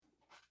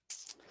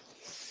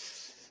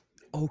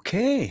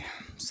Okay,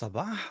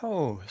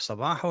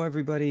 sabaho,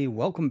 everybody.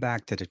 Welcome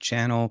back to the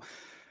channel.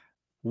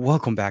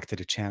 Welcome back to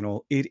the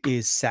channel. It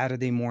is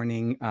Saturday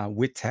morning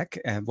with tech,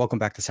 and welcome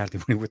back to Saturday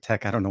morning with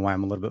tech. I don't know why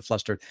I'm a little bit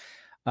flustered,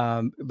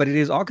 but it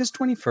is August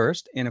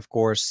 21st, and of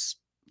course,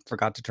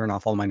 forgot to turn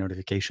off all my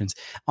notifications.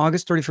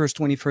 August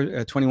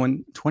 31st,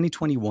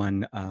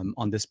 2021,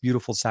 on this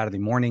beautiful Saturday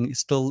morning. It's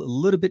still a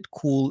little bit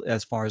cool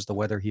as far as the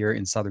weather here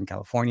in Southern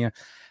California.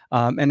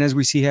 And as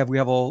we see, we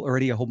have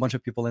already a whole bunch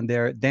of people in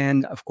there.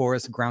 Dan, of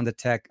course, Grounded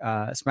Tech,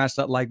 smash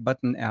that like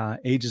button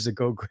ages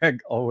ago.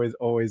 Greg,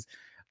 always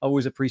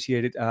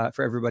appreciate it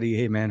for everybody.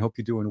 Hey, man, hope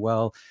you're doing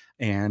well.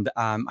 And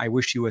I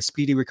wish you a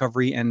speedy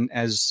recovery. And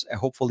as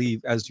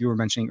hopefully, as you were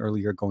mentioning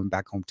earlier, going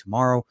back home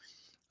tomorrow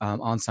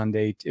on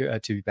Sunday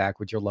to be back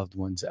with your loved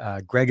ones.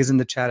 Greg is in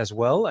the chat as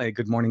well.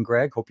 Good morning,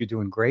 Greg. Hope you're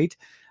doing great.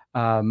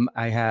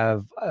 I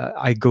have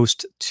I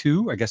Ghost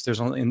 2. I guess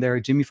there's one in there.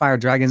 Jimmy Fire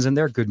Dragons in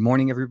there. Good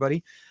morning,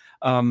 everybody.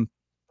 Um,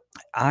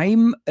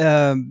 I'm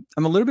a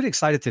little bit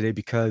excited today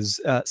because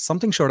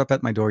something showed up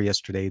at my door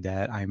yesterday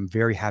that I'm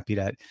very happy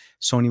that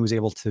Sony was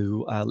able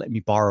to let me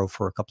borrow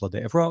for a couple of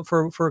days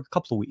for a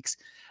couple of weeks.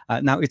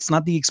 Now it's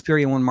not the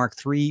Xperia One Mark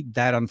III.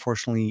 That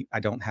unfortunately I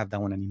don't have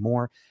that one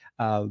anymore.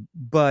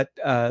 But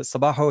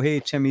Sabaho, hey,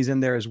 Chemi's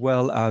in there as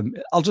well.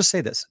 I'll just say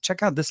this: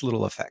 check out this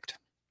little effect.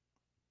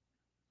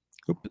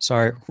 Oops,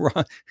 sorry,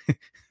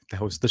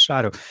 that was the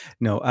shadow.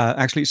 No,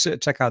 actually,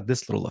 check out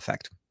this little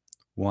effect.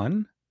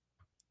 1,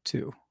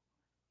 2.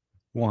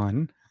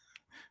 1,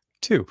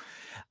 2.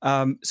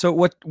 So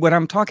what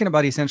I'm talking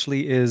about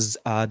essentially is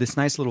this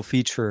nice little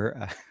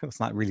feature. It's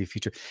not really a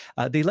feature.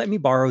 They let me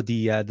borrow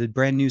the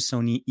brand new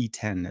Sony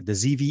E10, the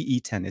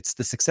ZV E10. It's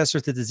the successor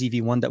to the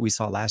ZV1 that we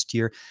saw last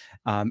year,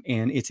 and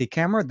it's a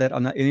camera that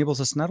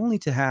enables us not only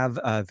to have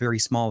a very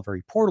small,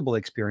 very portable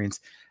experience.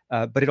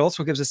 But it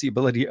also gives us the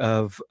ability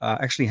of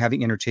actually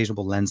having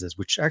interchangeable lenses,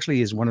 which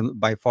actually is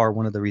by far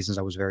one of the reasons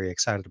I was very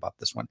excited about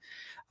this one.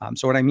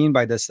 So what I mean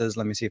by this is,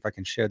 let me see if I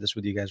can share this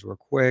with you guys real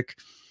quick.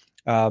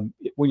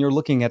 When you're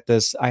looking at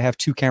this, I have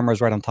two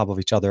cameras right on top of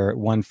each other,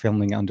 one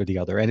filming under the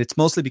other, and it's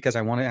mostly because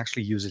I want to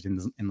actually use it in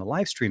the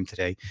live stream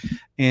today,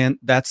 and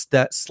that's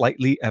that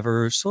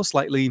ever so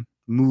slightly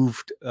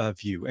moved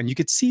view, and you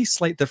could see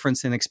slight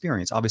difference in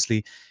experience.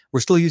 Obviously,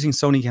 we're still using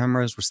Sony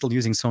cameras, we're still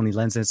using Sony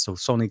lenses, so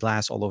Sony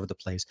glass all over the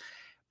place.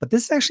 But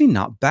this is actually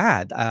not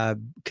bad,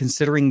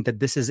 considering that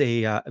this is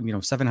a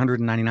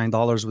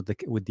 $799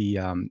 with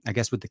the I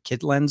guess with the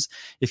kit lens.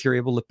 If you're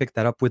able to pick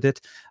that up with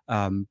it,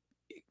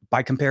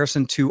 by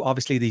comparison to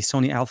obviously the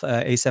Sony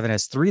Alpha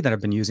A7S III that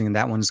I've been using, and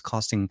that one's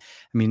costing,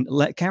 I mean,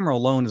 camera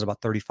alone is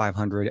about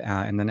 $3,500,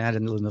 and then add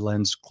in the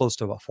lens close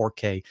to about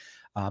 4K.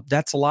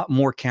 That's a lot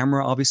more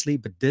camera, obviously,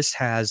 but this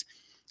has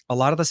a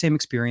lot of the same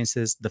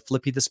experiences. The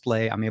flippy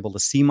display, I'm able to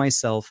see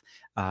myself.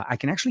 I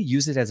can actually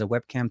use it as a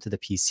webcam to the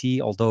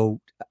PC,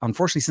 although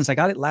unfortunately, since I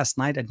got it last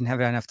night, I didn't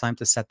have enough time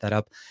to set that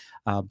up.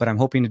 But I'm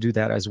hoping to do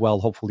that as well,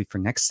 hopefully for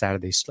next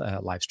Saturday's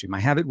live stream. I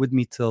have it with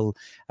me till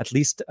at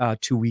least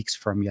 2 weeks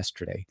from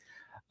yesterday.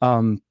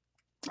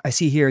 I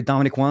see here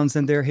Dominic Wan's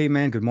in there. Hey,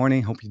 man, good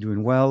morning. Hope you're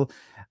doing well.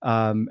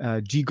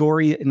 G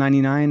Gory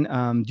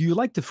 99. Do you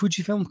like the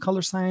Fujifilm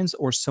color science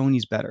or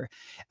Sony's better?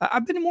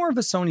 I've been more of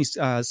a Sony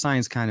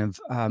science kind of.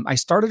 I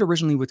started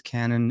originally with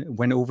Canon,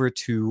 went over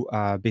to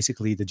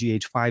basically the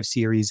GH5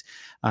 series,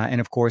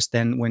 and of course,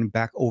 then went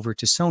back over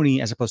to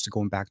Sony as opposed to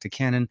going back to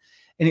Canon.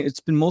 And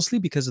it's been mostly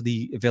because of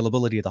the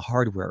availability of the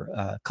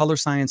hardware. Color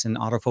science and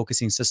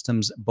autofocusing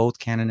systems, both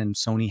Canon and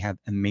Sony have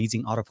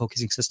amazing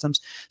autofocusing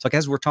systems. So, like,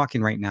 as we're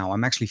talking right now,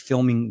 I'm actually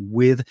filming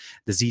with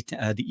the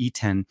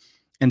E10.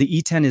 And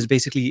the E10 is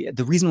basically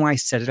the reason why I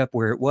set it up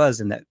where it was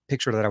in that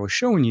picture that I was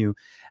showing you,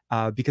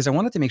 because I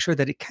wanted to make sure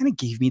that it kind of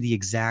gave me the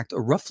exact,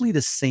 or roughly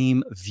the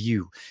same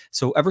view.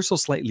 So ever so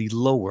slightly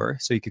lower,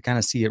 so you could kind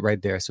of see it right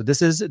there. So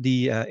this is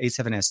the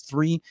A7S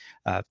III,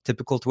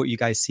 typical to what you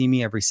guys see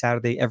me every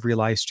Saturday, every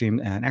live stream,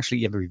 and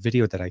actually every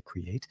video that I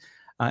create.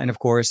 And of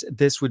course,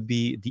 this would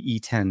be the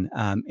E10.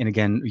 And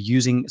again,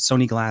 using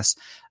Sony Glass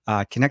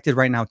connected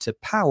right now to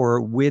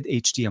power with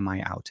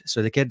HDMI out.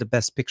 So to get the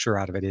best picture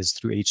out of it is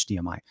through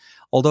HDMI.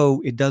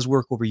 Although it does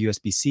work over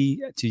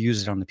USB-C, to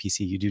use it on the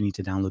PC, you do need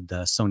to download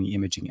the Sony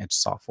Imaging Edge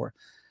software.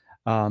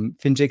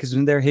 Finn Jacobs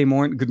in there. Hey,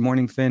 good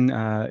morning, Finn.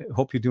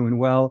 Hope you're doing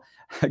well.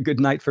 Good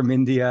night from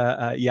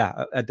India.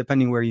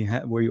 Depending where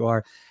you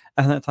are.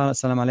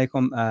 Assalamu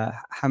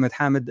alaikum.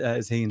 Hamid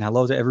is saying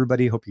hello to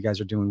everybody. Hope you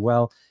guys are doing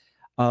well.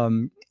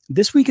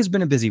 This week has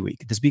been a busy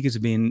week. This week has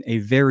been a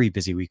very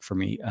busy week for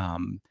me.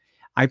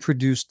 I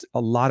produced a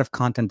lot of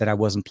content that I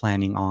wasn't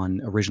planning on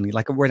originally.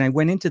 Like when I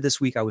went into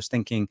this week, I was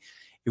thinking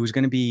it was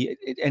going to be,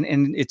 and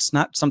it's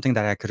not something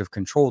that I could have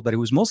controlled, but it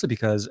was mostly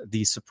because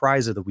the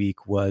surprise of the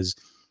week was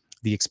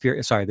the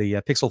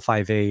Pixel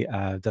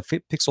 5a,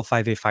 Pixel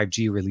 5a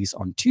 5G release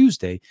on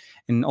Tuesday,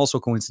 and also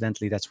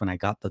coincidentally, that's when I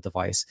got the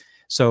device.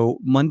 So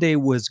Monday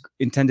was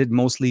intended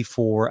mostly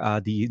for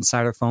the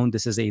Insider phone.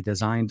 This is a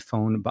designed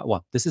phone,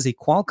 but this is a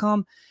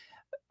Qualcomm.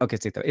 Okay,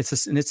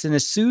 it's an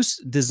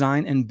ASUS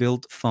design and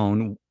build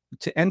phone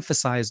to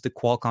emphasize the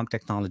Qualcomm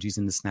technologies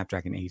in the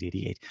Snapdragon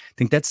 888. I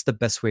think that's the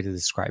best way to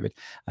describe it.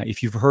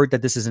 If you've heard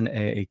that this is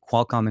a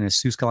Qualcomm and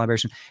ASUS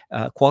collaboration,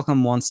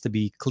 Qualcomm wants to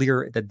be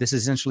clear that this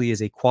essentially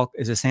is a an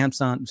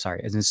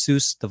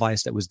ASUS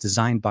device that was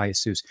designed by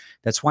ASUS.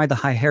 That's why the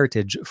high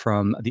heritage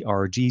from the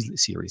ROG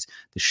series,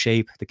 the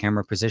shape, the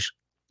camera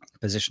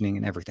positioning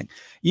and everything,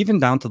 even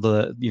down to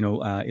the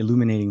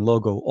illuminating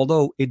logo,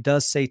 although it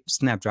does say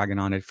Snapdragon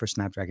on it for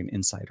Snapdragon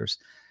insiders.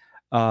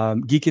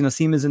 Geeky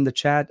Nassim is in the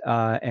chat,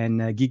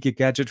 and Geeky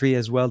Gadgetry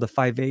as well. The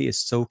 5A is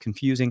so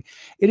confusing.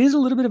 It is a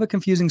little bit of a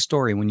confusing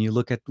story when you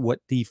look at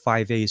what the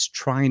 5A is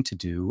trying to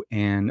do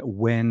and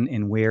when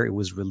and where it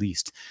was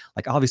released.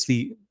 Like,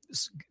 obviously,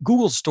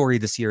 Google's story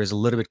this year is a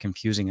little bit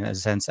confusing in a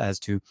sense as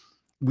to,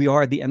 we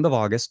are at the end of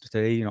August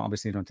today.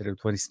 Obviously, today the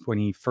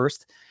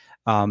 21st.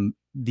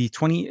 The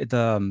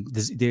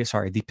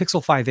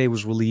Pixel 5a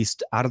was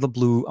released out of the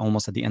blue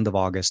almost at the end of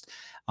August,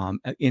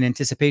 in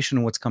anticipation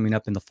of what's coming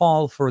up in the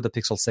fall for the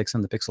Pixel 6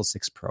 and the Pixel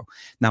 6 Pro.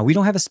 Now, we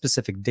don't have a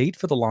specific date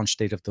for the launch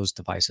date of those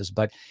devices,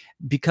 but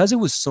because it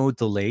was so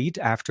delayed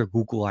after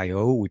Google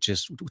I/O, which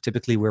is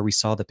typically where we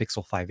saw the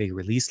Pixel 5a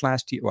release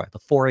last year, the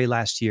 4a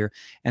last year,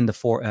 and the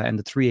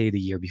 3a the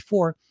year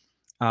before.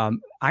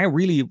 I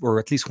really, or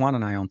at least Juan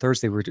and I on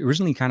Thursday, were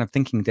originally kind of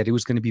thinking that it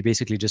was going to be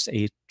basically just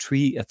a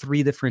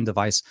three different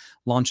device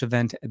launch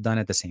event done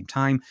at the same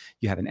time.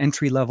 You have an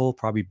entry level,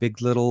 probably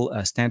big, little,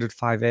 standard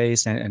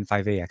 5A and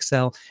 5A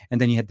XL, and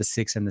then you had the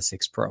 6 and the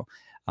 6 Pro.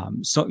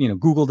 So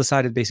Google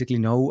decided basically,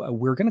 no,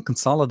 we're going to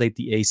consolidate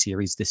the A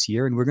series this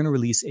year, and we're going to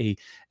release a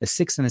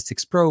 6 and a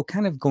 6 Pro,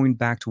 kind of going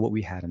back to what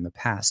we had in the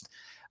past.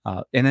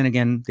 And then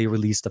again, they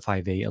released the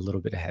 5A a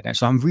little bit ahead. And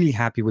so I'm really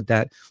happy with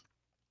that.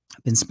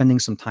 I've been spending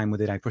some time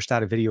with it. I pushed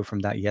out a video from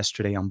that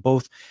yesterday on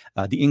both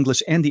the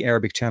English and the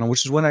Arabic channel,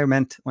 which is what I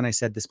meant when I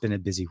said this has been a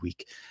busy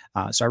week.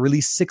 So I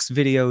released 6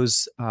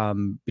 videos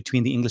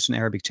between the English and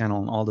Arabic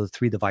channel on all the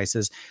 3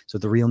 devices. So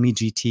the Realme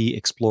GT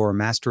Explorer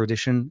Master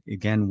Edition,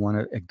 again,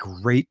 a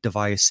great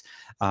device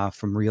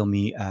from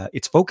Realme.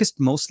 It's focused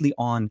mostly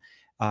on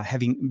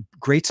having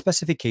great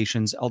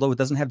specifications, although it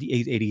doesn't have the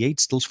 888,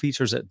 still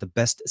features the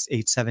best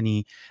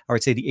 870, or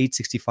I'd say the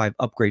 865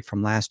 upgrade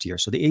from last year.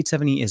 So the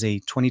 870 is a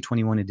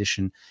 2021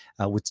 edition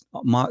with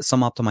some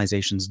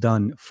optimizations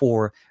done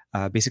for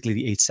basically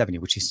the 870,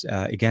 which is,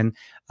 again,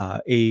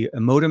 a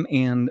modem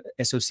and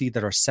SoC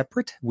that are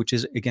separate, which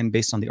is, again,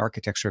 based on the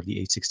architecture of the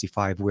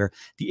 865, where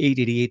the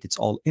 888, it's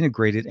all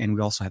integrated, and we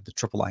also have the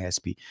triple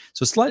ISP.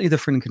 So slightly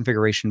different in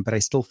configuration, but I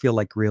still feel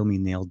like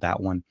Realme nailed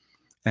that one.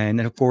 And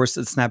then, of course,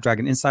 the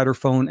Snapdragon Insider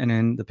phone, and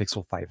then the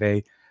Pixel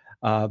 5a.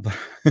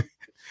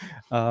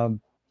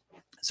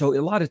 So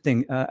a lot of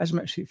things.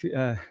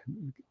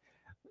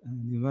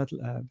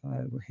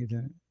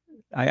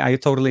 I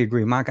totally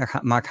agree. Mark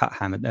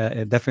Hamid,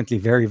 definitely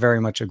very, very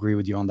much agree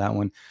with you on that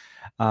one.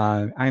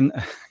 I'm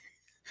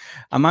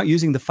not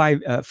using the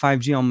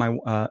 5G on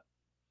my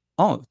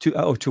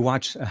to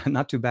watch.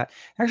 Not too bad.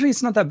 Actually,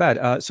 it's not that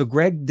bad. So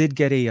Greg did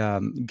get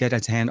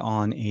his hand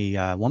on a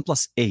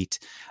OnePlus 8,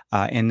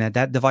 and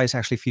that device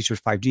actually features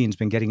 5G and has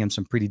been getting him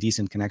some pretty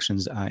decent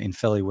connections in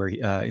Philly, where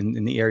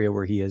in the area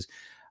where he is.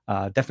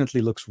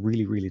 Definitely looks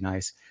really, really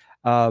nice.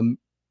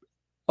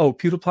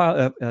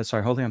 PewDiePie.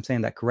 Sorry, hopefully I'm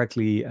saying that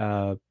correctly.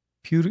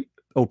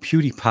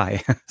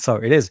 PewDiePie.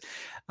 Sorry, it is.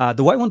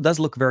 The white one does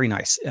look very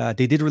nice.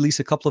 They did release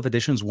a couple of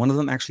editions. One of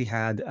them actually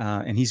had,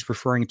 and he's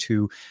referring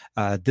to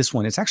this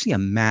one. It's actually a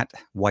matte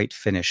white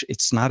finish.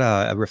 It's not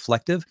a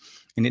reflective,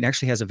 and it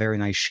actually has a very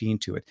nice sheen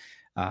to it.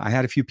 I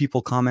had a few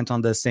people comment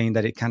on this saying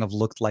that it kind of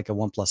looked like a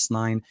OnePlus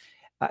 9.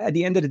 At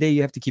the end of the day,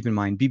 you have to keep in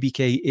mind,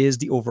 BBK is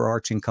the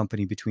overarching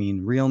company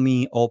between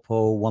Realme,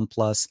 Oppo,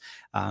 OnePlus.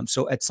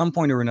 So at some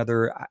point or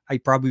another, I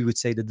probably would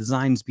say the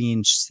design's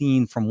being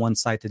seen from one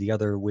side to the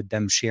other, with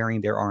them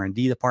sharing their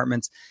R&D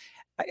departments.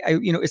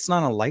 It's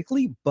not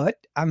unlikely, but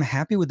I'm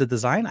happy with the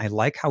design. I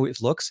like how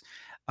it looks.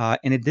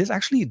 And it does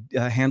actually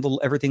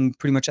handle everything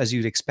pretty much as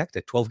you'd expect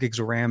it. 12 gigs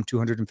of RAM,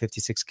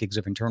 256 gigs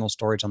of internal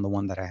storage on the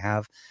one that I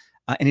have.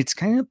 And it's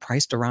kind of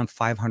priced around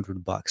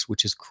 $500,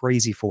 which is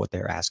crazy for what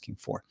they're asking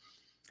for.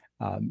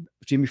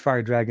 Jimmy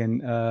Fire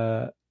Dragon,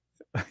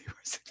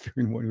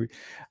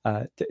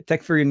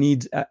 Tech for your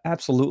needs,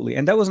 absolutely.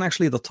 And that wasn't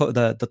actually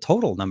the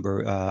total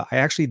number. I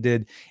actually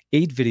did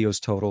 8 videos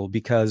total,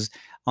 because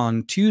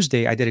on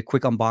Tuesday I did a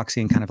quick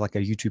unboxing, kind of like a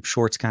YouTube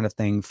Shorts kind of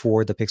thing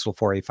for the Pixel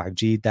 4a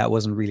 5G. That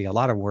wasn't really a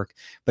lot of work,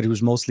 but it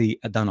was mostly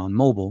done on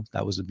mobile.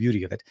 That was the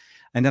beauty of it.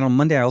 And then on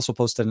Monday I also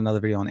posted another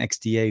video on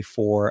XDA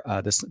for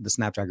the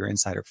Snapdragon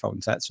Insider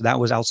phone.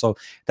 So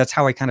that's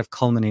how I kind of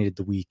culminated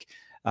the week.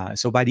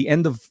 So by the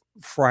end of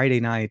Friday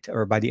night,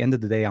 or by the end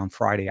of the day on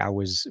Friday, I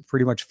was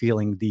pretty much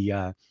feeling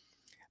the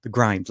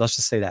grind. Let's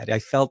just say that I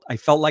felt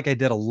like I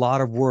did a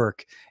lot of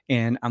work,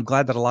 and I'm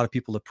glad that a lot of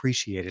people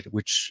appreciated it,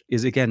 which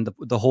is, again,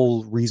 the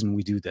whole reason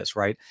we do this,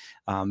 right?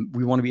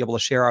 We want to be able to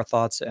share our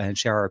thoughts and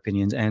share our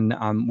opinions, and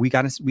we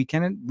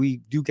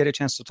do get a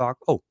chance to talk.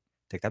 Oh,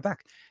 take that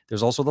back.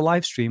 There's also the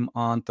live stream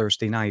on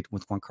Thursday night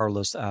with Juan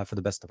Carlos for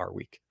the best of our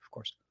week, of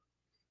course.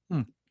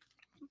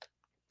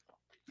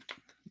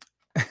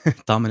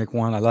 Dominic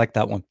One, I like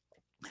that one.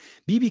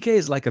 BBK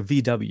is like a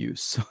VW.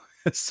 So,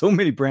 so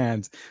many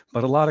brands,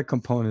 but a lot of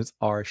components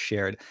are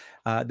shared.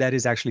 That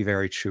is actually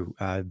very true.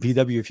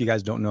 VW, if you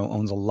guys don't know,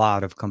 owns a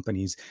lot of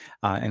companies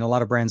and a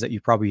lot of brands that you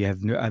probably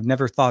I've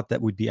never thought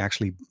that would be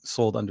actually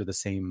sold under the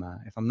same.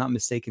 If I'm not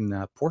mistaken,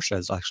 Porsche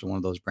is actually one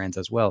of those brands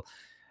as well.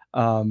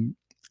 Um,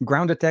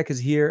 Grounded Tech is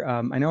here.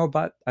 I know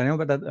about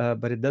that,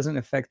 but it doesn't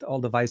affect all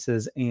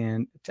devices.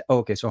 And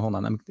okay, so hold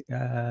on.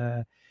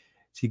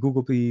 See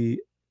Google P.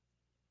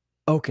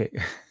 Okay.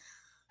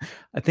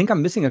 I think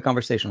I'm missing a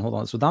conversation. Hold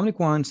on. So Dominic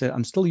Wan said,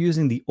 I'm still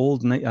using the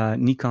old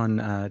Nikon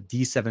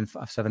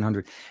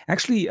D700.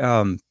 Actually,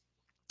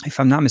 if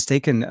I'm not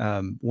mistaken,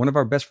 one of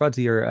our best friends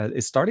here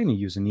is starting to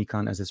use a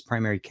Nikon as his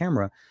primary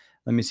camera.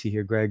 Let me see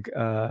here, Greg,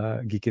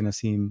 Geekin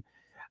Asim.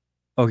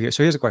 Okay,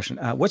 so here's a question.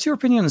 What's your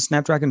opinion on the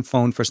Snapdragon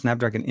phone for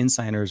Snapdragon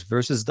Insiders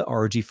versus the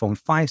ROG Phone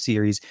 5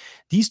 series?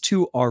 These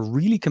two are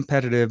really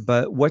competitive,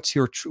 but what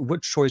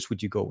choice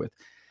would you go with?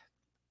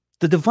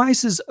 The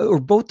devices or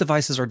both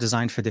devices are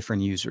designed for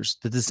different users.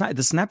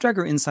 The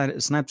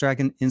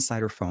Snapdragon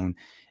Insider phone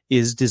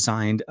is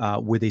designed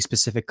with a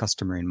specific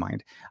customer in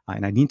mind.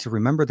 And I need to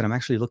remember that I'm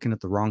actually looking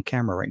at the wrong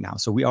camera right now.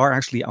 So we are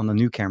actually on the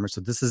new camera.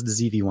 So this is the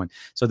ZV-1.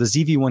 So the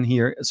ZV-1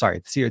 here,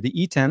 sorry, here the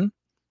E10,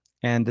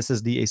 and this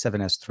is the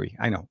A7S III.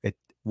 I know it.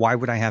 Why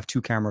would I have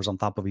two cameras on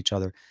top of each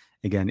other?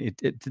 Again,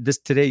 this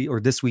today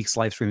or this week's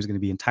live stream is going to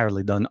be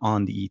entirely done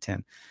on the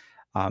E10.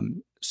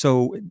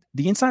 So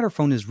the Insider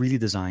phone is really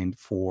designed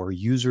for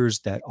users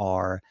that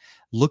are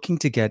looking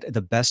to get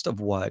the best of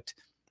what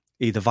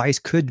a device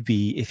could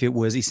be if it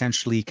was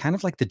essentially kind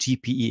of like the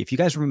GPE. If you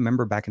guys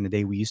remember back in the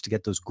day, we used to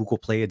get those Google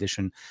Play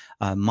Edition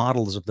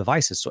models of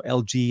devices. So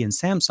LG and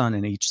Samsung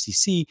and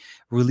HTC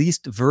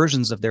released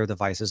versions of their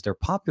devices, their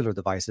popular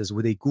devices,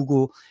 with a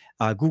Google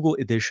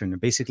Edition,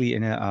 basically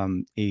in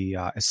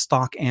a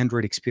stock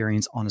Android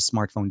experience on a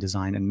smartphone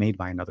design and made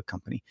by another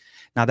company.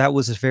 Now that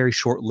was a very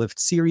short-lived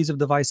series of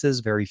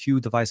devices. Very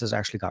few devices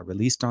actually got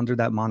released under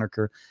that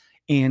moniker.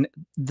 And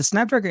the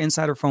Snapdragon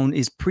Insider phone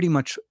is pretty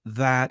much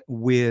that,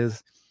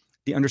 with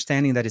the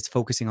understanding that it's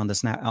focusing on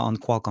on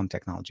Qualcomm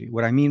technology.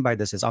 What I mean by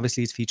this is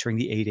obviously it's featuring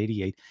the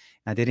 888.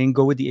 Now they didn't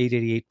go with the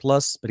 888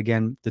 Plus, but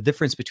again, the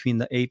difference between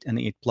the 8 and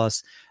the 8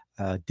 Plus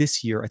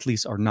this year, at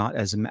least, are not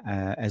as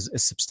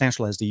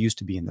substantial as they used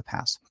to be in the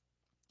past.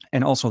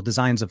 And also,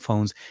 designs of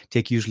phones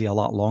take usually a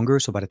lot longer.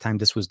 So by the time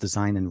this was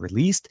designed and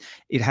released,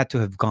 it had to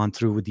have gone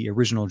through with the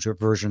original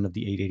version of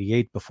the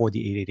 888 before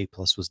the 888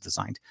 Plus was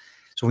designed.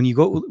 So when you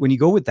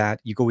go with that,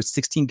 you go with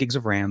 16 gigs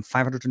of RAM,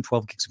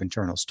 512 gigs of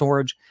internal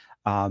storage,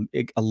 a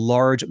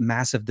large,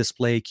 massive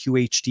display,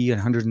 QHD,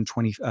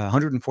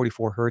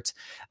 144 hertz.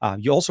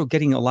 You're also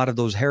getting a lot of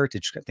those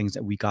heritage things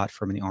that we got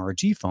from the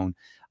ROG phone.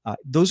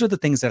 Those are the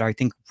things that I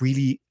think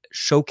really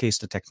showcase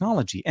the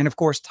technology. And of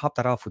course, top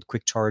that off with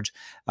Quick Charge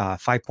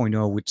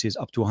 5.0, which is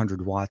up to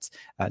 100 watts.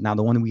 Now,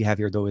 the one we have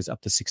here, though, is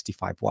up to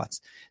 65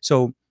 watts.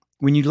 So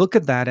when you look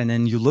at that and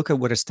then you look at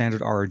what a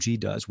standard ROG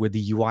does with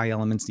the UI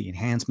elements, the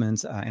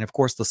enhancements, and of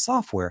course, the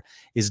software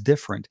is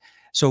different.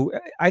 So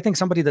I think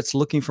somebody that's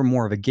looking for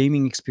more of a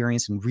gaming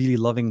experience and really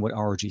loving what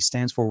ROG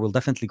stands for will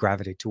definitely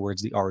gravitate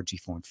towards the ROG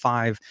Phone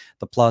 5,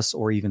 the Plus,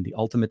 or even the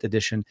Ultimate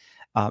Edition.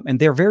 And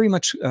they're very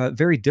much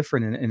very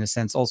different in a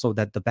sense also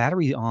that the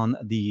battery on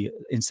the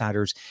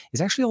Insiders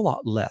is actually a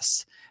lot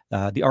less.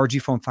 The ROG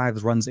Phone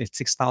 5 runs a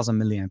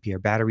 6,000 milliampere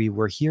battery,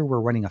 where here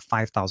we're running a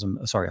 4,000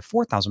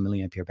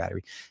 milliampere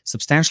battery,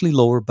 substantially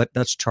lower, but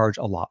does charge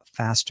a lot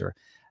faster.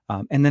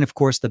 And then, of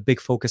course, the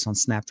big focus on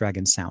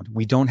Snapdragon sound.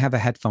 We don't have a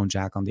headphone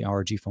jack on the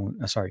ROG phone,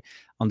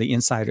 on the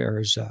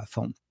Insider's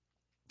phone,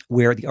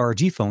 where the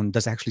ROG phone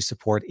does actually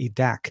support a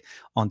DAC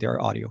on their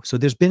audio. So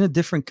there's been a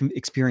different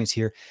experience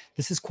here.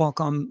 This is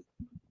Qualcomm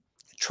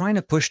trying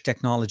to push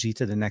technology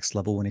to the next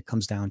level when it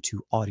comes down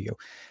to audio.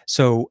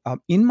 So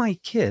in my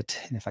kit,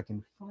 and if I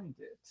can find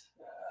it,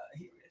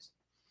 here it is.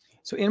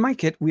 So in my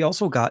kit, we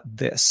also got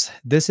this.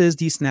 This is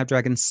the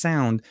Snapdragon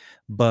Sound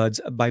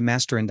Buds by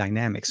Master and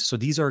Dynamics. So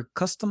these are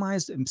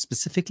customized and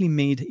specifically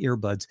made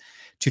earbuds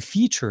to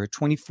feature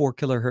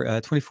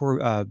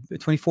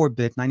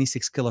 24-bit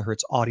 96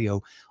 kilohertz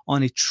audio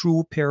on a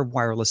true pair of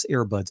wireless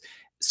earbuds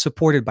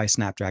supported by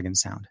Snapdragon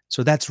Sound.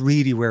 So that's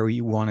really where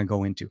we want to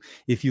go into.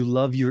 If you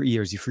love your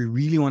ears, if you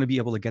really want to be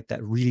able to get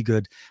that really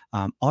good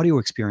audio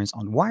experience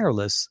on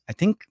wireless, I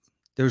think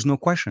there's no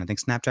question. I think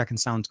Snapdragon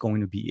Sound is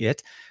going to be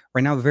it.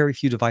 Right now, very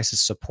few devices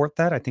support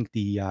that. I think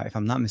if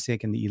I'm not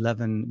mistaken, the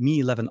Mi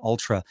 11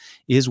 Ultra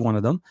is one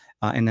of them.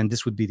 And then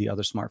this would be the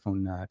other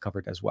smartphone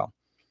covered as well.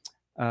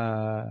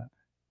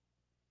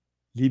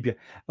 Libya.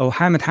 Oh,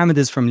 Hamid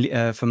is from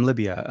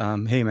Libya.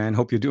 Hey, man,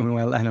 hope you're doing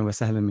well. Ahlan wa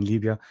sahlan min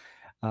Libya.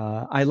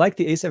 I like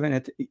the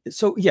A7.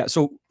 So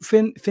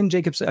Finn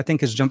Jacobs, I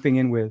think, is jumping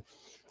in with,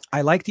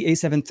 I like the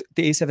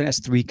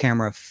A7S III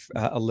camera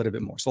a little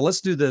bit more. So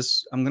let's do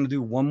this. I'm going to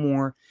do one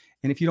more.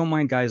 And if you don't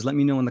mind, guys, let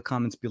me know in the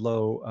comments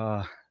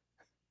below.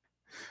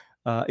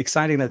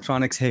 Exciting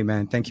Electronics. Hey,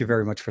 man, thank you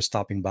very much for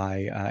stopping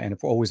by and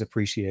always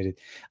appreciate it.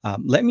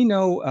 Let me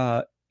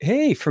know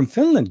Hey, from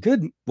Finland.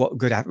 Good. Well,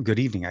 good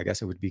evening. I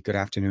guess it would be good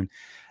afternoon.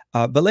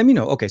 But let me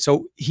know. Okay,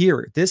 so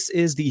here, this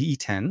is the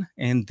E10,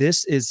 and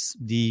this is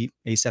the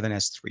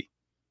A7S III.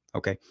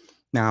 Okay.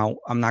 Now,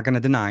 I'm not going to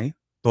deny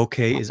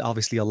bokeh is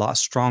obviously a lot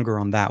stronger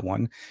on that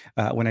one.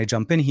 When I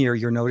jump in here,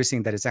 you're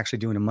noticing that it's actually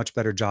doing a much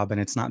better job and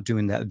it's not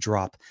doing that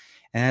drop.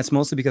 And that's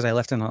mostly because I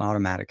left it on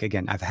automatic.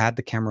 Again, I've had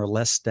the camera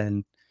less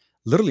than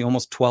literally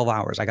almost 12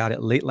 hours. I got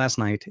it late last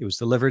night. It was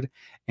delivered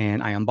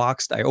and I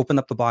unboxed. I opened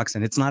up the box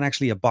and it's not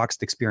actually a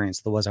boxed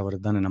experience. Otherwise, I would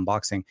have done an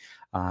unboxing.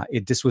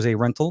 This was a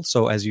rental.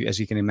 So as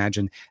you can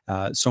imagine,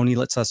 Sony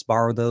lets us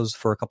borrow those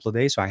for a couple of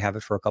days. So I have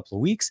it for a couple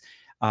of weeks.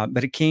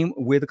 But it came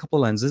with a couple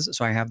of lenses.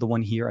 So I have the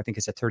one here. I think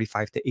it's a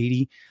 35 to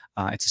 80.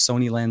 It's a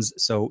Sony lens.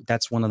 So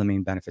that's one of the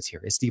main benefits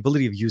here. It's the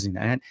ability of using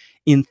that. And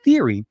in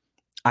theory,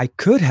 I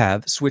could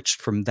have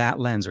switched from that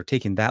lens or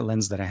taken that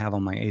lens that I have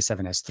on my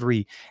A7S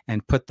III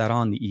and put that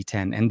on the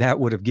E10. And that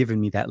would have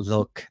given me that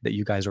look that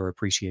you guys are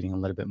appreciating a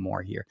little bit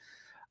more here.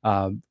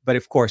 But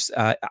of course,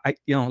 like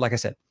I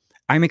said,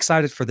 I'm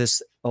excited for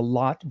this a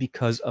lot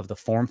because of the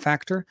form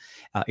factor.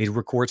 It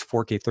records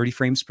 4K 30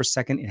 frames per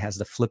second. It has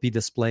the flippy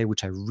display,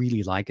 which I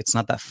really like. It's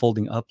not that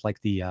folding up like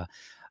the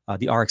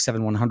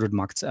RX-7 100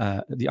 Mark,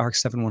 the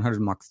RX-7 100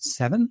 Mark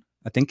 7.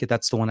 I think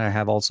that's the one I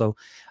have also.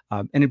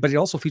 But it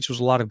also features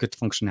a lot of good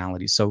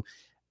functionality. So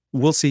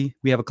we'll see.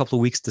 We have a couple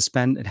of weeks to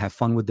spend and have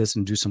fun with this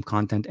and do some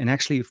content. And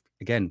actually,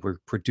 again, we're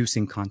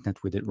producing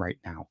content with it right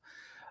now.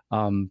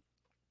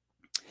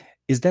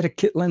 Is that a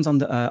kit lens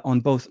on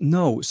both?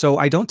 No. So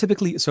I don't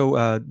typically.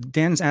 So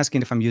Dan's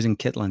asking if I'm using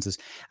kit lenses.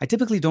 I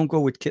typically don't go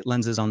with kit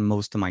lenses on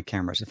most of my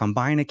cameras. If I'm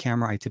buying a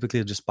camera, I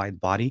typically just buy the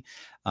body,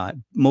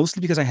 mostly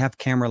because I have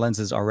camera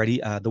lenses already.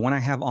 The one I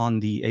have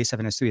on the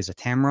A7S III is a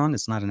Tamron.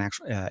 It's not an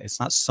actual. It's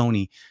not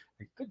Sony.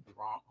 I could be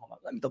wrong. Hold on.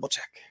 Let me double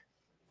check.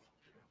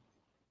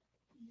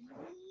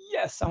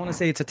 Yes, I want to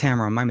say it's a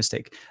Tamron. My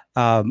mistake.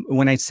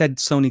 When I said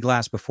Sony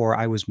glass before,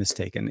 I was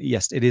mistaken.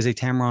 Yes, it is a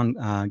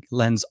Tamron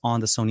lens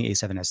on the Sony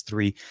A7S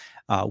III,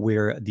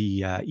 where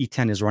the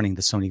E10 is running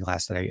the Sony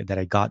glass that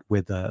I got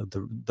with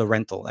the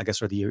rental, I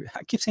guess, or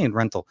I keep saying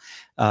rental.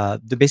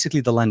 Basically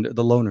the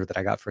loaner that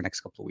I got for the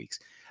next couple of weeks.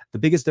 The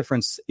biggest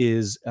difference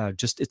is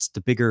it's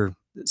the bigger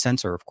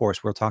sensor. Of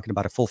course, we're talking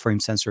about a full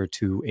frame sensor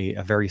to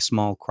a very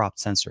small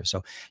cropped sensor.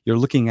 So you're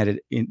looking at it.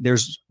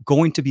 There's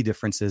going to be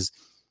differences.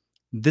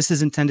 This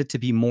is intended to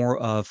be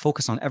more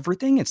focus on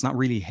everything. It's not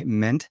really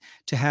meant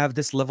to have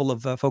this level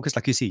of focus.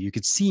 Like you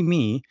could see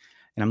me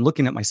and I'm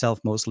looking at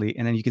myself mostly,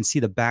 and then you can see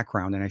the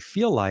background. And I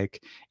feel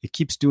like it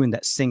keeps doing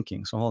that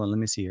syncing. So hold on, let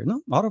me see here. No,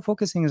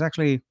 autofocusing is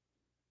actually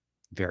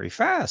very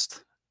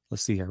fast.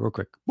 Let's see here real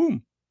quick.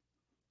 Boom.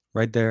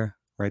 Right there,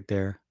 right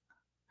there.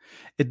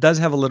 It does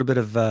have a little bit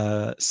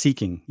of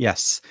seeking.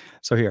 Yes.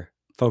 So here,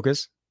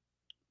 focus.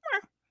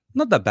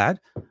 Not that bad.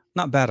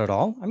 Not bad at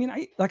all. I mean,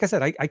 like I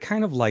said, I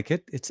kind of like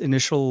it. It's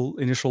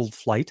initial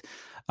flight,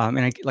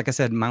 and like I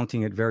said,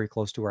 mounting it very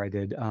close to where I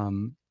did.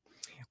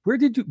 Where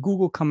did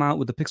Google come out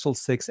with the Pixel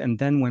 6 and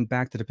then went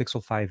back to the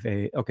Pixel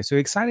 5a? Okay, so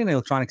Exciting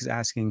Electronics is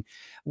asking,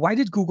 why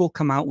did Google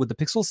come out with the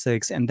Pixel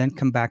 6 and then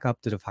come back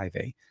up to the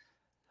 5a?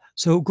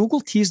 So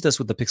Google teased us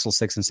with the Pixel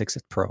 6 and 6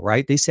 Pro,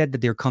 right? They said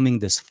that they're coming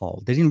this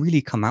fall. They didn't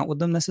really come out with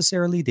them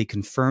necessarily. They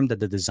confirmed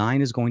that the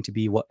design is going to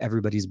be what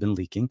everybody's been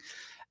leaking,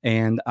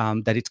 and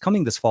that it's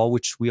coming this fall,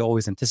 which we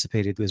always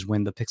anticipated was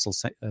when the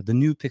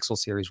new Pixel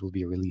series will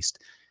be released.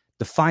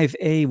 The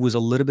 5a was a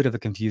little bit of a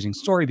confusing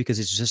story because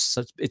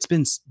it's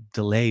been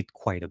delayed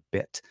quite a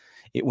bit.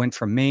 It went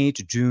from May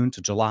to June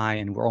to July,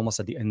 and we're almost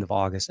at the end of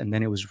August. And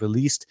then it was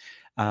released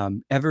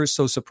ever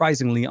so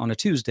surprisingly on a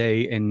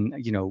Tuesday, and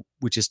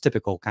which is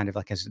typical, kind of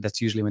like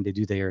that's usually when they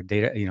do their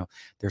data,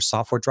 their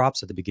software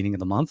drops at the beginning of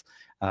the month.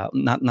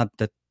 Not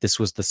that this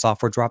was the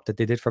software drop that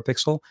they did for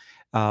Pixel.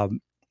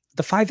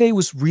 The 5a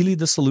was really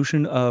the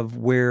solution of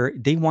where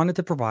they wanted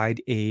to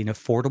provide an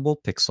affordable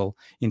Pixel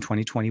in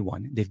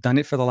 2021. They've done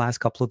it for the last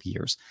couple of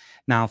years.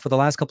 Now, for the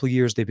last couple of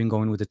years, they've been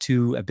going with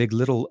a big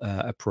little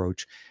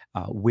approach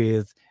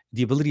with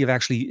the ability of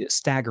actually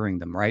staggering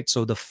them, right?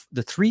 So the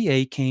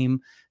 3a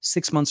came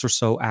 6 months or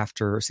so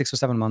after, 6 or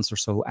 7 months or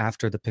so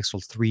after the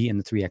Pixel 3 and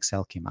the 3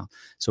 XL came out.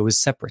 So it was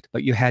separate,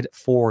 but you had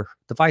 4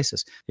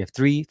 devices. You have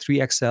 3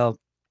 XL,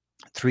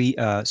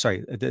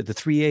 the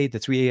 3A, the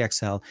 3A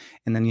XL,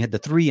 and then you had the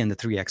 3 and the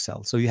 3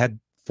 XL. So you had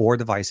 4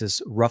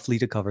 devices roughly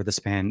to cover the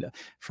span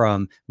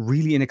from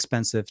really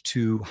inexpensive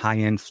to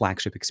high-end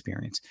flagship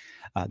experience.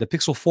 The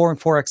Pixel 4 and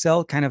 4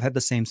 XL kind of had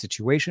the same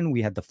situation.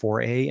 We had the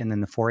 4A, and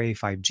then the 4A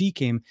 5G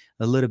came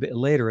a little bit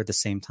later at the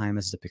same time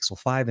as the Pixel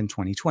 5 in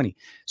 2020.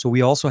 So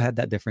we also had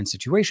that different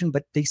situation,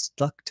 but they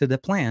stuck to the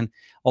plan,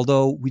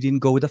 although we didn't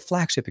go with the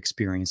flagship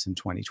experience in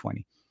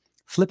 2020.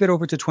 Flip it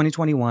over to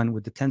 2021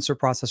 with the Tensor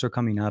processor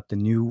coming up, the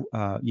new,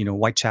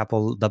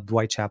 dubbed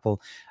Whitechapel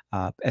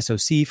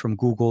SoC from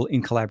Google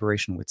in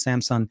collaboration with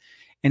Samsung.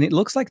 And it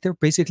looks like they're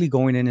basically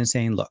going in and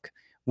saying, look,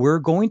 we're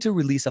going to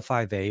release a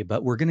 5A,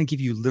 but we're going to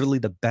give you literally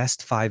the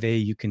best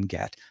 5A you can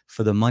get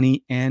for the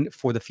money and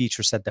for the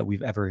feature set that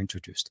we've ever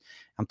introduced.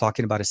 I'm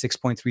talking about a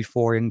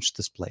 6.34-inch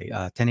display,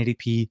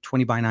 1080p,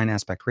 20:9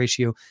 aspect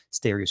ratio,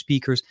 stereo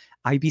speakers,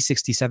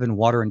 IP67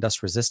 water and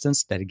dust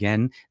resistance. That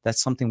again,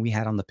 that's something we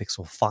had on the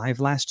Pixel 5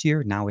 last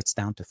year. Now it's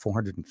down to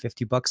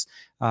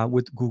 $450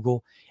 with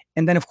Google.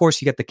 And then, of course,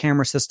 you get the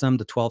camera system,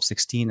 the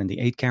 12-16 and the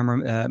 8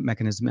 camera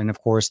mechanism, and of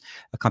course,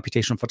 a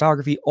computational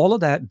photography, all of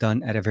that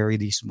done at a very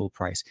reasonable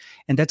price.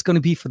 And that's going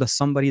to be for the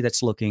somebody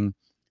that's looking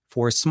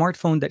for a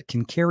smartphone that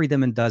can carry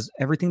them and does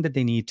everything that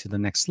they need to the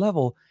next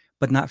level,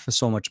 but not for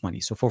so much money.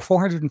 So for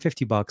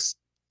 $450,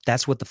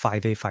 that's what the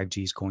 5A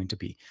 5G is going to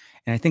be.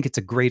 And I think it's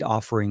a great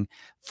offering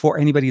for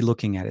anybody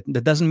looking at it.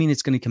 That doesn't mean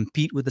it's going to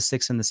compete with the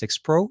 6 and the 6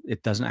 Pro.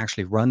 It doesn't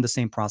actually run the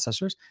same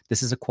processors.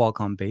 This is a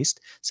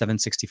Qualcomm-based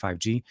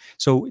 765G.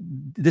 So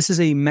this is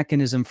a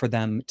mechanism for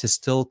them to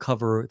still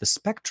cover the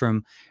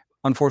spectrum.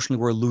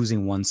 Unfortunately, we're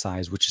losing one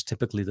size, which is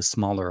typically the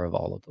smaller of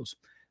all of those.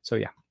 So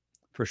yeah,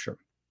 for sure.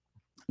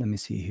 Let me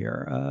see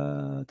here.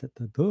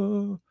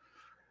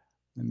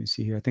 Let me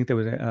see here. I think there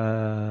was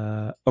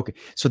okay.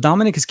 So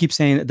Dominic keeps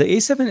saying the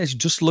A7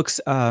 just looks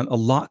a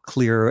lot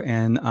clearer,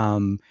 and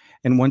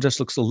one just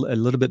looks a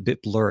little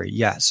bit blurry.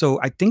 Yeah.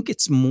 So I think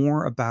it's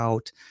more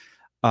about.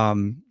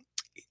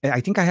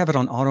 I think I have it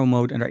on auto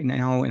mode and right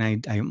now,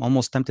 and I'm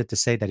almost tempted to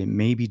say that it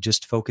may be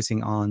just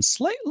focusing on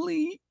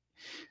slightly.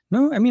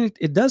 No, I mean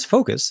it does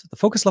focus. The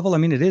focus level, I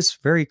mean, it is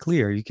very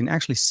clear. You can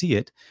actually see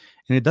it,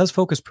 and it does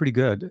focus pretty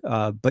good.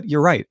 But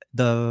you're right.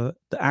 The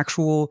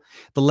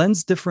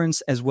lens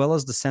difference as well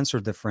as the sensor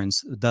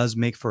difference does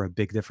make for a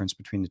big difference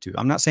between the two.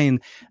 I'm not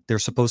saying they're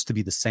supposed to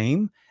be the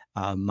same.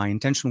 My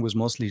intention was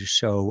mostly to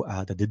show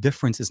that the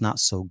difference is not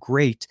so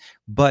great,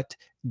 but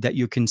that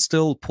you can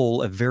still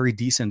pull a very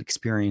decent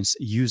experience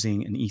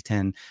using an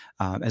E10,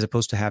 as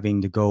opposed to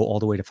having to go all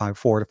the way to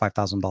 $4,000 to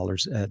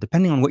 $5,000,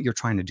 depending on what you're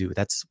trying to do.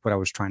 That's what I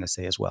was trying to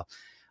say as well.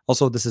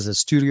 Also, this is a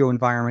studio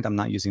environment. I'm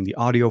not using the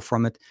audio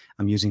from it.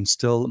 I'm using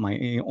still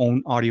my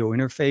own audio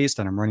interface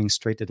that I'm running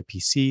straight to the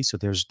PC. So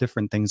there's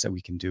different things that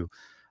we can do.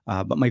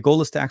 But my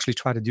goal is to actually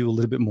try to do a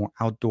little bit more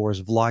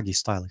outdoors vloggy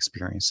style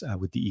experience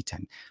with the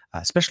E10,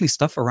 especially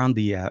stuff around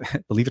the,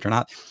 believe it or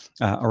not,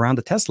 around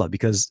the Tesla,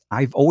 because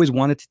I've always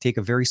wanted to take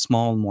a very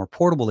small, more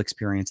portable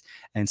experience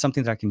and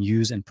something that I can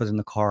use and put in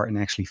the car and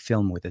actually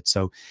film with it.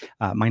 So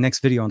my next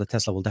video on the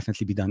Tesla will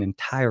definitely be done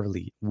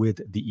entirely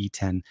with the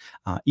E10,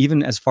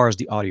 even as far as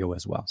the audio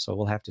as well. So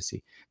we'll have to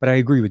see. But I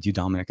agree with you,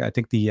 Dominic. I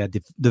think the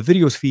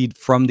videos feed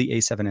from the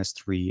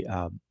A7S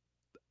III,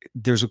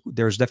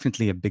 there's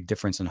definitely a big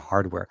difference in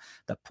hardware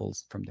that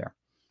pulls from there.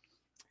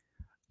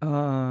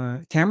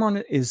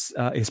 Tamron is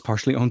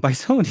partially owned by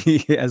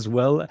Sony as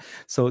well,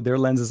 so their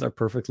lenses are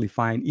perfectly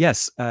fine.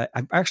 Yes,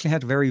 I've actually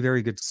had very,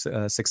 very good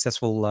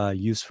successful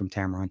use from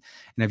Tamron,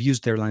 and I've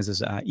used their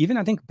lenses. Even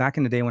I think back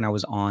in the day when I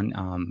was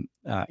on,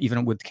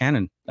 even with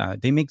Canon,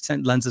 they make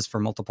lenses for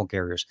multiple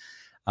carriers,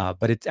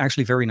 but it's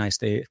actually very nice.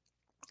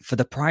 For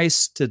the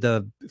price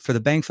for the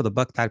bang for the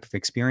buck type of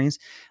experience,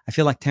 I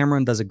feel like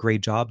Tamron does a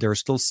great job. There are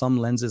still some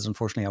lenses,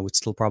 unfortunately, I would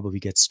still probably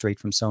get straight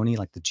from Sony,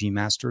 like the G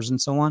Masters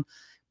and so on.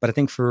 But I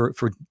think for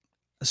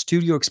a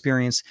studio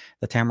experience,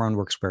 the Tamron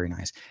works very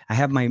nice. I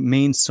have my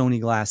main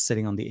Sony glass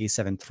sitting on the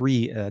A7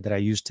 III that I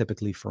use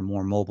typically for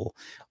more mobile.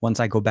 Once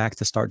I go back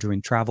to start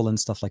doing travel and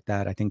stuff like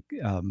that, I think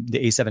the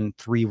A7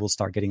 III will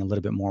start getting a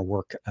little bit more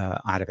work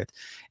out of it.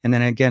 And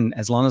then again,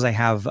 as long as I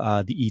have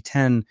the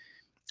E10.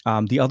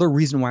 The other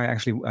reason why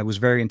I was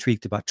very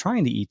intrigued about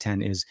trying the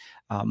E10 is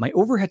my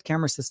overhead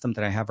camera system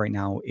that I have right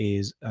now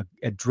is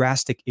a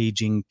drastic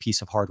aging piece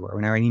of hardware.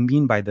 And what I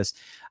mean by this,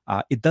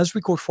 it does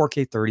record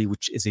 4K 30,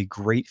 which is a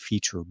great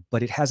feature,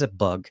 but it has a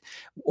bug,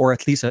 or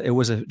at least it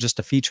was just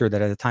a feature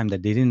that at the time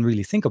that they didn't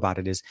really think about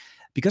it, is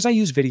because I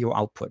use video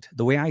output.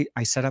 The way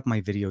I set up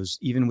my videos,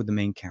 even with the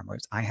main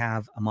cameras, I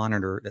have a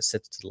monitor that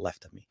sits to the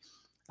left of me.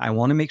 I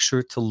want to make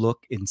sure to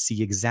look and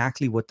see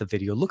exactly what the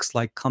video looks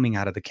like coming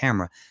out of the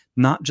camera,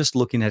 not just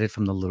looking at it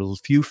from the little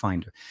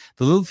viewfinder.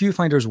 The little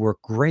viewfinders work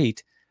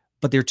great,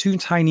 but they're too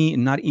tiny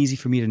and not easy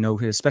for me to know,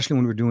 especially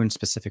when we're doing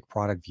specific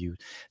product views.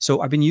 So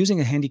I've been using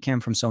a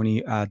Handycam from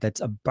Sony that's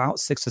about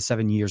 6 to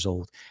 7 years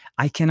old.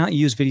 I cannot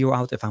use video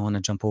out if I want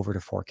to jump over to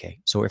 4K.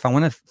 So if I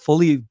want to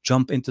fully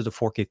jump into the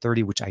 4K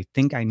 30, which I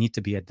think I need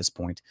to be at this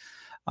point,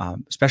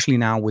 especially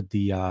now with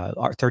the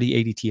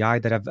R3080 Ti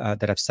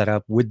that I've set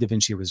up with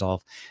DaVinci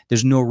Resolve,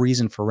 there's no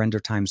reason for render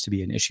times to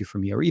be an issue for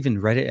me, or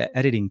even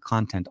editing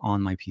content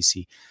on my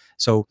PC.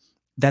 So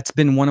that's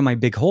been one of my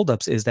big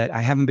holdups, is that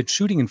I haven't been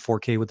shooting in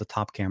 4K with the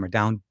top camera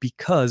down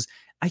because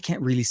I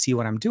can't really see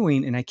what I'm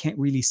doing, and I can't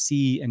really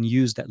see and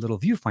use that little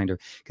viewfinder,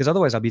 because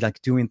otherwise I'll be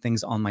like doing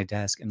things on my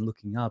desk and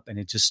looking up, and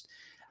it's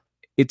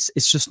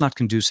just not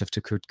conducive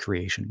to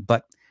creation.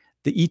 But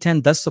the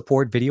E10 does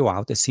support video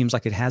out. It seems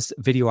like it has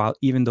video out,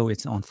 even though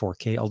it's on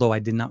 4K. Although I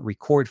did not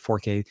record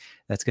 4K,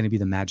 that's going to be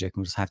the magic.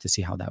 We'll just have to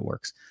see how that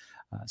works.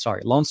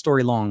 Sorry, long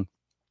story long.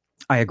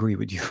 I agree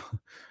with you.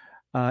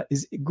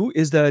 Is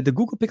the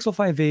Google Pixel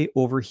 5a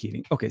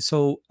overheating? Okay,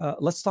 so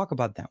let's talk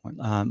about that one.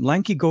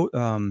 Lanky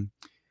Gotham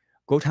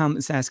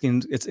is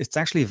asking. It's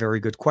actually a very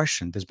good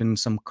question. There's been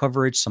some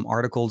coverage, some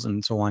articles,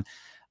 and so on.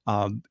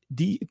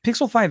 The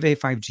Pixel 5a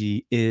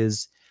 5G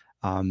is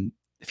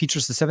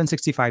features the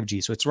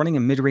 765G, so it's running a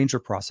mid-ranger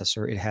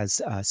processor. It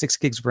has 6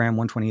 gigs of RAM,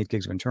 128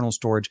 gigs of internal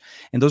storage,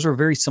 and those are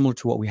very similar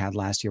to what we had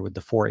last year with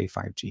the 4A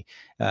 5G.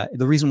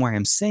 The reason why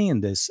I'm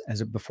saying this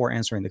before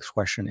answering this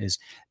question is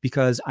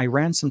because I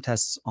ran some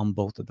tests on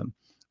both of them.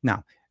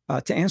 Now,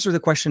 to answer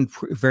the question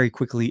very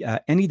quickly,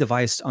 any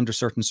device under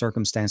certain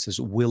circumstances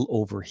will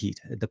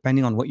overheat,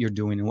 depending on what you're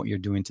doing and what you're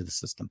doing to the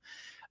system.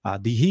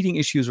 The heating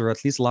issues, or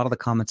at least a lot of the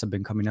comments have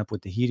been coming up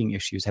with the heating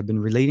issues, have been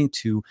relating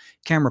to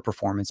camera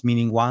performance,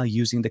 meaning while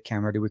using the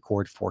camera to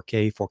record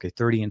 4K, 4K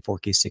 30, and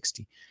 4K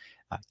 60.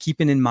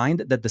 Keeping in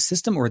mind that the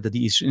system, or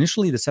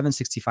initially the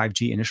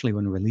 765G, initially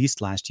when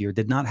released last year,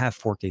 did not have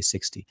 4K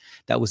 60.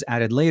 That was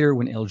added later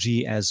when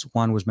LG, as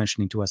Juan was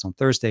mentioning to us on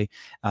Thursday,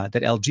 that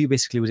LG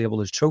basically was able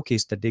to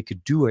showcase that they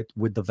could do it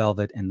with the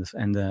Velvet and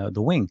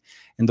the Wing.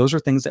 And those are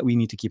things that we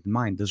need to keep in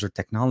mind. Those are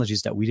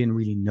technologies that we didn't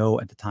really know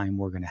at the time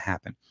were going to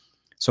happen.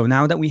 So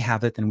now that we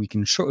have it and we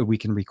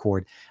can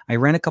record, I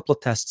ran a couple of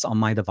tests on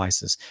my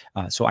devices.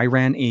 So I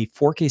ran a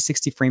 4K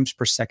 60 frames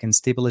per second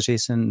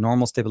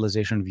normal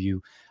stabilization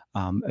view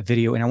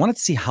video, and I wanted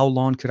to see how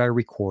long could I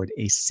record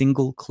a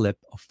single clip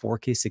of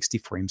 4K 60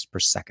 frames per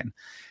second.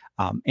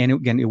 And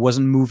again, it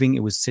wasn't moving.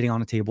 It was sitting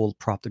on a table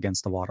propped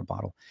against the water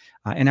bottle.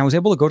 And I was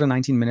able to go to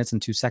 19 minutes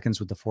and 2 seconds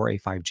with the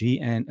 4A 5G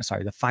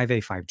the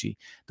 5A 5G.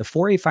 The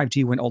 4A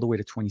 5G went all the way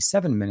to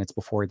 27 minutes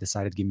before it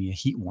decided to give me a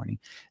heat warning.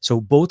 So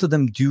both of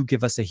them do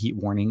give us a heat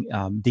warning.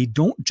 They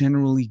don't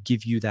generally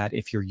give you that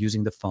if you're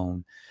using the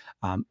phone.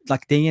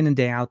 Like day in and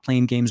day out,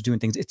 playing games, doing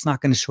things, it's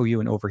not going to show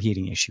you an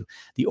overheating issue.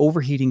 The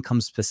overheating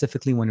comes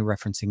specifically when you're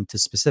referencing to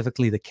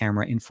specifically the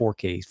camera in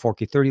 4K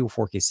 30 or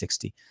 4K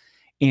 60.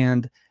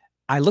 And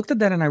I looked at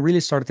that and I really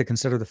started to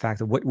consider the fact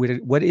that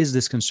what is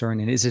this concern,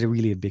 and is it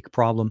really a big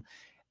problem?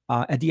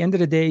 At the end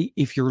of the day,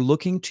 if you're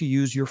looking to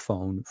use your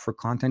phone for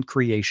content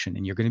creation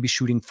and you're going to be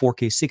shooting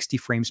 4K 60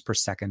 frames per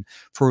second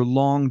for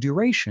long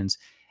durations,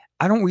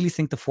 I don't really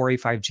think the 4A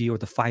 5G or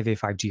the 5A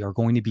 5G are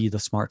going to be the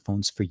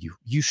smartphones for you.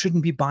 You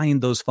shouldn't be buying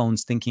those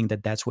phones thinking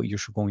that that's what you're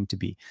going to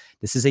be.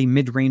 This is a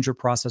mid-ranger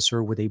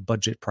processor with a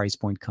budget price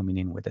point coming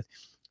in with it.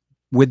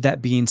 With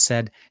that being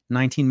said,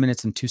 19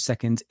 minutes and 2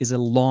 seconds is a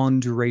long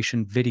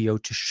duration video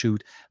to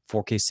shoot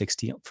 4K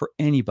 60 for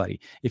anybody.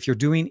 If you're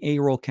doing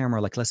A-roll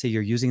camera, like let's say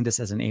you're using this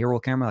as an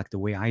A-roll camera, like the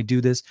way I do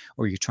this,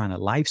 or you're trying to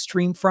live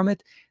stream from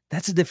it,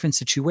 that's a different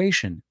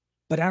situation.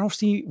 But I don't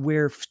see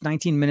where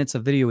 19 minutes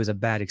of video is a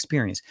bad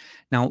experience.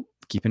 Now,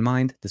 keep in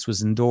mind, this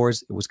was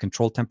indoors. It was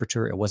controlled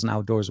temperature. It wasn't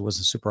outdoors. It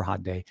wasn't a super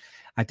hot day.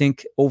 I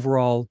think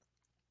overall,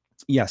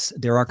 yes,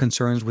 there are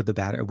concerns with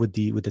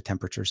the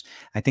temperatures.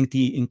 I think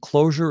the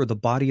enclosure or the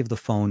body of the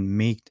phone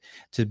made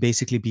to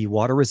basically be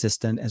water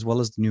resistant, as well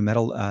as the new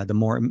metal, the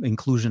more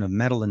inclusion of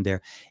metal in there,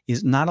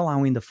 is not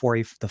allowing the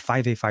 5A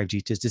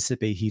 5G to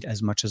dissipate heat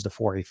as much as the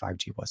 4A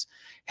 5G was.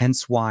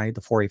 Hence why the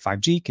 4A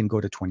 5G can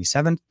go to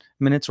 27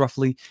 minutes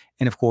roughly,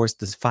 and of course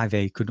the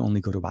 5A could only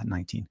go to about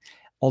 19.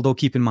 Although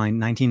keep in mind,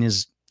 19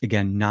 is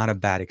again not a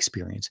bad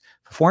experience.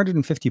 For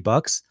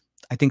 $450,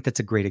 I think that's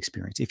a great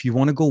experience. If you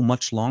want to go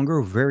much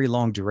longer, very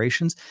long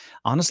durations,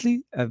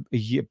 honestly, a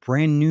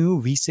brand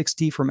new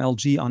V60 from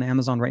LG on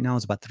Amazon right now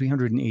is about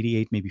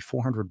 388, maybe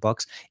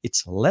 $400.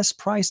 It's less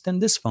priced than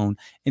this phone,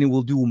 and it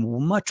will do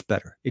much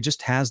better. It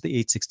just has the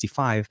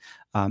 865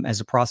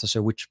 as a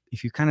processor, which,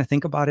 if you kind of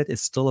think about it,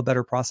 is still a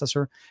better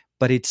processor,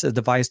 but it's a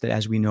device that,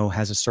 as we know,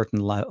 has a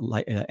certain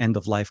end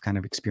of life kind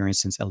of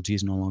experience since LG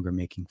is no longer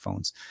making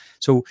phones.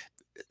 So,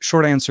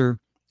 short answer,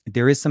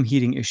 there is some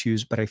heating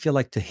issues, but I feel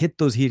like to hit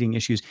those heating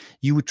issues,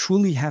 you would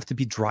truly have to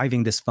be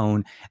driving this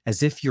phone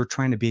as if you're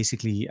trying to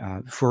basically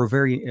for a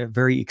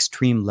very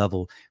extreme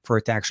level for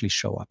it to actually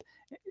show up.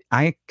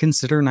 I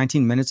consider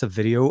 19 minutes of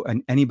video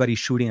and anybody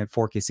shooting at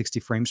 4K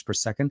 60 frames per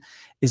second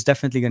is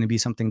definitely going to be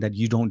something that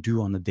you don't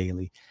do on the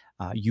daily.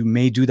 You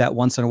may do that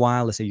once in a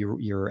while. Let's say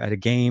you're at a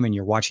game and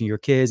you're watching your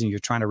kids and you're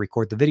trying to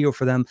record the video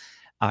for them,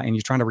 and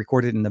you're trying to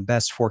record it in the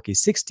best 4K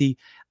 60.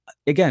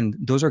 Again,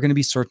 those are going to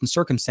be certain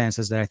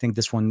circumstances that I think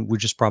this one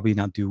would just probably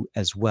not do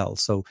as well.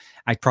 So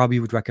I probably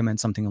would recommend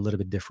something a little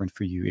bit different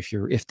for you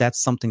if that's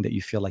something that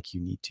you feel like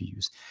you need to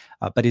use.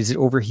 But is it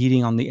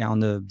overheating on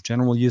the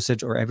general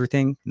usage or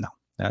everything? No,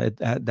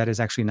 that is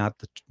actually not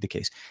the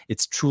case.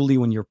 It's truly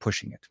when you're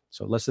pushing it.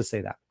 So let's just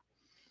say that.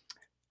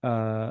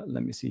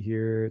 Let me see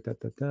here.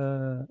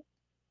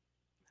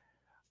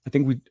 I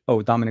think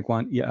Dominic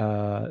one.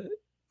 Yeah.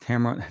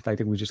 Tamron, I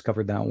think we just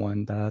covered that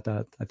one.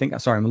 I think.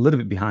 Sorry, I'm a little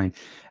bit behind.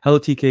 Hello,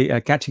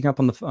 TK. Catching up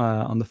on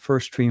the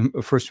first stream.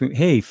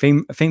 Hey,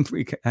 fame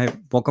freak.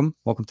 Welcome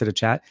to the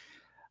chat.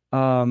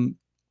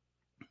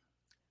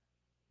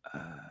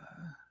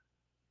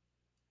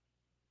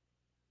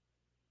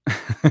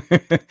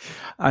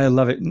 I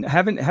love it.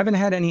 Haven't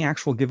had any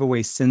actual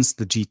giveaways since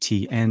the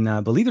GT,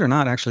 and believe it or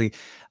not, actually,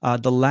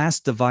 the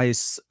last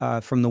device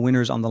from the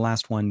winners on the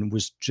last one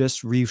was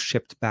just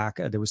reshipped back.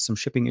 There was some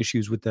shipping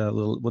issues with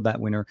with that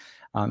winner,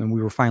 and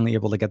we were finally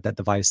able to get that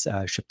device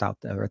shipped out,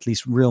 or at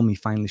least Realme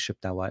finally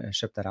shipped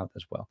that out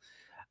as well.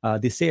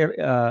 They say,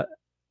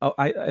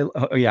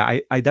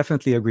 I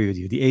definitely agree with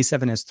you. The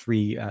A7S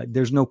III,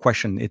 there's no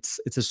question, it's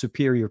a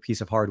superior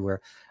piece of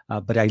hardware,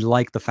 but I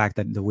like the fact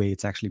that the way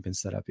it's actually been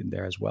set up in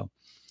there as well.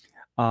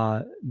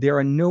 There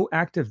are no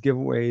active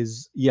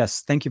giveaways.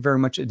 Yes, thank you very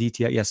much,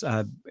 Aditya. Yes,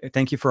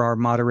 thank you for our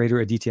moderator,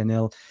 Aditya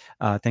Nil.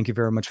 Thank you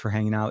very much for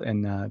hanging out,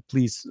 and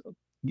please,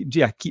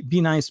 yeah,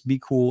 be nice, be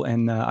cool,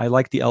 and I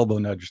like the elbow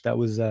nudge. That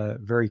was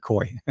very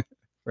coy,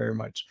 very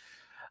much.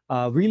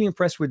 Really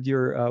impressed with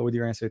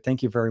your answer.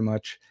 Thank you very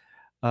much.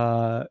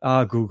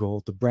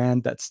 Google, the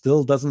brand that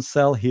still doesn't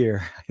sell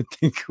here. I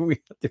think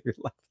we have to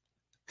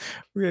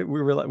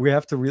we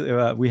have to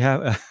really we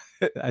have.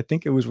 I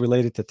think it was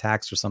related to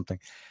tax or something.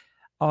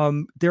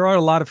 There are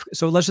a lot of,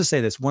 so let's just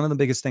say this. One of the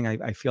biggest thing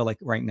I feel like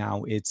right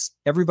now, it's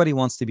everybody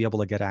wants to be able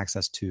to get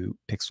access to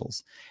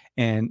Pixels,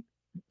 and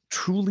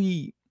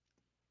truly,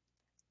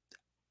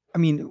 I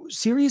mean,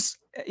 serious.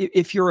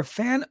 If you're a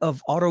fan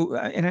of auto,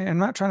 and I'm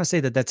not trying to say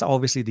that that's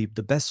obviously the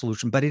best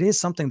solution, but it is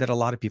something that a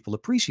lot of people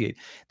appreciate.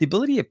 The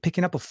ability of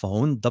picking up a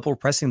phone, double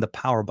pressing the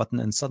power button,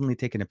 and suddenly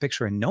taking a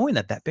picture and knowing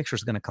that that picture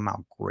is going to come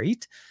out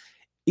great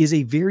is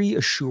a very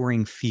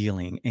assuring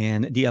feeling.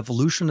 And the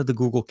evolution of the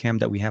Google Cam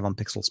that we have on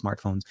Pixel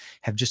smartphones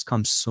have just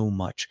come so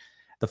much.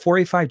 The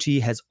 4a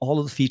 5G has all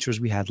of the features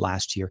we had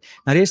last year.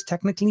 Now, it is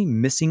technically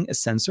missing a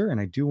sensor,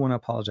 and I do want to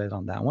apologize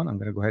on that one. I'm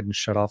going to go ahead and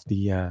shut off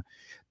the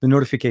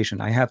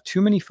notification. I have too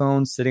many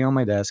phones sitting on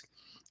my desk,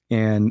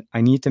 and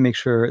I need to make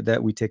sure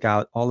that we take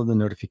out all of the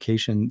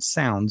notification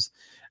sounds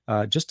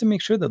just to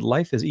make sure that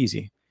life is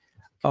easy.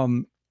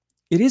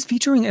 It is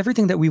featuring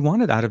everything that we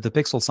wanted out of the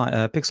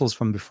Pixels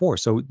from before.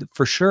 So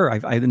for sure,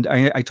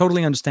 I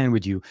totally understand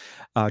with you.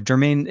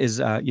 Jermaine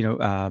is,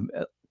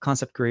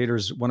 Concept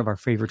Creators, one of our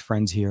favorite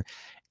friends here.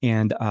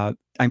 And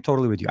I'm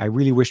totally with you. I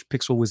really wish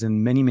Pixel was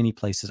in many, many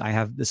places. I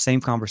have the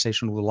same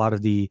conversation with a lot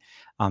of the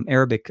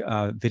Arabic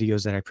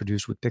videos that I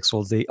produce with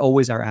Pixels. They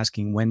always are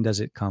asking, when does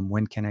it come?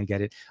 When can I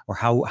get it? Or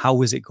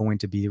how is it going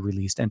to be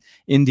released? And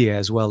India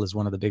as well is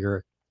one of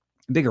the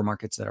bigger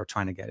markets that are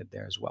trying to get it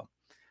there as well.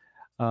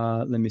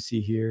 Let me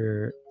see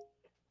here.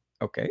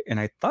 Okay, and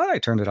I thought I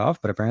turned it off,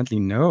 but apparently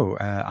no.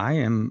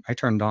 I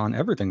turned on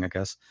everything, I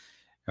guess.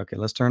 Okay,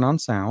 let's turn on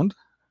sound.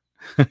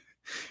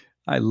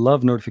 I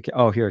love notification.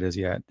 Oh, here it is.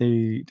 Yeah.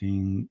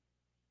 Ding.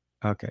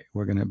 Okay,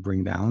 we're gonna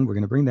bring down, and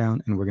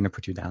we're gonna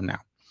put you down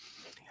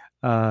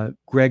now.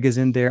 Greg is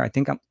in there. I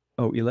think I'm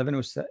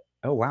 11:07.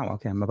 Oh wow.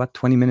 Okay, I'm about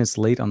 20 minutes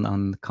late on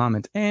the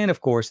comment, and of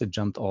course it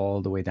jumped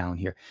all the way down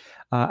here.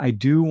 I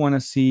do want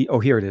to see. Oh,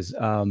 here it is.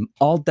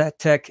 All that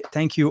tech.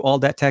 Thank you, all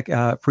that tech.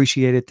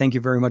 Appreciate it. Thank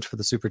you very much for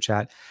the super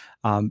chat.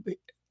 I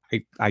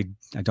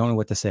don't know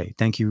what to say.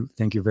 Thank you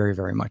very,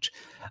 very much.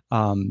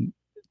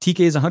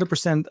 TK is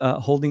 100%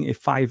 holding a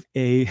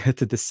 5A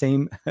to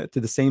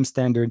the same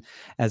standard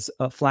as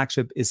a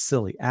flagship is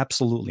silly.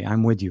 Absolutely,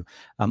 I'm with you.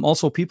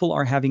 Also, people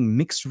are having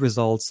mixed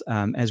results,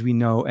 as we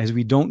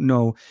don't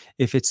know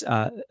if it's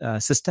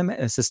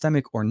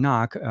systemic or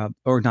not.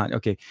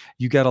 Okay,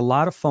 you get a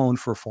lot of phone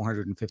for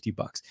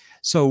 $450.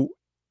 So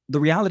the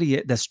reality,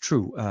 that's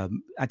true.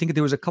 I think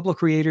there was a couple of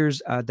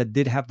creators that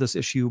did have this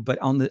issue, but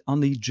on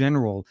the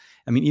general,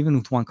 I mean, even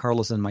with Juan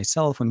Carlos and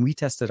myself, when we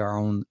tested our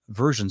own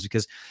versions,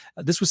 because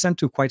this was sent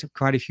to quite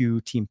a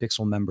few Team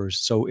Pixel members,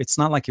 so it's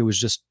not like it was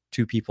just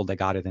two people that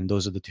got it, and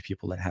those are the two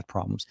people that had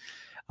problems.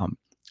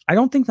 I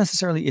don't think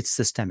necessarily it's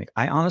systemic.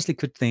 I honestly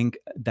could think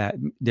that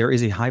there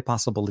is a high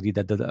possibility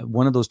that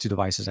one of those two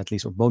devices, at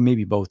least, or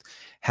maybe both,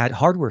 had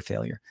hardware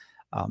failure.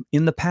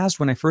 In the past,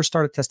 when I first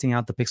started testing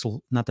out the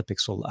Sony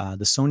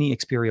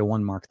Xperia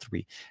 1 Mark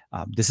III,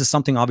 this is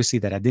something obviously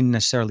that I didn't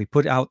necessarily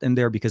put out in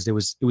there because it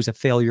was a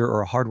failure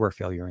or a hardware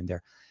failure in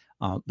there.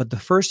 But the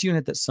first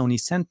unit that Sony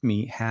sent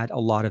me had a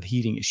lot of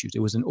heating issues. It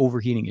was an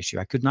overheating issue.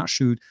 I could not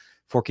shoot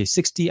 4K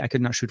 60. I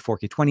could not shoot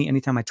 4K 20.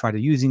 Anytime I tried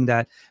using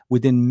that,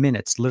 within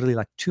minutes, literally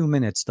like 2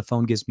 minutes, the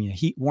phone gives me a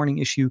heat warning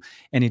issue,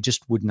 and it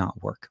just would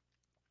not work.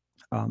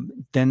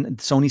 Then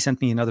Sony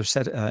sent me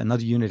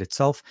another unit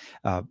itself,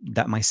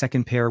 that my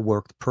second pair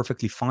worked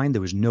perfectly fine.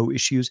 There was no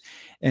issues.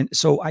 And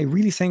so I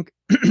really think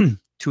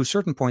to a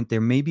certain point,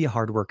 there may be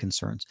hardware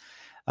concerns.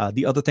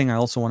 The other thing I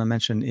also want to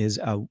mention is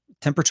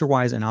temperature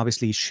wise, and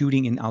obviously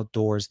shooting in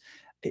outdoors,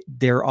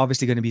 there are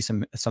obviously going to be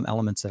some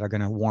elements that are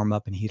going to warm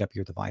up and heat up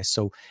your device.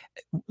 So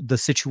the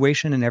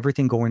situation and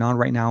everything going on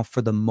right now,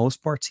 for the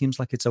most part, seems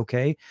like it's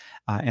okay.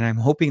 And I'm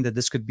hoping that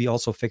this could be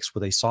also fixed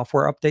with a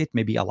software update,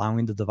 maybe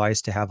allowing the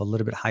device to have a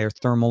little bit higher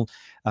thermal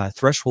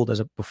threshold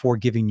before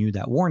giving you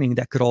that warning.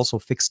 That could also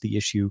fix the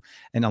issue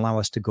and allow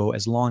us to go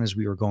as long as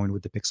we were going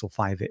with the Pixel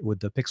 5, with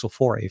the Pixel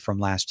 4a from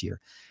last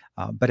year.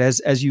 But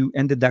as you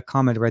ended that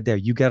comment right there,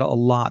 you get a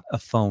lot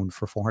of phone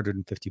for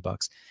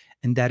 $450,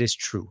 and that is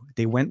true.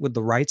 They went with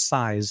the right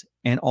size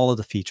and all of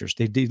the features.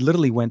 They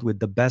literally went with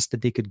the best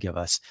that they could give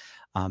us,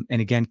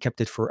 and again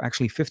kept it for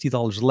actually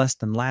 $50 less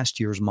than last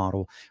year's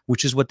model,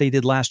 which is what they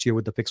did last year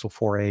with the Pixel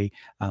 4a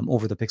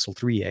over the Pixel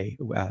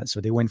 3a.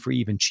 So they went for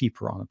even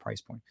cheaper on the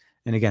price point.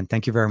 And again,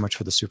 thank you very much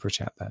for the super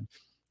chat, Pat.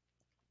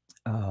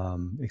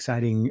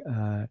 Exciting.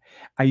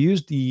 I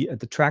used the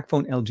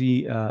TracFone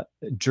LG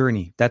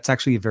Journey. That's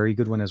actually a very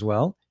good one as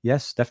well.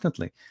 Yes,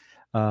 definitely.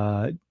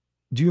 Do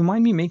you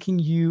mind me making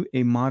you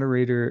a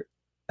moderator?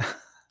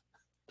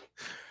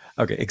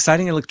 Okay,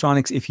 exciting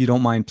electronics. If you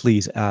don't mind,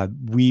 please.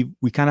 We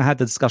kind of had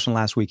the discussion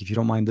last week. If you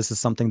don't mind, this is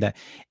something that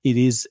it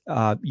is.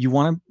 If you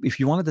want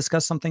to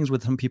discuss some things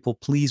with some people,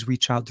 please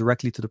reach out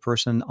directly to the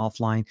person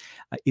offline.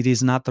 It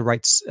is not the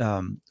right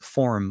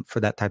forum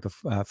for that type of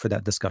for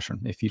that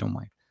discussion. If you don't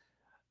mind.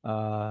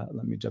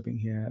 Let me jump in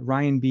here.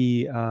 Ryan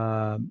B.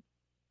 Here.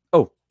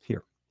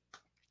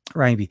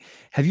 Ryan B.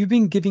 Have you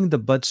been giving the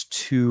buds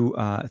to?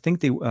 I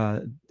think they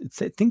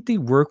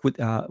work with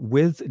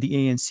the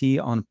ANC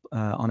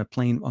on a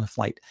plane on a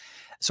flight.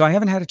 So I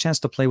haven't had a chance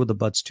to play with the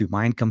buds 2.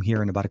 Mine come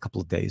here in about a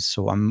couple of days.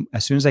 So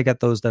as soon as I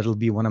get those, that'll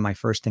be one of my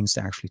first things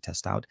to actually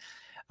test out.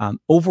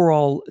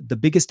 Overall, the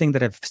biggest thing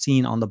that I've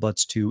seen on the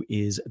Buds 2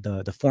 is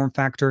the form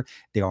factor.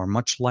 They are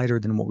much lighter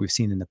than what we've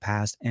seen in the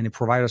past, and it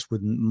provides us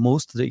with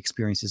most of the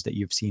experiences that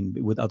you've seen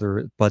with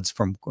other Buds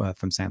from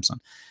Samsung.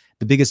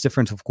 The biggest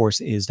difference, of course,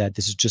 is that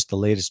this is just the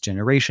latest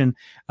generation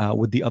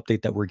with the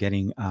update that we're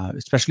getting,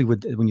 especially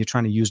when you're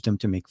trying to use them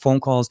to make phone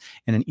calls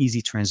and an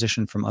easy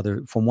transition from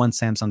one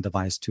Samsung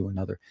device to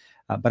another.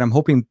 But I'm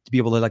hoping to be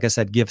able to, like I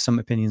said, give some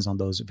opinions on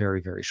those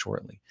very, very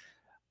shortly.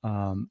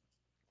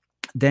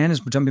 Dan is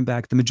jumping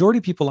back. The majority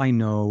of people I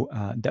know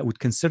that would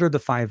consider the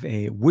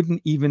 5A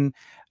wouldn't even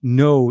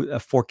know a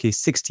 4K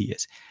 60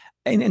 is.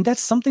 And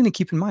that's something to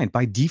keep in mind.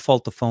 By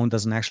default, the phone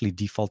doesn't actually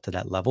default to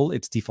that level.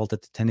 It's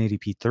defaulted to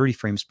 1080p 30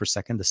 frames per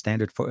second, the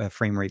standard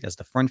frame rate as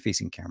the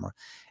front-facing camera.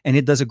 And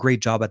it does a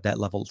great job at that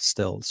level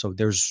still. So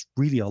there's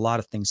really a lot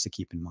of things to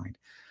keep in mind.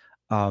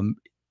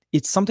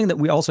 It's something that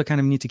we also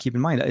kind of need to keep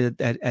in mind.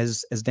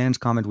 As Dan's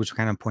comment, which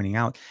kind of pointing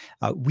out,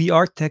 we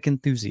are tech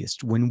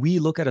enthusiasts. When we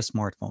look at a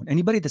smartphone,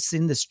 anybody that's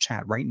in this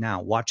chat right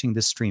now, watching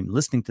this stream,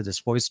 listening to this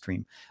voice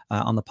stream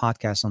on the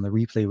podcast, on the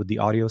replay with the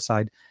audio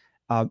side,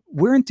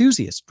 we're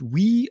enthusiasts.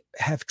 We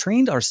have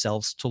trained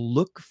ourselves to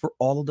look for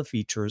all of the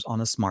features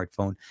on a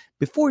smartphone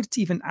before it's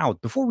even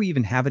out, before we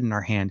even have it in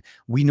our hand.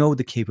 We know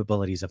the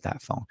capabilities of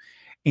that phone.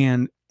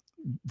 And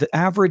the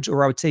average,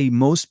 or I would say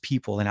most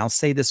people, and I'll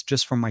say this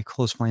just from my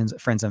close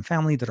friends and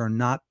family that are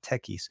not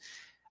techies,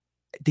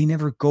 they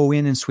never go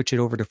in and switch it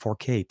over to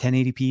 4K.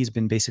 1080p has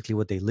been basically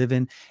what they live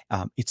in.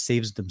 It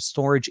saves them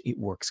storage. It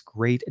works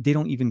great. They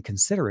don't even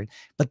consider it,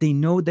 but they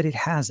know that it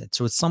has it.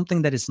 So it's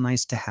something that is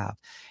nice to have.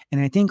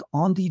 And I think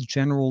on the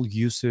general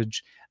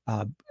usage,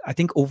 I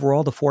think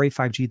overall the 4A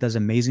 5G does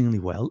amazingly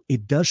well.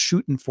 It does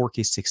shoot in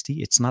 4K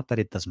 60. It's not that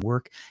it doesn't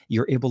work.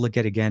 You're able to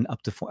get, again,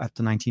 up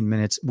to 19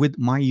 minutes. With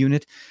my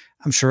unit,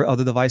 I'm sure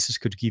other devices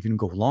could even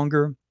go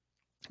longer,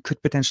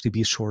 could potentially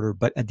be shorter.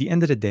 But at the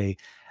end of the day,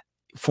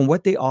 from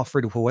what they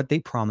offered, for what they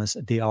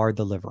promised, they are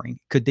delivering.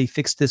 Could they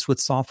fix this with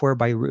software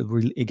by,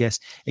 I guess,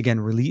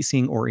 again,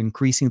 releasing or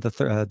increasing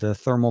the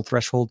thermal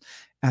threshold?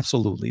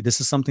 Absolutely.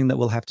 This is something that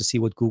we'll have to see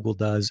what Google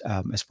does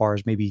as far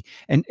as maybe,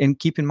 and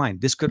keep in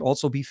mind, this could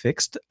also be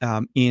fixed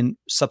in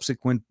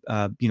subsequent,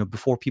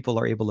 before people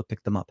are able to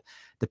pick them up.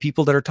 The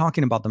people that are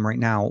talking about them right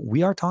now,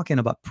 we are talking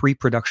about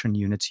pre-production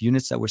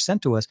units that were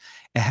sent to us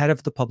ahead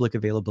of the public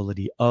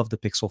availability of the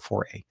Pixel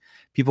 4a.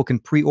 People can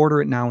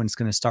pre-order it now, and it's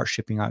going to start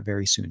shipping out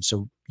very soon.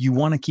 So you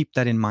want to keep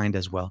that in mind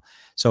as well.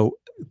 So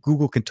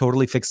Google can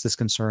totally fix this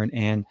concern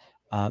and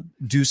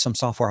do some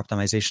software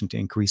optimization to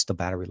increase the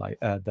battery life,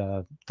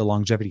 the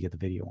longevity of the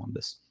video on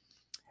this.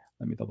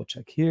 Let me double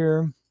check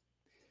here.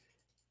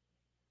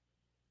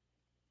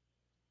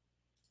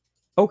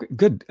 Okay,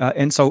 good.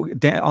 And so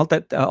all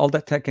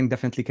that tech can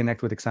definitely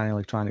connect with Exciting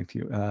Electronic to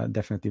you.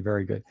 Definitely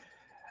very good.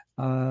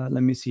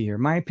 Let me see here.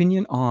 My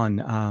opinion on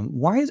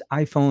why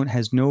iPhone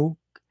has no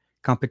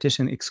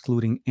competition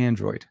excluding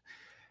Android.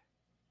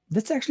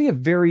 That's actually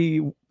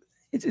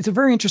it's a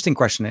very interesting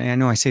question. And I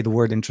know I say the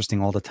word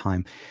interesting all the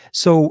time.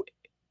 So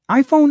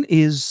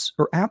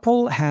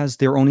Apple has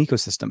their own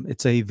ecosystem.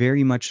 It's a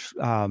very much,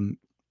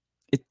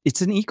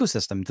 it's an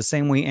ecosystem the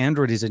same way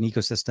Android is an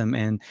ecosystem.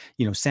 And,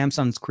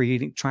 Samsung's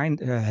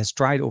has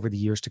tried over the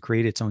years to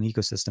create its own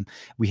ecosystem.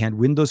 We had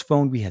Windows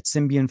Phone, we had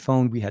Symbian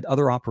Phone, we had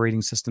other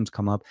operating systems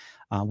come up.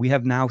 We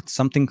have now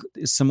something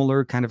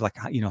similar, kind of like,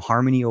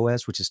 Harmony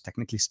OS, which is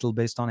technically still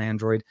based on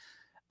Android.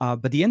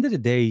 But at the end of the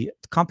day,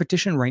 the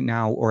competition right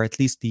now, or at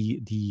least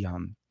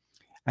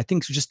I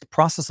think just the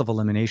process of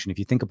elimination, if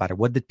you think about it,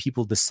 what did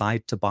people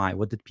decide to buy?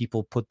 What did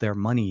people put their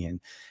money in?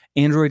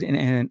 Android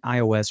and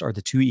iOS are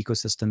the two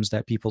ecosystems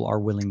that people are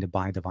willing to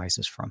buy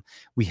devices from.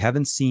 We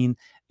haven't seen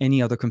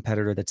any other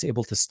competitor that's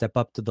able to step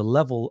up to the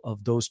level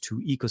of those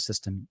two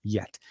ecosystems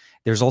yet.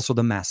 There's also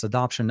the mass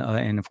adoption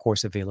and, of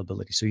course,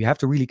 availability. So you have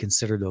to really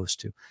consider those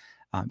two.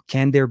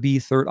 Can there be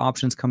third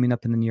options coming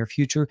up in the near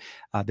future?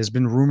 There's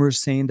been rumors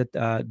saying that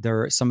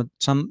there are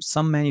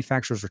some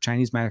manufacturers or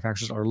Chinese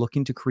manufacturers are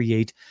looking to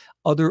create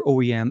other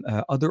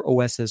other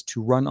OSs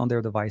to run on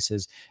their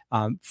devices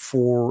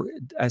for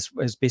as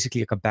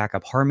basically like a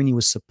backup. Harmony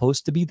was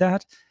supposed to be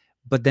that.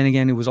 But then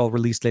again, it was all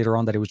released later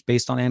on that it was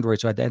based on Android.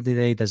 So at the end of the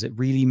day, does it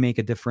really make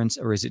a difference,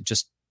 or is it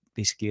just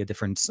basically a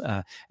difference,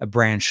 a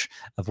branch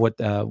of what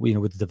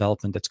with the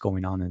development that's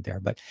going on in there?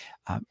 But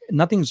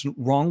nothing's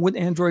wrong with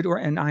Android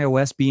and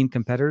iOS being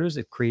competitors.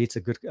 It creates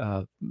a good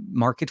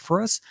market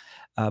for us.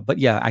 But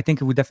yeah, I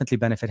think it would definitely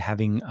benefit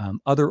having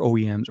other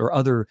OEMs or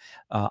other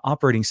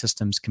operating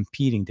systems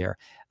competing there.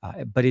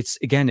 But it's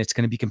going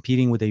to be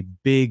competing with a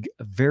big,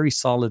 very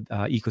solid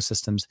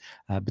ecosystems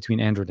between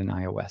Android and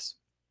iOS.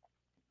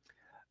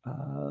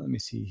 Let me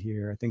see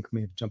here. I think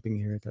maybe jumping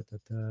here.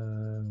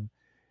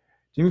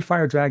 Jimmy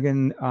Fire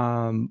Dragon.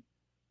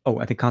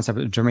 I think concept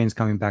Jermaine's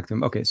coming back to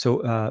him. Okay,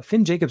 so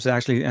Finn Jacobs is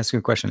actually asking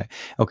a question.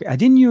 Okay, I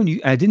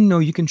didn't know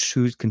you can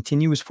shoot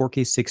continuous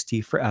 4K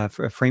 60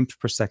 frames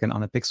per second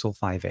on a Pixel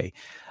 5a.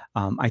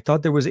 I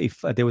thought there was a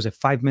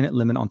 5-minute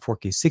limit on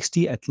 4K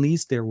 60. At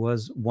least there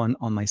was one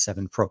on my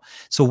 7 Pro.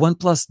 So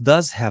OnePlus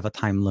does have a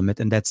time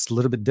limit, and that's a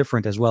little bit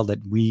different as well. That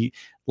a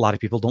lot of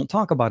people don't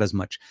talk about as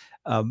much.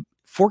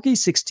 4K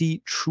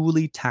 60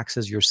 truly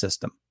taxes your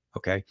system.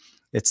 Okay.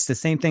 It's the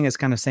same thing as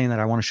kind of saying that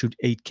I want to shoot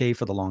 8K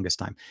for the longest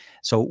time.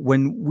 So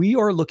when we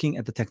are looking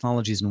at the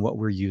technologies and what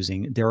we're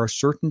using, there are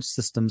certain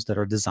systems that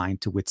are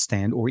designed to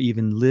withstand or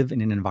even live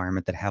in an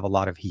environment that have a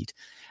lot of heat.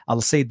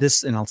 I'll say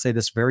this, and I'll say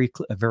this very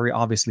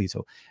obviously.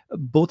 So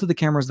both of the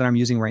cameras that I'm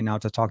using right now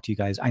to talk to you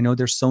guys, I know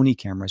they're Sony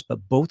cameras, but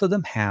both of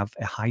them have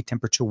a high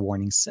temperature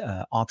warning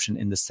option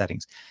in the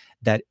settings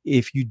that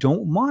if you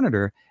don't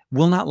monitor,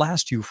 will not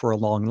last you for a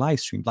long live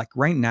stream. Like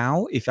right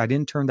now, if I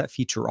didn't turn that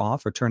feature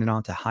off or turn it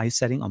on to high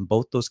setting on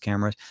both those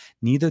cameras,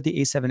 neither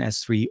the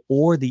A7S III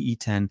or the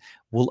E10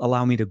 will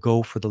allow me to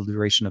go for the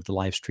duration of the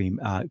live stream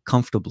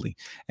comfortably.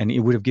 And it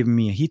would have given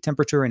me a heat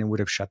temperature and it would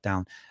have shut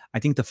down. I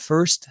think the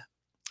first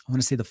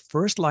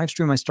live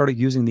stream I started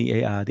using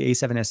the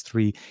A7S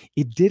III,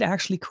 it did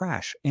actually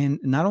crash. And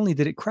not only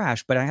did it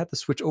crash, but I had to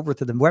switch over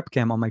to the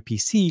webcam on my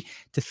PC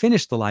to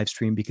finish the live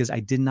stream because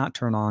I did not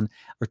turn on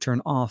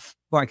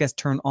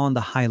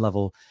the high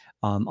level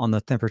on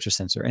the temperature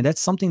sensor. And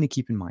that's something to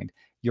keep in mind.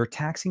 You're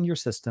taxing your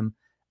system.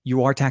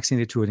 You are taxing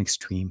it to an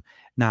extreme.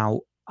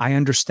 Now, I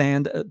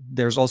understand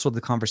there's also the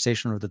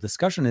conversation or the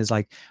discussion is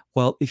like,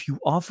 well, if you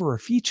offer a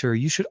feature,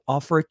 you should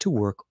offer it to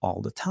work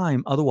all the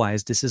time.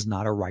 Otherwise, this is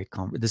not a right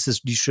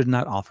you should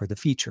not offer the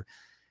feature.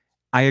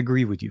 I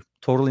agree with you.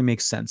 Totally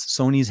makes sense.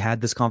 Sony's had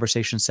this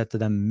conversation set to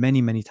them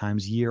many, many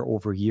times, year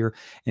over year.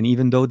 And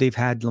even though they've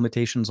had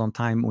limitations on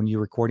time when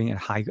you're recording at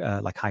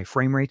high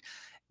frame rate,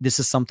 this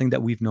is something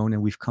that we've known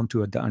and we've come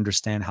to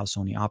understand how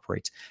Sony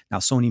operates. Now,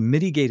 Sony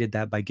mitigated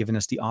that by giving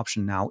us the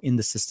option now in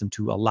the system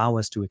to allow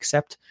us to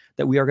accept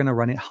that we are going to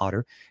run it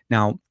hotter.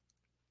 Now,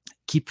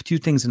 keep two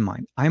things in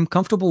mind. I'm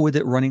comfortable with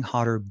it running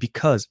hotter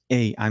because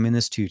A, I'm in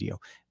the studio.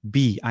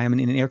 B, I am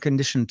in an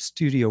air-conditioned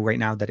studio right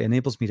now that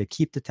enables me to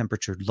keep the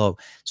temperature low.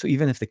 So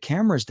even if the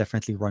cameras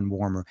definitely run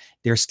warmer,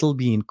 they're still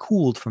being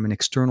cooled from an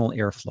external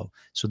airflow.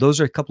 So those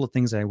are a couple of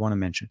things that I want to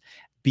mention.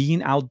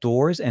 Being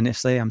outdoors, and if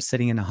say I'm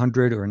sitting in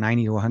 100 or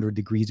 90 or 100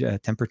 degrees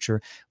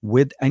temperature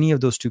with any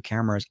of those two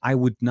cameras, I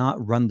would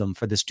not run them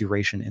for this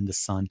duration in the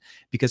sun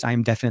because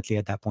I'm definitely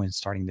at that point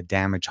starting to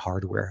damage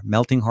hardware,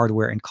 melting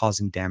hardware and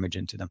causing damage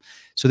into them.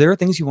 So there are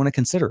things you want to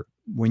consider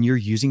when you're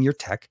using your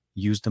tech.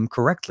 Use them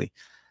correctly.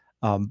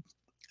 I'm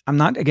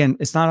trying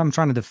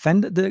to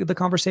defend the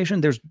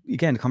conversation. There's,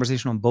 again, a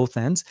conversation on both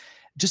ends.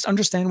 Just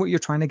understand what you're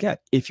trying to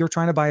get. If you're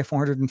trying to buy a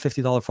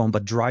 $450 phone,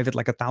 but drive it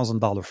like a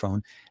 $1,000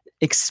 phone,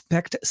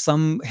 expect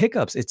some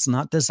hiccups. It's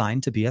not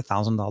designed to be a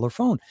 $1,000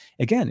 phone.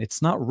 Again,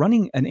 it's not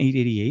running an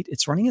 888.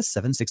 It's running a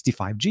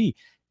 765G,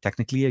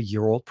 technically a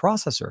year-old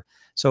processor.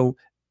 So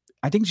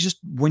I think just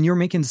when you're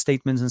making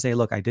statements and say,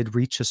 look, I did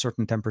reach a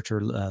certain temperature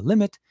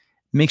limit,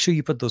 make sure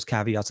you put those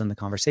caveats in the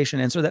conversation,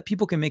 and so that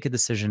people can make a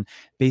decision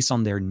based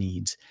on their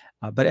needs.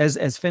 But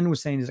as Finn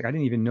was saying, he's like, I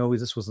didn't even know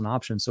this was an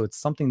option. So it's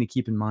something to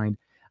keep in mind.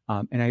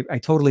 And I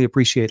totally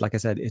appreciate, like I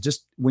said, it's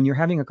just when you're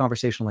having a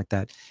conversation like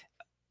that,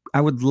 I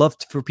would love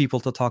for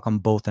people to talk on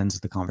both ends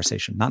of the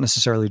conversation, not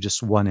necessarily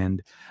just one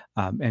end.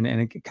 And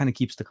it kind of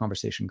keeps the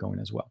conversation going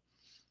as well.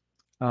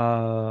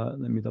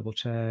 Let me double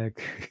check.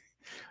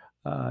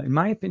 In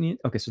my opinion,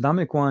 okay, so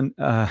Dominic Juan,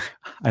 I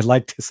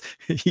like this.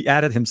 He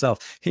added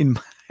himself. In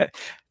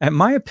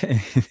my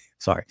opinion,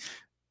 sorry,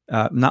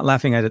 I'm not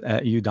laughing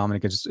at you,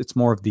 Dominic. It's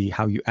more of the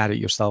how you add it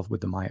yourself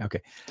with the my.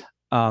 Okay,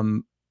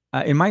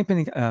 in my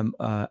opinion,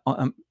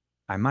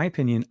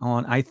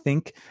 I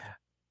think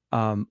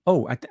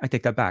Oh, I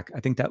take that back. I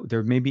think that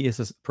there maybe is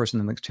a person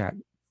in the chat.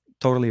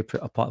 Totally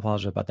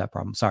apologize about that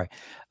problem. Sorry.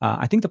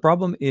 I think the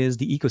problem is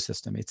the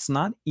ecosystem. It's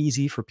not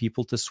easy for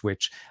people to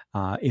switch.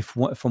 If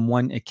from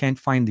one, it can't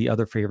find the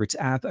other favorites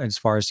app as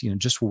far as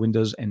just for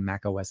Windows and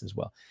Mac OS as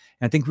well.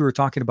 And I think we were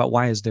talking about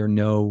why is there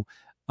no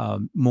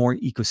more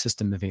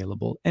ecosystem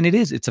available, and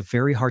it's a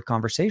very hard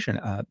conversation.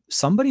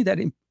 Somebody that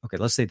okay,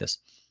 let's say this: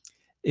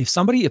 if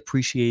somebody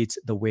appreciates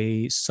the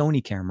way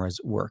Sony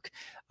cameras work,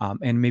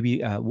 and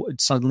maybe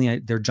suddenly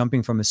they're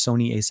jumping from a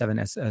Sony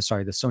A7S,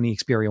 the Sony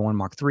Xperia 1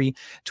 Mark III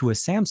to a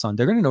Samsung,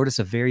 they're going to notice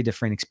a very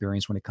different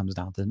experience when it comes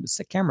down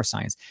to camera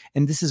science.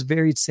 And this is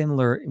very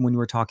similar when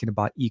we're talking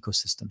about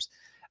ecosystems.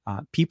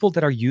 People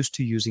that are used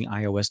to using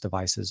iOS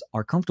devices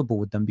are comfortable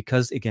with them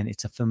because, again,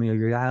 it's a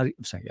familiarity.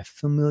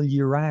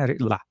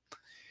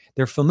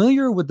 They're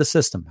familiar with the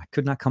system. I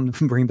could not come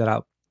to bring that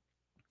out.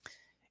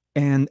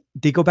 And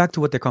they go back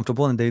to what they're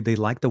comfortable, and they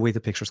like the way the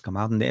pictures come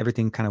out, and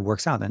everything kind of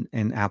works out.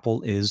 And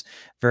Apple is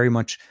very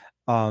much,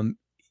 I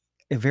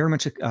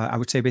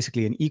would say,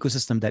 basically an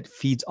ecosystem that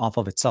feeds off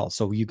of itself.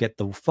 So you get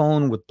the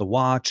phone with the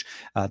watch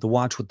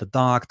with the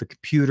dock, the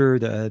computer,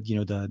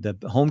 the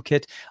home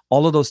kit.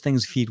 All of those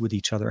things feed with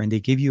each other, and they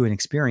give you an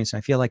experience. And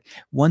I feel like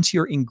once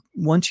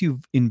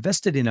you've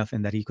invested enough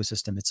in that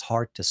ecosystem, it's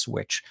hard to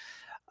switch.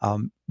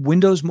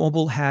 Windows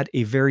Mobile had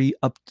a very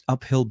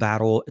uphill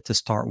battle to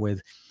start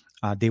with.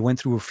 They went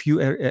through a few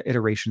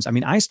iterations. I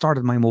mean, I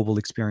started my mobile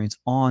experience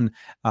on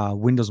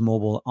Windows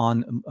Mobile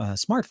on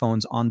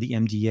smartphones on the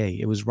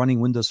MDA. It was running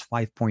Windows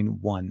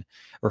 5.1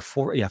 or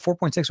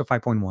 4.6 or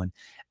 5.1.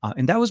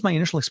 And that was my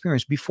initial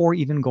experience before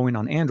even going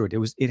on Android.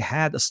 It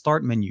had a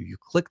start menu. You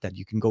click that,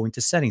 you can go into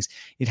settings.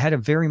 It had a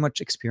very much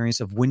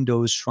experience of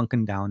Windows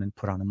shrunken down and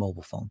put on a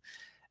mobile phone.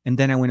 And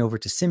then I went over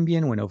to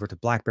Symbian, went over to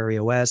BlackBerry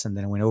OS, and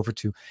then I went over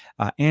to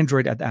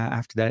Android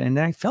after that. And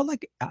then I felt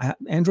like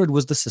Android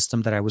was the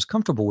system that I was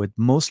comfortable with,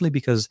 mostly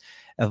because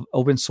of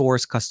open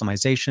source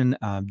customization,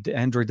 the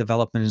Android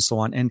development, and so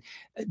on, and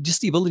just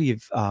the ability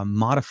of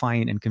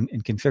modifying and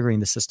configuring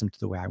the system to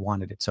the way I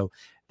wanted it. So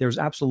there's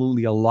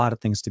absolutely a lot of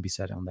things to be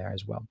said on there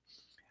as well.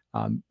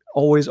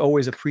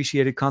 Always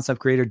appreciated concept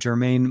creator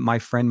Jermaine, my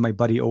friend, my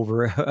buddy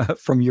over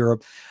from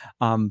Europe.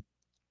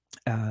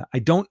 I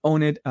don't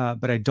own it,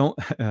 but I don't.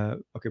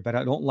 But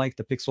I don't like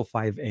the Pixel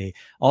 5a.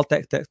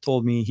 Alltech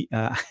told me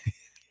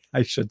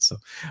I should. So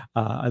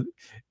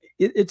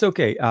it's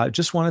okay.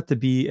 Just want it to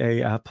be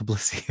a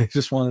publicity. I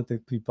just want it to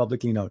be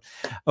publicly known.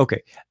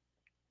 Okay.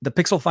 The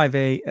Pixel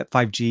 5a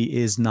 5G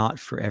is not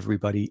for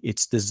everybody.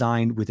 It's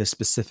designed with a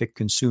specific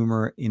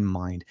consumer in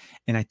mind.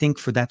 And I think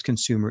for that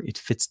consumer, it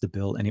fits the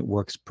bill and it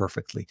works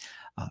perfectly.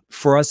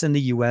 For us in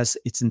the US,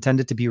 it's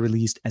intended to be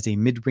released as a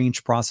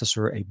mid-range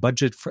processor, a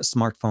budget for a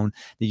smartphone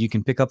that you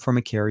can pick up from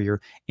a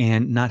carrier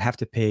and not have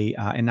to pay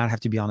and not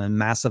have to be on a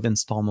massive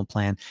installment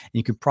plan. And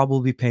you can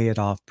probably pay it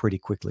off pretty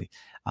quickly.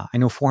 I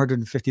know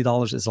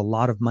 $450 is a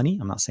lot of money.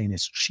 I'm not saying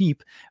it's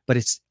cheap, but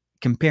it's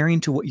comparing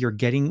to what you're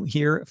getting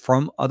here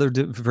from other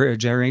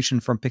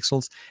generation from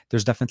Pixels,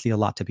 there's definitely a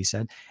lot to be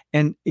said.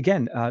 And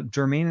again,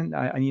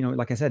 Jermaine,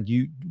 like I said,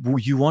 you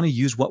want to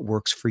use what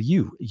works for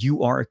you.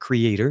 You are a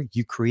creator,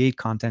 you create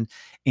content,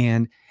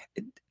 and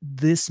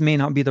this may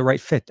not be the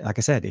right fit. Like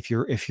I said, if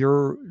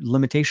your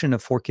limitation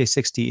of 4K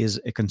 60 is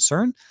a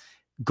concern,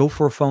 go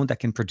for a phone that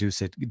can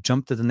produce it.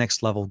 Jump to the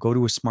next level. Go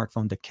to a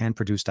smartphone that can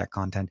produce that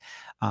content.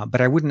 But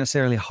I wouldn't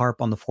necessarily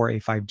harp on the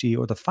 4A 5G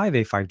or the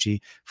 5A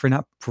 5G for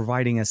not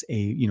providing us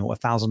a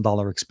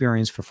 $1,000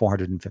 experience for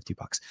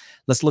 $450.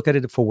 Let's look at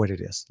it for what it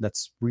is.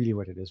 That's really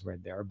what it is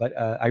right there. But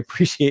I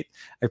appreciate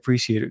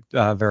it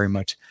very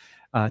much.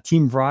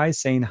 Team Vry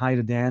saying hi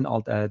to Dan,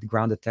 all the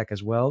Grounded Tech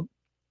as well.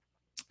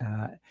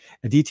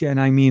 Aditya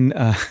and I mean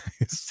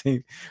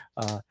same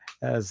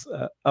as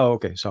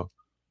okay. So.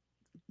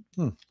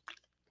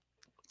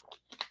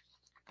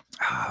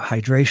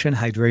 Hydration.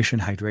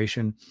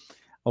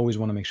 Always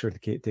want to make sure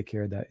to take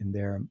care of that in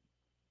there.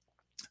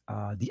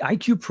 The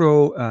IQ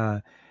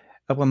Pro.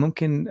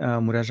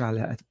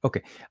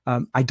 Okay.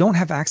 I don't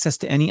have access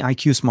to any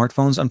IQ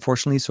smartphones,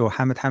 unfortunately. So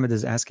Hamid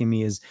is asking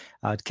me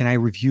can I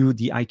review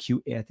the IQ?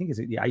 I think is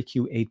it the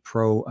IQ 8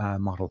 Pro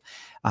model?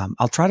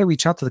 I'll try to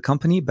reach out to the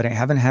company, but I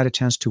haven't had a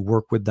chance to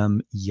work with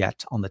them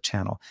yet on the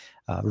channel.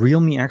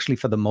 Realme, actually,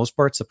 for the most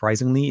part,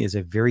 surprisingly, is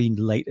a very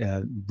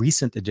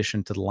recent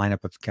addition to the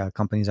lineup of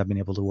companies I've been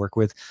able to work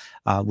with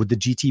the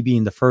GT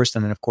being the first,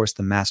 and then of course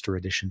the Master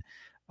Edition.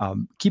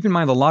 Keep in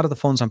mind, a lot of the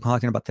phones I'm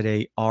talking about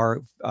today are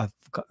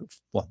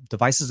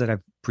devices that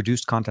I've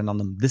produced content on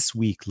them this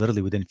week,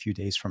 literally within a few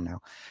days from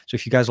now. So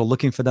if you guys are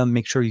looking for them,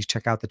 make sure you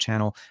check out the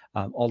channel.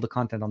 All the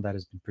content on that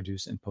has been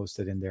produced and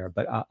posted in there.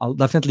 But I'll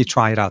definitely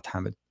try it out,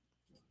 Hamid.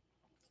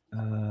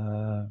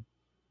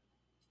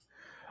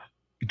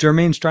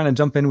 Jermaine's trying to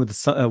jump in with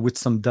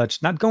some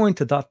Dutch. Not going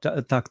to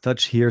talk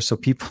Dutch here, so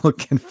people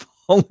can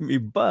follow me.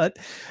 But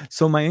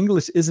so my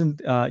English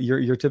isn't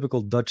your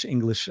typical Dutch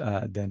English.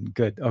 Then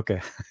good,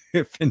 okay.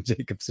 Finn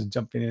Jacobson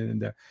jumping in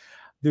there.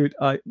 Dude,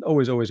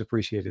 always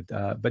appreciated.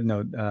 But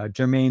no,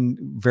 Jermaine,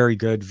 very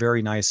good,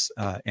 very nice,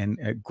 and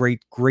a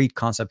great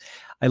concept.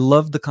 I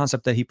love the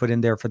concept that he put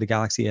in there for the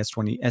Galaxy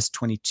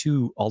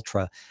S22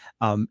 Ultra,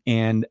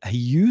 and he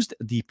used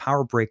the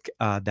power brick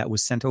that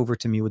was sent over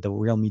to me with the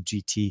Realme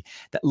GT,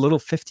 that little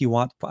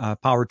 50-watt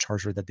power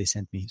charger that they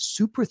sent me,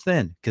 super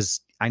thin,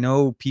 because I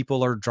know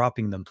people are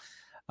dropping them,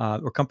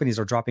 or companies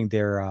are dropping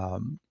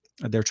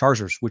their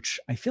chargers, which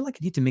I feel like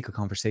I need to make a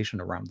conversation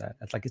around that.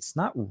 It's like it's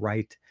not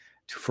right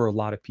for a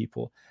lot of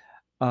people.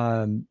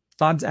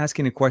 Todd's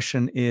asking a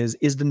question: Is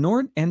the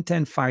Nord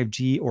N10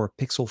 5G or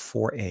Pixel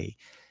 4a?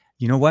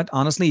 You know what?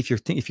 Honestly, if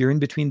you're in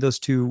between those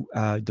two,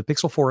 the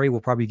Pixel 4a will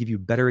probably give you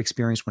better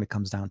experience when it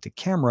comes down to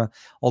camera.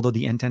 Although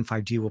the N10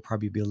 5G will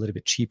probably be a little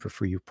bit cheaper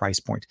for you price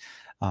point.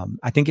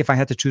 I think if I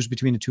had to choose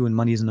between the two, and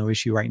money is no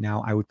issue right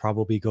now, I would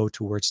probably go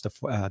towards the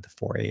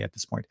 4a at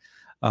this point.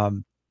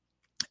 Um,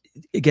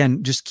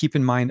 Again, just keep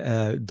in mind,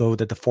 though,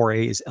 that the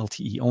 4A is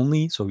LTE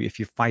only. So if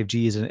your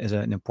 5G is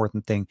an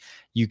important thing,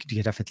 you can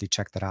definitely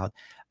check that out.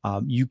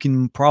 You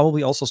can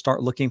probably also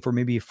start looking for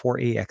maybe a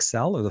 4A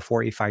XL or the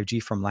 4A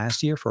 5G from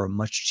last year for a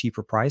much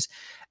cheaper price.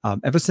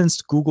 Ever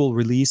since Google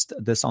released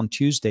this on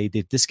Tuesday,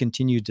 they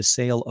discontinued the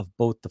sale of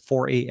both the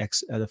 4A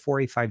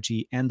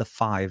 5G and the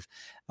 5,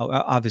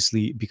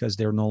 obviously because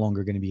they're no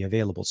longer going to be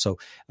available. So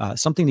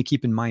something to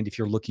keep in mind if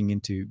you're looking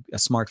into a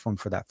smartphone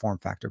for that form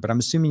factor. But I'm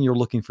assuming you're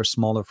looking for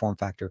smaller form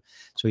factor.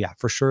 So yeah,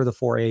 for sure, the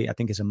 4A I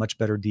think is a much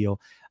better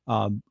deal,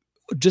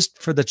 just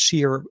for the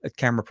sheer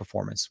camera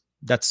performance.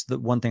 That's the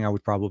one thing I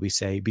would probably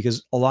say,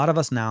 because a lot of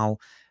us now,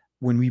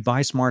 when we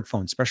buy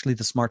smartphones, especially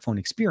the smartphone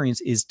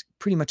experience, is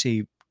pretty much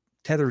a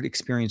tethered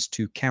experience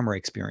to camera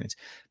experience.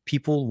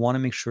 People want to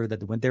make sure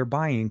that when they're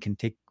buying can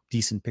take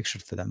decent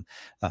pictures for them.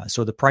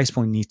 So the price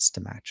point needs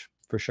to match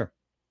for sure.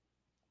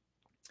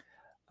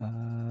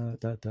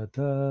 Da, da,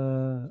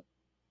 da.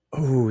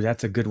 Oh,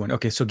 that's a good one.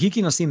 Okay, so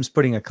Geeky Nassim's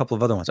putting a couple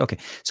of other ones. Okay,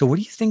 so what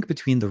do you think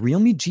between the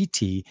Realme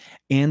GT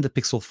and the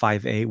Pixel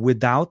 5a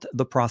without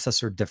the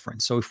processor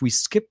difference? So if we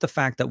skip the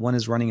fact that one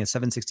is running a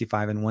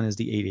 765 and one is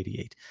the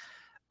 888,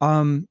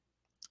 um,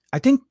 I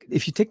think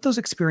if you take those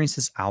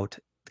experiences out,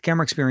 the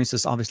camera experience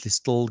is obviously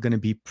still going to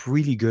be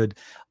pretty good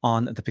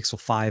on the Pixel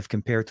 5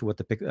 compared to what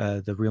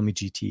the Realme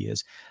GT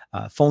is.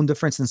 Phone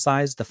difference in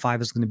size, the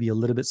 5 is going to be a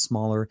little bit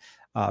smaller.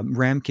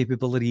 RAM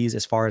capabilities,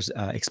 as far as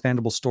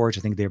expandable storage,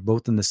 I think they're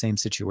both in the same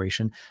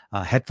situation.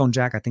 Headphone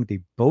jack, I think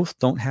they both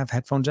don't have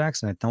headphone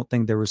jacks, and I don't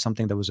think there was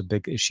something that was a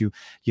big issue.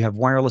 You have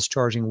wireless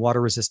charging,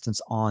 water resistance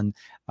on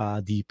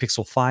the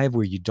Pixel 5,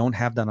 where you don't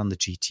have that on the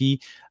GT.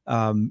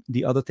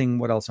 The other thing,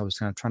 what else I was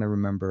kind of trying to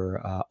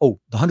remember? The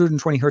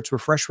 120 hertz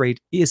refresh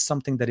rate is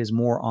something that is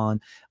more on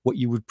what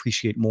you would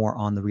appreciate more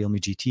on the Realme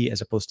GT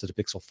as opposed to the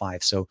Pixel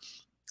 5. So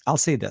I'll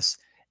say this: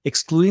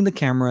 excluding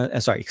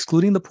the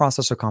excluding the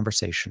processor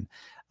conversation,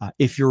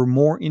 if you're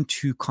more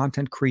into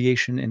content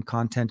creation and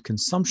content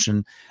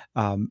consumption,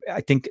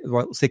 I think,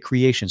 well, let's say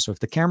creation. So if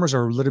the cameras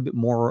are a little bit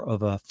more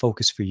of a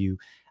focus for you,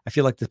 I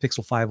feel like the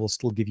Pixel 5 will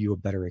still give you a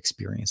better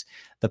experience.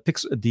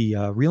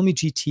 The Realme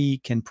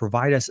GT can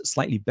provide us a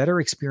slightly better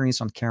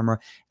experience on camera.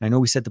 And I know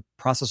we said the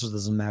processor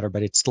doesn't matter,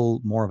 but it's still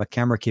more of a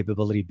camera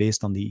capability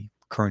based on the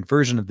current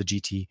version of the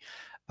GT.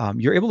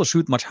 You're able to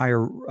shoot much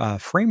higher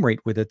frame rate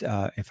with it,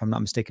 if I'm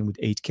not mistaken, with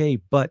 8K.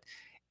 But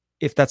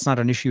if that's not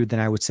an issue, then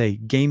I would say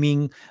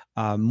gaming,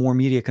 more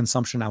media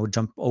consumption, I would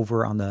jump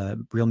over on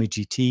the Realme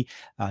GT.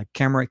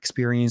 Camera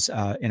experience,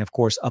 and of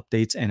course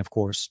updates, and of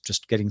course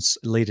just getting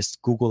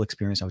latest Google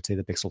experience, I would say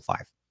the Pixel 5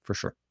 for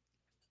sure.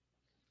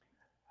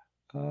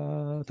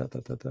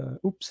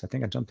 Oops, I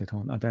think I jumped it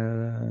on.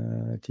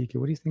 TK,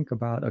 what do you think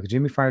about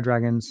Jimmy Fire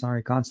Dragon?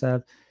 Sorry,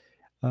 concept.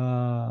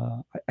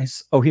 Here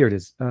it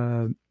is.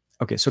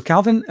 Okay, so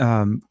Calvin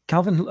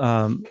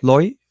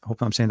Loy,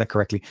 hope I'm saying that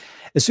correctly.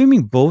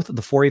 Assuming both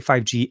the 4A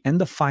 5G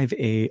and the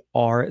 5A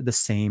are the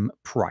same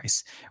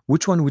price,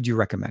 which one would you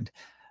recommend?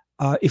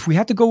 If we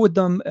had to go with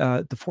them,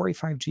 the 4A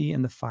 5G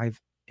and the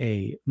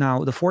 5A.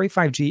 Now, the 4A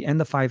 5G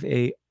and the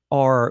 5A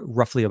are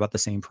roughly about the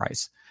same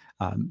price.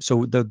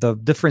 So the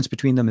difference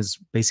between them is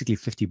basically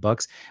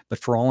 $50, but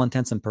for all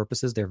intents and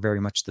purposes, they're very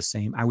much the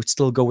same. I would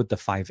still go with the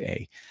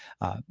 5A,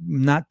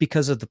 not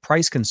because of the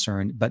price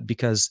concern, but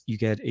because you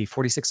get a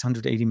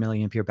 4680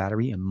 milliampere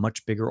battery, a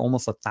much bigger,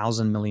 almost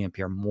 1,000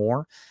 milliampere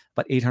more,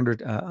 but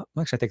 800. Actually,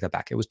 I take that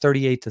back. It was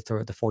 38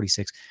 to the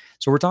 46.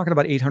 So we're talking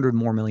about 800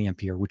 more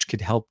milliampere, which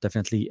could help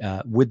definitely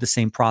with the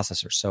same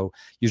processor. So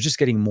you're just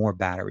getting more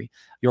battery.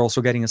 You're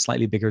also getting a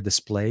slightly bigger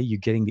display. You're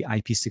getting the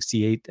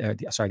IP68,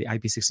 the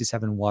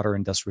IP67 water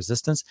and dust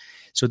resistance.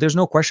 So there's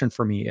no question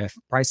for me, if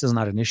price is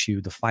not an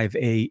issue, the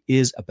 5A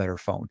is a better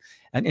phone.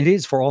 And it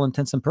is, for all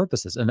intents and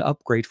purposes, an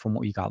upgrade from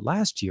what you got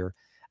last year.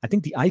 I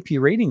think the IP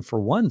rating for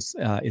once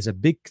is a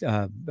big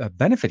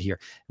benefit here.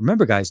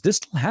 Remember, guys, this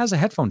still has a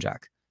headphone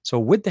jack. So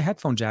with the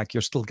headphone jack,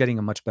 you're still getting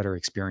a much better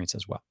experience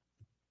as well.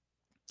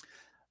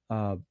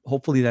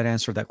 Hopefully that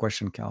answered that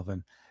question,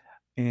 Calvin.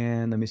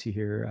 And let me see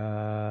here.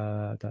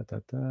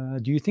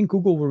 Do you think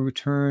Google will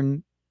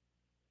return?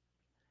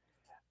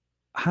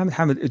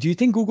 Hamid, do you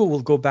think Google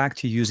will go back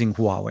to using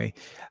Huawei?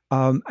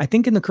 I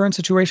think in the current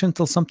situation,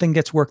 until something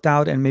gets worked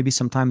out and maybe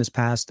some time has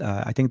passed,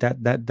 I think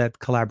that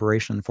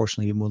collaboration,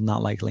 unfortunately, will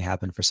not likely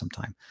happen for some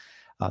time.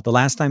 The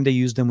last time they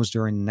used them was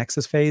during the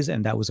Nexus phase,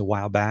 and that was a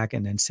while back.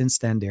 And then since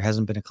then, there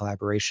hasn't been a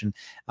collaboration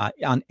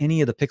on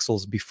any of the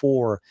Pixels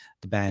before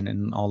the ban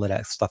and all of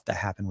that stuff that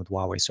happened with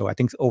Huawei. So I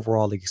think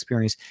overall the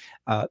experience,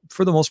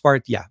 for the most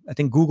part, yeah, I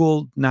think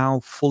Google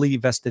now fully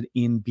invested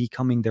in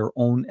becoming their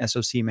own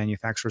SoC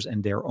manufacturers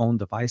and their own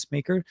device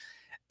maker.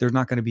 There's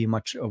not going to be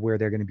much where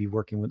they're going to be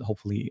working with,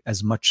 hopefully,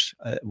 as much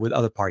with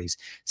other parties.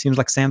 Seems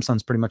like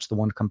Samsung's pretty much the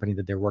one company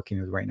that they're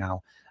working with right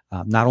now,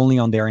 not only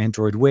on their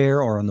Android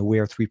Wear or on the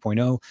Wear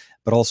 3.0,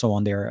 but also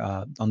on their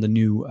on the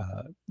new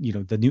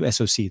the new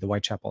SoC, the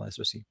Whitechapel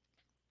SoC.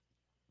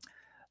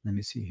 Let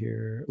me see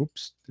here.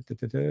 Oops.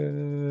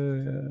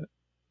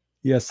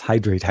 Yes,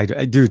 hydrate.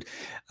 Dude.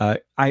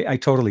 I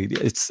totally.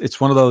 It's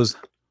one of those.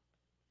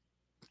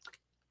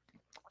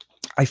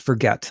 I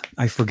forget.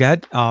 I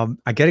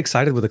get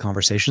excited with the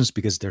conversations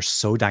because they're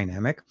so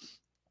dynamic,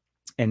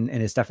 and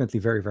it's definitely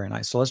very, very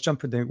nice. So let's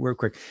jump in there real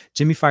quick.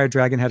 Jimmy Fire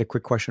Dragon had a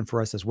quick question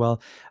for us as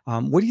well.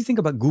 What do you think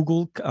about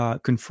Google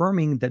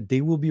confirming that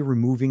they will be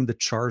removing the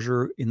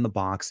charger in the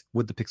box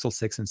with the Pixel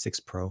 6 and 6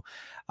 Pro,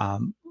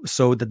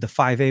 so that the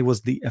 5A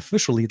was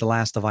officially the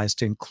last device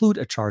to include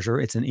a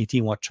charger? It's an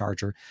 18-watt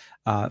charger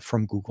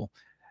from Google.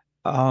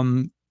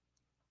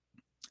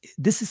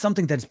 This is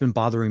something that's been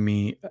bothering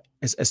me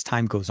as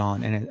time goes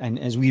on, and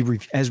as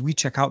we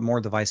check out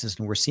more devices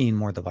and we're seeing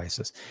more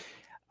devices.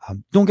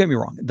 Don't get me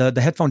wrong,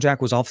 the headphone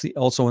jack was obviously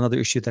also another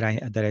issue that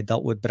I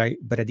dealt with, but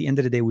at the end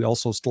of the day, we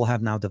also still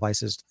have now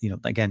devices.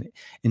 Again,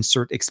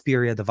 insert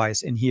Xperia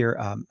device in here.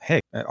 Hey,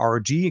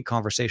 ROG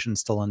conversation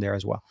is still in there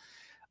as well.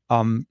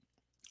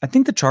 I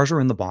think the charger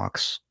in the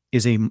box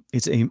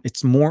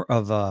it's more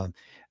of a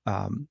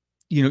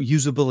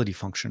usability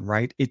function,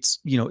 right? It's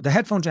the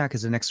headphone jack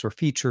is an extra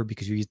feature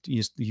because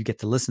you get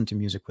to listen to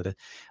music with it,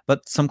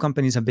 but some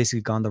companies have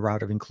basically gone the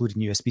route of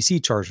including USB-C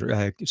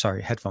charger,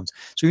 headphones.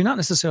 So you're not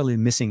necessarily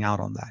missing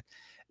out on that.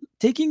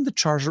 Taking the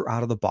charger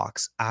out of the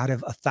box, out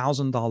of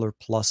 $1,000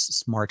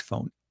 plus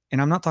smartphone, and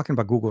I'm not talking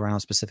about Google right now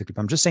specifically, but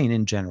I'm just saying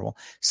in general,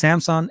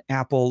 Samsung,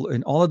 Apple,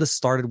 and all of this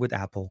started with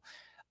Apple,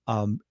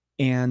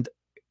 and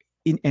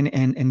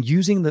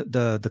using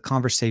the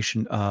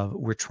conversation of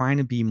we're trying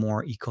to be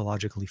more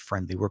ecologically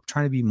friendly. We're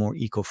trying to be more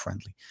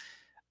eco-friendly.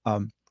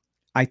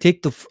 I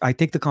take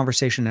the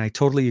conversation, and I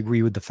totally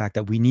agree with the fact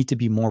that we need to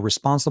be more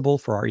responsible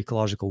for our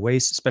ecological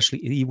waste,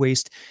 especially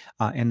e-waste.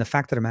 And the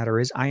fact of the matter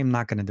is, I am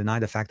not going to deny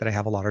the fact that I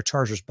have a lot of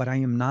chargers, but I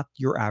am not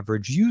your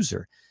average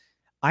user.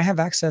 I have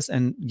access,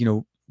 and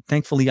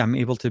thankfully, I'm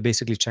able to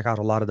basically check out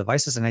a lot of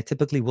devices, and I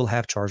typically will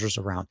have chargers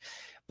around.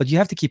 But you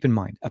have to keep in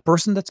mind, a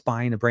person that's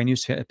buying a brand new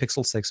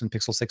Pixel 6 and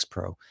Pixel 6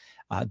 Pro,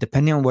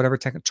 depending on whatever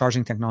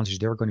charging technology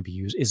they're going to be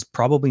used, is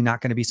probably not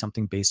going to be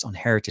something based on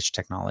heritage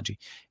technology,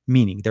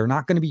 meaning they're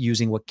not going to be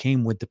using what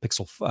came with the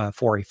Pixel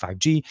 4a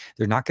 5G.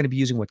 They're not going to be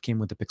using what came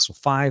with the Pixel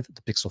 5,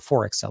 the Pixel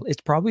 4 XL.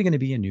 It's probably going to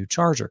be a new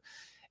charger.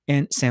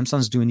 And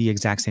Samsung's doing the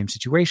exact same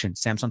situation.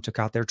 Samsung took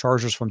out their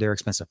chargers from their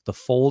expensive. The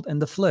Fold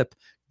and the Flip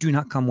do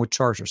not come with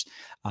chargers.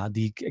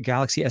 The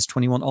Galaxy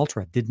S21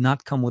 Ultra did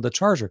not come with a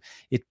charger.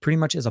 It pretty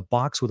much is a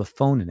box with a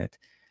phone in it.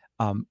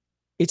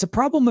 It's a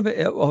problem of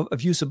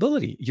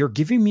usability. You're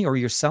giving me, or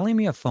you're selling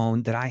me a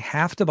phone that I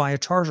have to buy a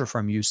charger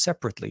from you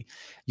separately.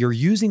 You're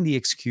using the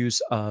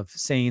excuse of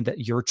saying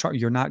that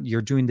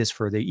you're doing this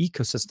for the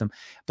ecosystem.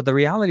 But the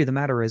reality of the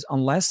matter is,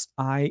 unless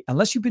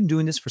you've been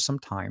doing this for some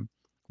time,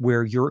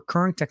 where your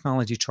current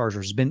technology charger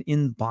has been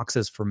in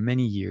boxes for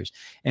many years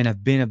and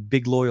have been a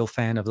big loyal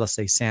fan of, let's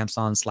say,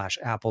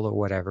 Samsung/Apple or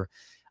whatever,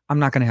 I'm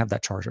not going to have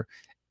that charger.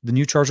 The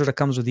new charger that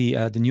comes with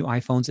the new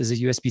iPhones is a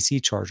USB-C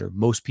charger.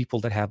 Most people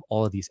that have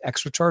all of these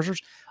extra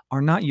chargers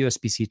are not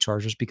USB-C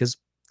chargers because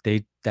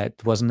that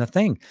wasn't a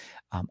thing.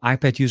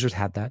 iPad users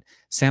had that.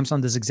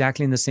 Samsung is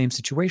exactly in the same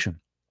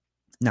situation.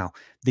 Now,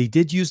 they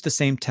did use the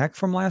same tech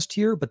from last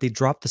year, but they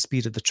dropped the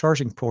speed of the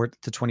charging port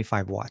to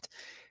 25 watt.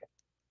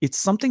 It's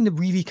something that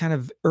really kind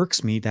of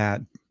irks me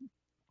that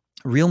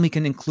Realme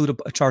can include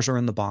a charger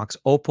in the box.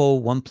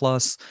 Oppo,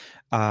 OnePlus,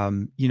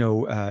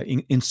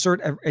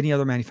 insert any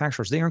other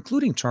manufacturers. They are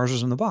including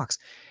chargers in the box.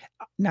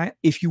 Now,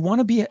 if you want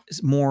to be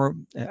more,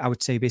 I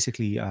would say,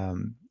 basically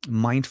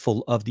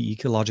mindful of the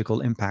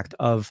ecological impact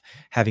of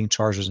having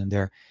chargers in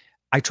there,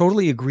 I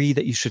totally agree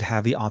that you should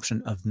have the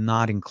option of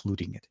not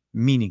including it.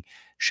 Meaning,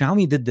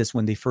 Xiaomi did this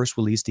when they first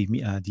released the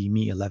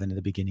Mi 11 at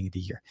the beginning of the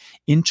year.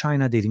 In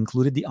China, they'd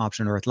included the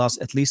option, or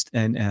at least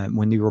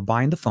when you were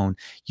buying the phone,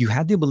 you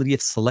had the ability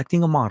of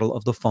selecting a model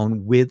of the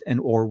phone with and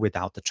or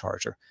without the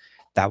charger.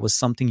 That was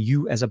something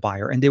you as a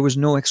buyer, and there was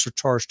no extra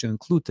charge to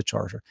include the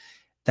charger.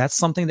 That's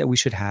something that we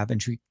should have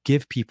and should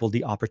give people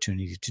the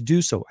opportunity to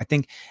do so. I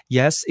think,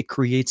 yes, it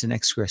creates an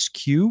extra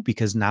SKU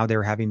because now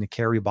they're having to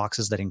carry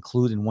boxes that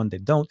include and one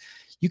that don't.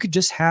 You could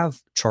just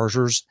have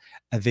chargers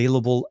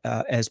available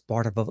as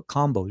part of a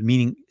combo,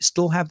 meaning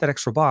still have that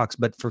extra box,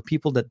 but for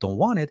people that don't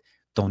want it,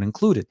 don't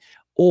include it.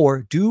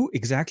 or do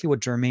exactly what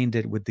Jermaine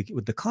did with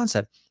the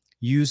concept.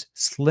 Use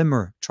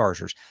slimmer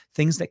chargers,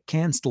 things that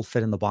can still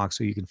fit in the box,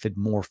 so you can fit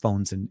more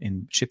phones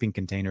in shipping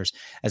containers,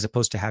 as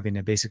opposed to having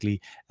to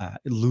basically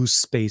lose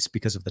space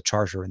because of the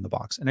charger in the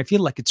box. And I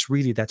feel like it's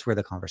really, that's where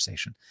the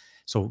conversation.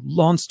 So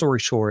long story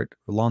short,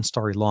 or long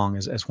story long,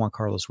 as Juan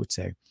Carlos would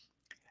say,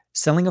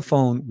 selling a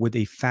phone with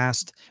a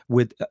fast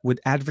with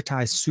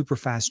advertised super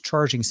fast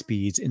charging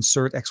speeds,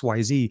 insert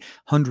XYZ,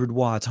 100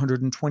 watts,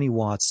 120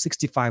 watts,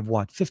 65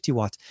 watt, 50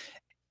 watts,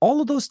 all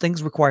of those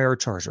things require a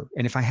charger.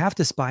 And if I have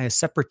to buy a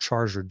separate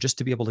charger just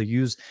to be able to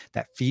use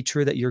that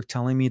feature that you're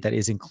telling me that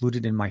is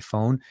included in my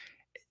phone,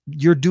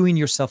 you're doing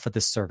yourself a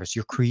disservice.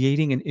 You're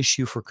creating an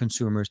issue for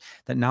consumers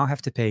that now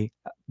have to pay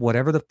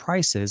whatever the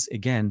price is.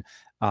 Again,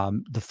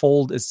 the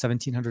Fold is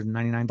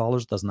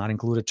 $1,799, does not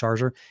include a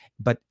charger.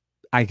 But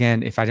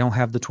again, if I don't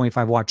have the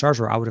 25-watt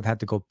charger, I would have had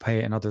to go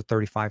pay another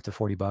 35 to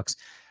 40 bucks.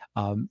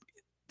 Um,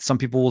 some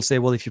people will say,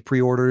 well, if you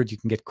pre-ordered, you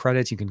can get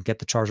credits, you can get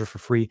the charger for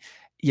free.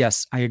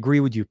 Yes, I agree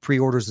with you.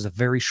 Pre-orders is a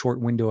very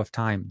short window of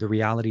time. The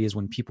reality is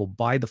when people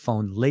buy the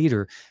phone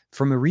later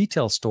from a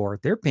retail store,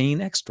 they're paying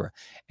extra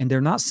and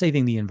they're not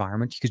saving the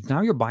environment, because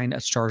now you're buying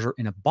a charger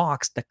in a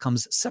box that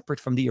comes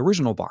separate from the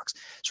original box.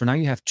 So now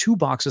you have two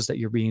boxes that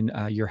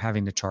you're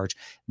having to charge.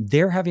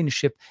 They're having to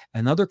ship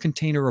another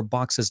container of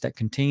boxes that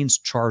contains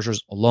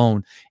chargers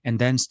alone, and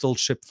then still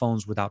ship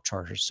phones without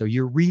chargers. So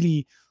you're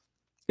really,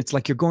 it's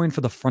like you're going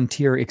for the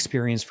frontier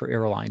experience for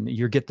airline.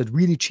 You get the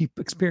really cheap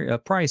experience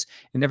price,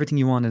 and everything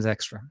you want is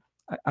extra.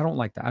 I don't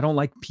like that. I don't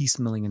like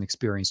piecemealing an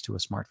experience to a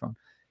smartphone.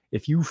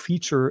 If you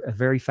feature a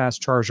very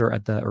fast charger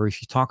or if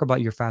you talk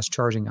about your fast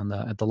charging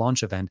at the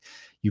launch event,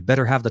 you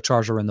better have the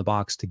charger in the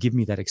box to give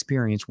me that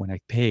experience when I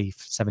pay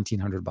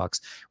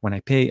 $1,700, when I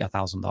pay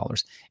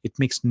 $1,000. It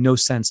makes no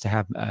sense to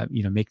have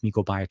make me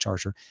go buy a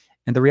charger.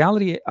 And the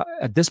reality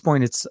at this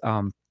point, it's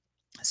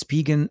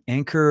Spigen,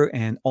 Anker,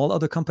 and all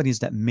other companies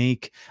that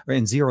make, or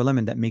in Zero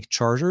Lemon that make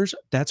chargers,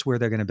 that's where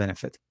they're going to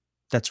benefit.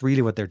 That's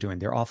really what they're doing.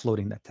 They're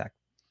offloading that tech.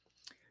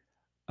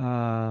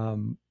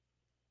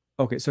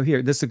 Okay, so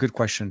here, this is a good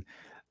question.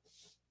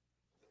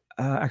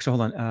 Actually,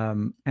 hold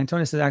on.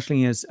 Antonio says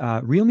actually is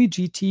Realme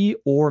GT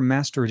or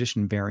Master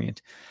Edition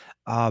variant.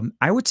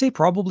 I would say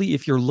probably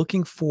if you're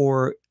looking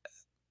for,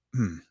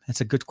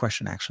 that's a good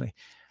question actually.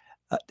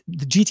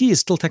 The GT is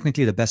still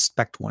technically the best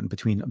spec one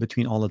between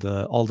all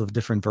the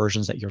different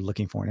versions that you're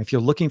looking for. And if you're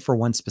looking for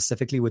one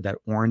specifically with that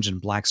orange and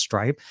black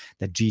stripe,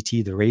 that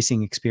GT, the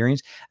racing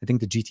experience, I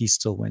think the GT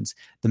still wins.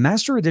 The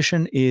Master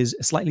Edition is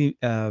slightly.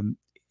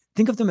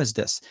 Think of them as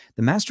this.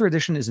 The Master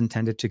Edition is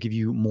intended to give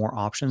you more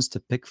options to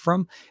pick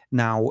from.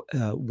 Now,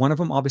 one of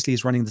them obviously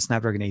is running the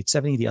Snapdragon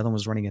 870. The other one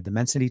was running a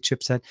Dimensity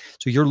chipset.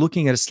 So you're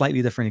looking at a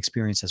slightly different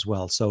experience as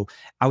well. So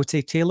I would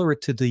say tailor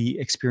it to the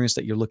experience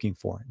that you're looking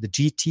for. The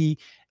GT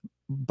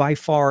by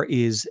far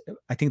is,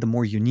 I think, the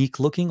more unique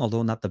looking,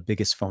 although not the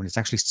biggest phone. It's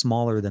actually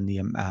smaller than the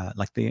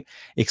like the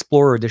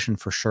Explorer edition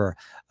for sure.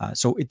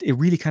 So it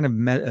really kind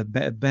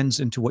of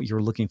bends into what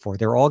you're looking for.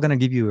 They're all going to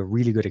give you a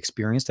really good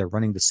experience. They're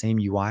running the same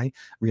UI,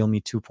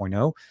 Realme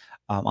 2.0,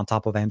 on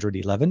top of Android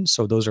 11.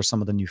 So those are some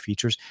of the new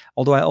features.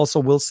 Although I also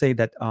will say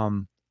that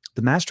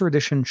the Master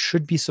Edition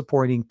should be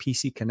supporting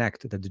PC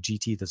Connect that the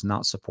GT does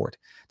not support,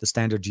 the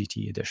standard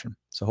GT edition.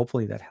 So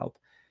hopefully that helped.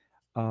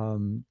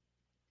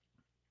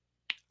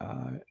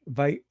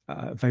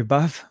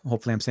 Vaibhav,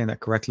 hopefully I'm saying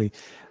that correctly,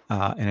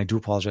 and I do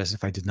apologize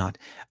if I did not.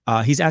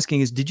 He's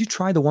asking did you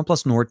try the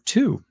OnePlus Nord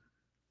 2?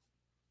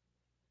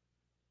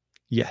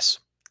 Yes,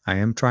 I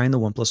am trying the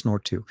OnePlus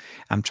Nord 2.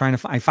 I'm trying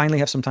to, I finally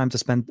have some time to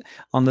spend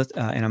on this,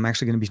 and I'm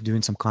actually going to be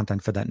doing some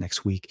content for that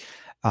next week.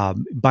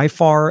 By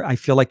far, I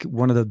feel like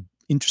one of the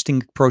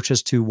interesting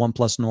approaches to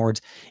OnePlus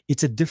Nords,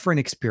 it's a different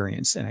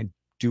experience, and I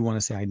do want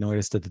to say I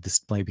noticed that the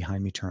display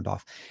behind me turned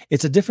off.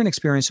 It's a different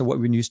experience of what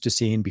we're used to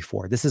seeing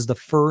before. This is the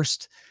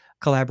first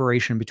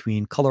collaboration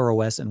between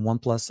ColorOS and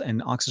OnePlus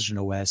and Oxygen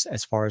OS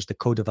as far as the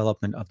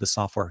co-development of the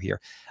software here.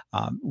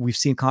 We've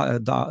seen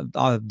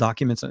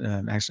documents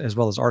as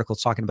well as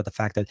articles talking about the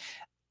fact that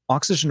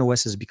Oxygen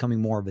OS is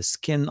becoming more of a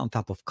skin on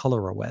top of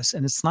ColorOS,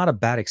 and it's not a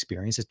bad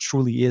experience. It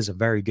truly is a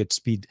very good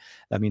speed.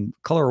 I mean,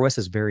 ColorOS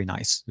is very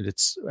nice.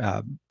 It's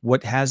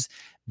what has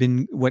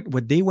been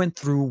what they went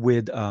through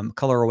with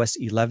ColorOS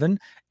 11,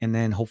 and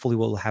then hopefully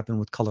what will happen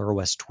with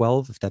ColorOS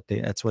 12, if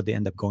that's what they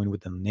end up going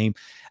with the name.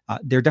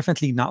 They're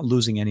definitely not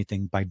losing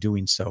anything by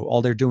doing so.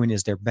 All they're doing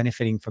is they're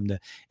benefiting from the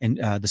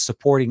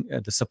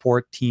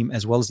support team,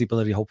 as well as the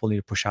ability, hopefully,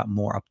 to push out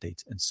more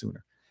updates and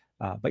sooner.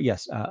 But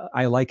yes,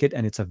 I like it,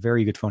 and it's a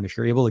very good phone. If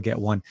you're able to get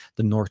one,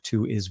 the Nord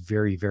 2 is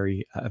very,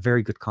 very a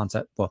very good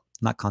concept. Well,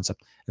 not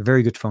concept, a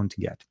very good phone to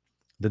get.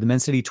 The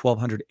Dimensity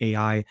 1200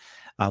 AI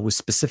was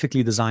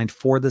specifically designed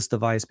for this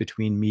device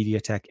between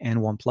MediaTek and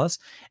OnePlus,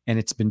 and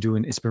it's been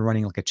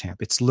running like a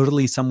champ. It's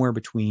literally somewhere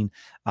between,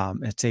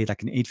 let's say,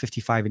 like an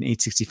 855 and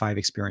 865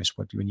 experience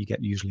when you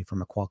get usually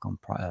from a Qualcomm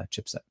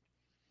chipset.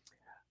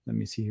 Let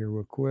me see here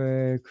real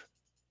quick.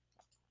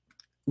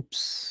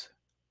 Oops.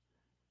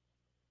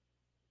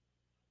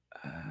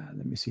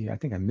 Let me see. I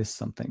think I missed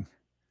something.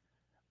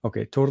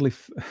 Okay, totally.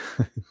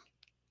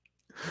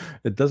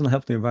 It doesn't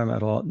help the environment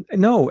at all.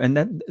 No, and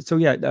that so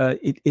yeah,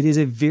 it is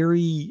a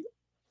very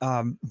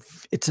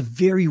it's a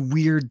very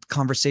weird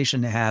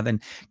conversation to have,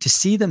 and to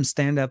see them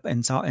stand up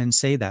and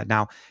say that.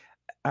 Now,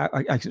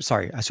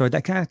 sorry, so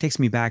that kind of takes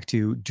me back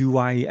to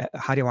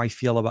how do I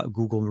feel about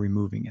Google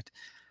removing it?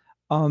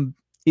 um,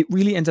 it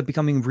really ends up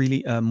becoming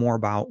really more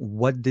about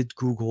what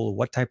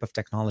type of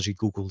technology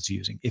Google's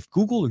using. If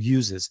Google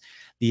uses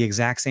the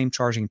exact same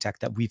charging tech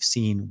that we've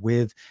seen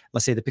with,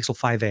 let's say, the Pixel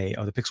 5a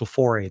or the Pixel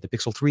 4a, the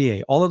Pixel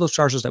 3a, all of those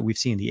chargers that we've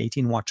seen, the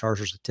 18-watt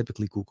chargers that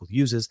typically Google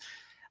uses,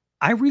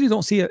 I really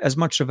don't see it as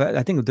much of a.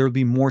 I think there'll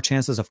be more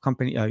chances of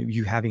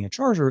you having a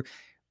charger,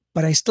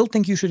 but I still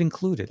think you should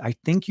include it. I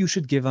think you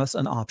should give us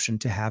an option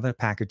to have a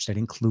package that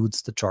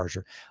includes the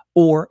charger,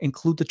 or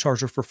include the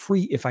charger for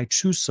free if I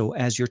choose so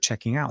as you're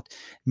checking out.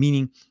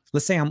 Meaning,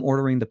 let's say I'm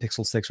ordering the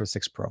Pixel 6 or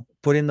 6 Pro,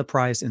 put in the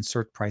price,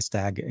 insert price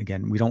tag.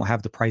 Again, we don't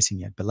have the pricing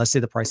yet, but let's say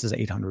the price is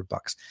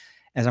 $800.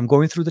 As I'm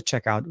going through the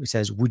checkout, it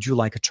says, "Would you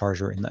like a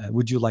charger?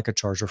 Would you like a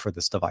charger for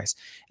this device?"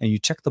 And you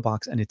check the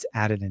box, and it's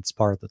added, and it's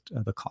part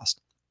of the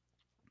cost.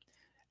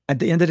 At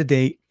the end of the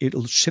day,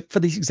 it'll ship for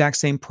the exact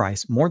same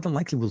price. More than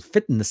likely, will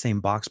fit in the same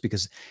box,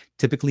 because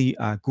typically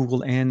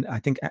Google, and I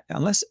think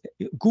unless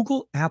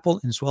Google, Apple,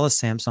 as well as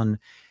Samsung,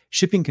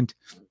 shipping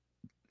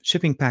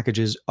shipping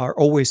packages are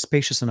always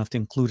spacious enough to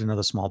include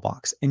another small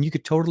box. And you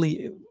could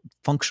totally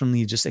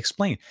functionally just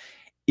explain,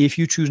 if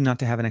you choose not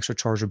to have an extra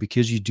charger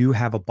because you do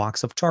have a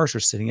box of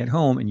chargers sitting at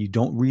home and you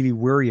don't really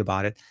worry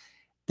about it,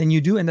 then you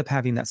do end up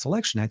having that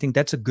selection. I think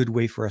that's a good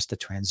way for us to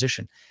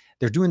transition.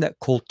 They're doing that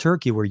cold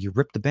turkey where you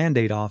rip the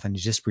band-aid off and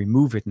you just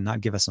remove it and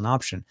not give us an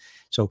option.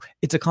 So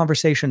it's a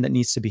conversation that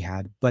needs to be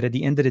had. But at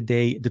the end of the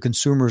day, the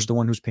consumer is the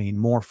one who's paying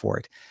more for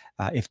it.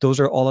 If those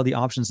are all of the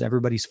options,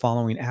 everybody's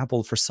following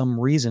Apple for some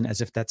reason,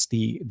 as if that's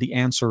the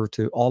answer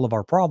to all of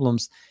our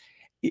problems.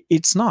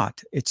 It's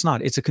not. It's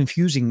not. It's a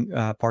confusing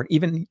part.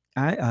 Even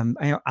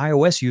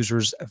iOS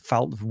users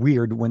felt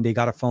weird when they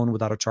got a phone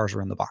without a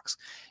charger in the box,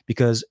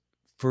 because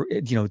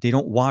they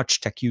don't watch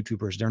tech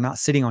YouTubers. They're not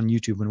sitting on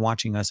YouTube and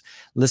watching us,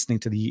 listening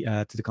to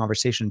the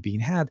conversation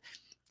being had.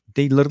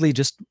 They literally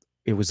just,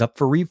 it was up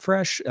for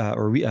refresh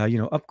or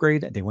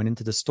upgrade. They went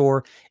into the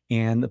store,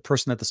 and the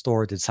person at the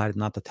store decided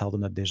not to tell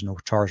them that there's no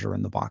charger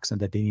in the box and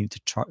that they need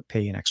to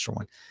pay an extra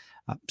one.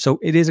 So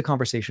it is a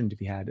conversation to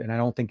be had, and I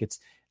don't think it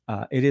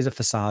is a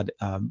facade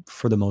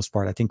for the most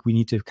part. I think we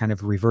need to kind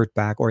of revert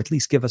back, or at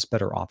least give us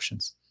better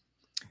options.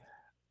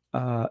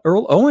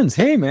 Earl Owens,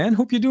 hey man,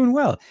 hope you're doing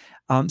well.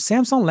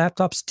 Samsung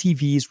laptops,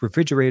 TVs,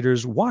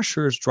 refrigerators,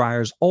 washers,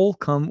 dryers all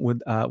come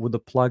with a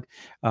plug.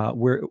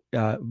 Where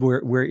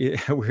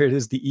it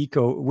is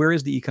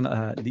the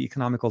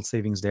economical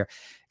savings there,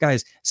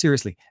 guys?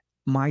 Seriously,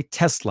 my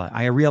Tesla,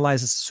 I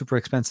realize it's super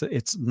expensive.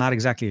 It's not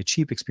exactly a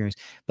cheap experience,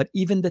 but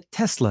even the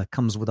Tesla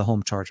comes with a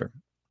home charger.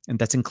 And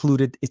that's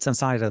included. It's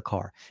inside of the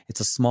car. It's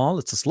a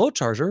slow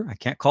charger. I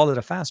can't call it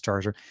a fast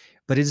charger,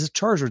 but it is a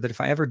charger that if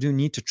I ever do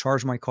need to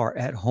charge my car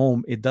at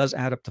home, it does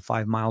add up to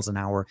 5 miles an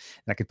hour.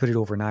 And I could put it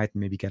overnight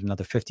and maybe get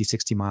another 50,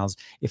 60 miles.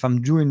 If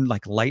I'm doing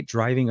like light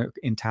driving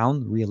in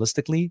town,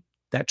 realistically,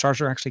 that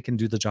charger actually can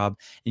do the job,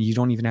 and you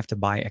don't even have to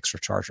buy extra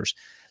chargers.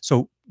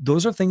 So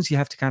those are things you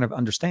have to kind of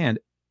understand.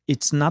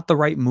 It's not the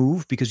right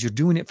move because you're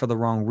doing it for the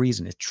wrong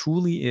reason. It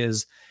truly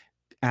is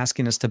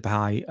asking us to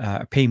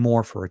pay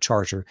more for a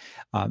charger,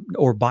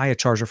 or buy a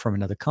charger from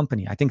another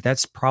company. I think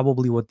that's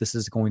probably what this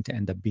is going to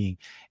end up being.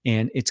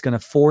 And it's going to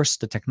force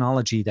the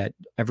technology that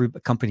every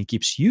company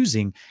keeps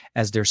using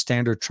as their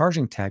standard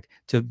charging tech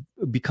to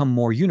become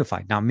more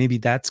unified. Now, maybe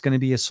that's going to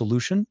be a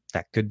solution.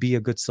 That could be a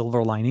good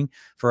silver lining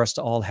for us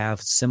to all have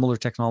similar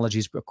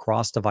technologies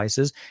across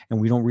devices, and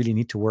we don't really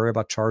need to worry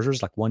about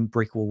chargers. Like, one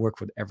brick will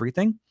work with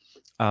everything.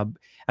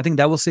 I think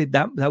that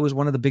was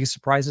one of the biggest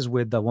surprises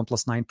with the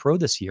OnePlus 9 Pro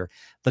this year.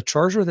 The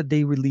charger that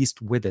they released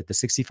with it, the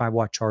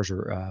 65-watt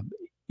charger,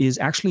 is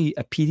actually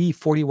a PD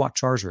 40-watt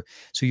charger.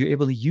 So you're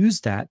able to use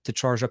that to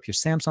charge up your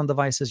Samsung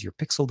devices, your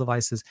Pixel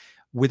devices,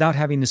 without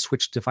having to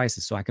switch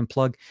devices. So I can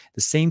plug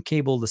the same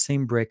cable, the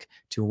same brick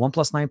to a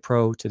OnePlus 9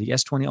 Pro, to the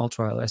S20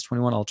 Ultra,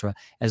 S21 Ultra,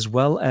 as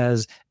well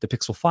as the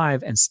Pixel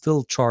 5, and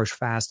still charge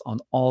fast on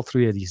all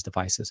three of these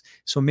devices.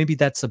 So maybe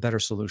that's a better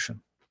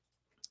solution.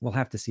 We'll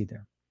have to see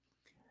there.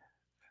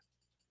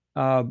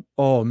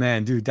 Oh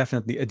man, dude,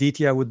 definitely.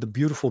 Aditya with the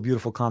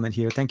beautiful comment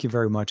here. Thank you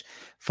very much,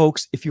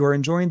 folks. If you are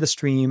enjoying the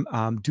stream,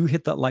 do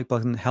hit that like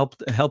button. Help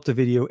the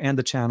video and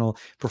the channel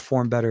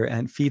perform better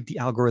and feed the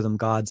algorithm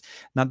gods.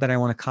 Not that I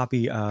want to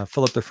copy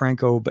Philip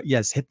DeFranco, but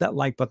yes, hit that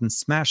like button,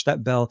 smash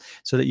that bell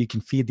so that you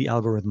can feed the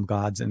algorithm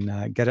gods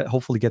and get it.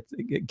 Hopefully, get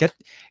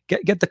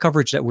the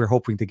coverage that we're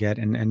hoping to get,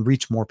 and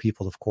reach more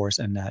people, of course,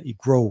 and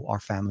grow our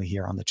family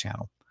here on the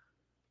channel.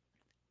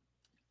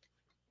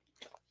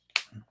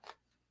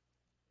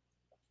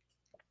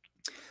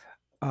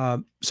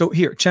 So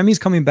here, Chemi's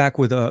coming back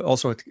with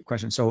also a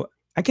question. So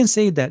I can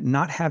say that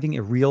not having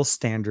a real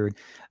standard,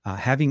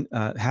 having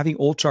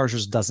old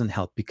chargers doesn't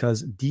help,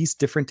 because these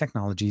different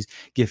technologies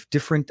give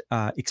different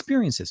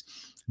experiences.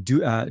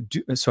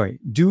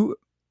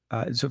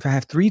 So if I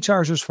have three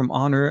chargers from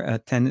Honor,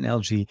 10 and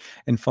LG,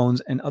 and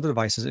phones and other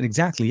devices, and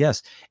exactly,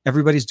 yes,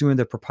 everybody's doing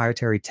their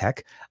proprietary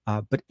tech.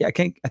 But I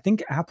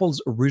think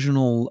Apple's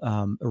original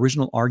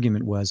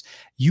argument was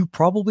you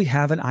probably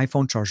have an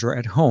iPhone charger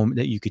at home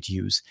that you could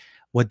use.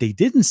 What they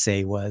didn't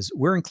say was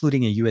we're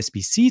including a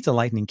USB-C to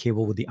Lightning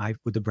cable with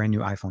the brand new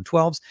iPhone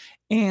 12s,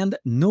 and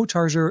no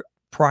charger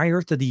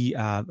prior to the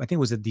I think it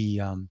was at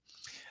the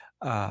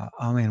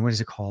oh man, what is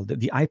it called?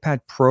 The iPad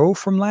Pro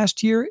from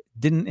last year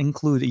didn't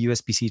include a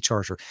USB-C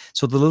charger.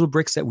 So the little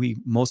bricks that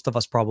most of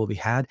us probably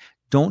had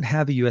don't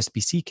have a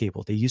USB-C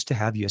cable. They used to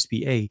have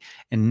USB-A,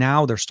 and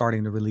now they're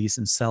starting to release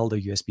and sell the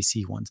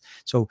USB-C ones.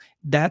 So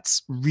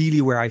that's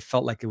really where I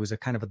felt like it was a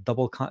kind of a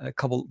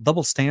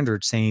double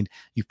standard, saying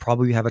you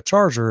probably have a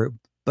charger,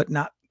 but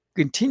not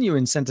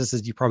continuing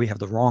sentences. You probably have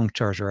the wrong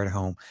charger at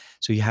home,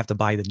 so you have to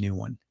buy the new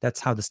one. That's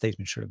how the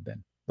statement should have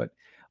been. But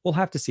we'll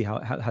have to see how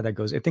that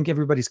goes. I think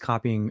everybody's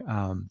copying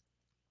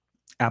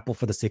Apple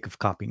for the sake of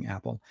copying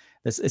Apple.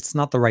 It's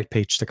not the right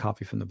page to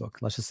copy from the book.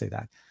 Let's just say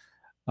that.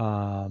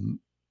 Um,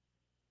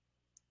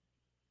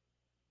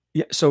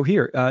 yeah. So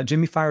here,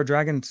 Jimmy Fire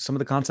Dragon. Some of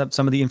the concepts,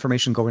 some of the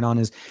information going on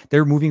is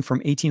they're moving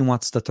from 18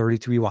 watts to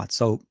 33 watts.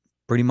 So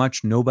pretty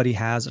much nobody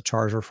has a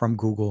charger from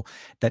Google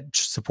that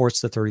supports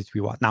the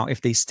 33 watt. Now,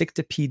 if they stick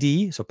to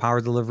PD, so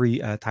power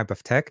delivery type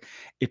of tech,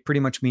 it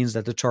pretty much means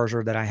that the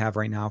charger that I have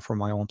right now for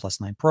my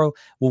OnePlus 9 Pro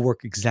will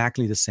work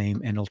exactly the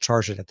same, and it'll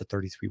charge it at the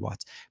 33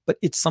 watts. But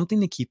it's something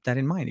to keep that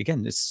in mind.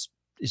 Again, it's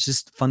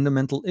just a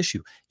fundamental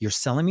issue. You're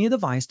selling me a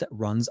device that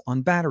runs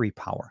on battery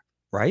power,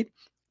 right?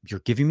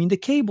 You're giving me the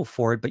cable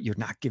for it, but you're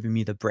not giving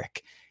me the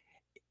brick.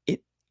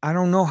 I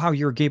don't know how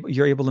you're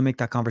able to make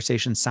that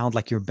conversation sound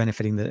like you're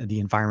benefiting the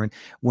environment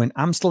when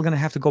I'm still going to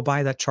have to go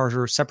buy that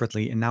charger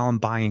separately. And now I'm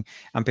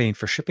paying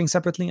for shipping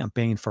separately. I'm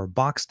paying for a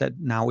box that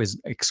now is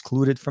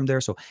excluded from there.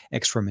 So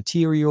extra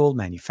material,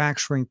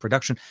 manufacturing,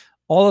 production,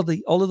 all of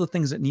the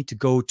things that need to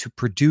go to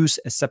produce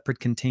a separate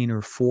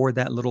container for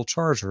that little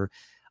charger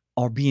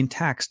are being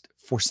taxed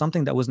for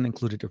something that wasn't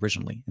included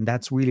originally. And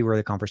that's really where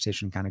the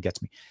conversation kind of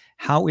gets me.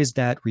 How is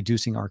that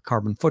reducing our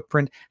carbon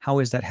footprint? How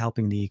is that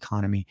helping the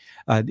economy,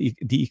 the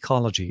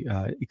ecology?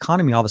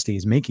 Economy obviously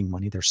is making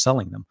money. They're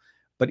selling them.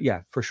 But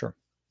yeah, for sure.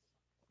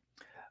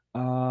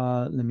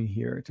 Let me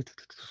hear.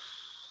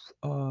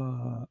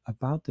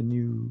 About the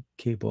new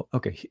cable.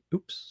 Okay.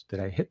 Oops. Did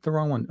I hit the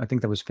wrong one? I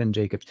think that was Finn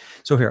Jacobs.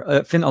 So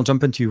here, Finn, I'll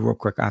jump into you real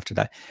quick after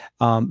that.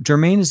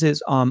 Jermaine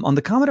says, on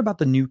the comment about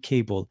the new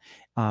cable,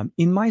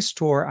 in my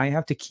store, I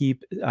have to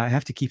keep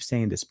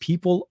saying this.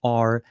 People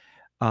are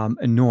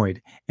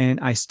annoyed, and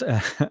I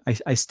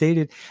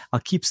stated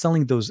I'll keep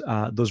selling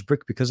those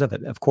brick because of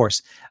it, of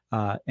course.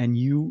 And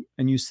you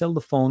sell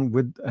the phone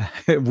with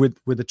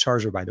with the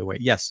charger, by the way.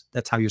 Yes,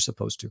 that's how you're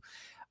supposed to.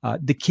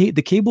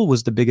 The cable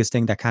was the biggest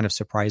thing that kind of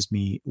surprised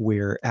me,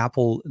 where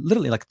Apple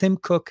literally, like Tim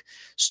Cook,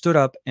 stood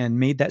up and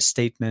made that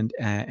statement,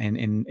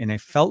 and I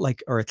felt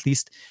like, or at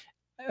least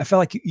I felt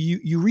like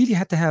you really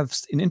had to have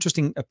an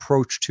interesting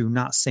approach to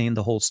not saying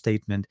the whole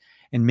statement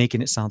and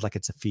making it sound like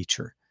it's a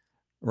feature,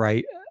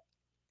 right?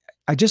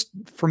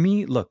 For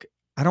me, look,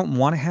 I don't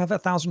want to have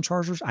 1,000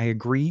 chargers. I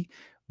agree.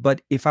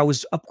 But if I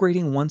was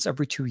upgrading once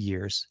every 2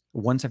 years,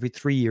 once every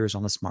 3 years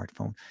on a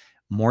smartphone,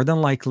 more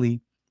than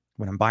likely,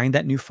 when I'm buying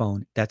that new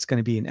phone, that's going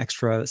to be an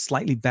extra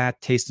slightly bad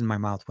taste in my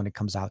mouth when it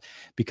comes out,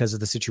 because of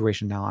the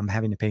situation now. I'm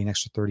having to pay an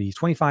extra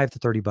 25 to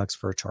 30 bucks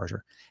for a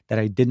charger that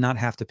I did not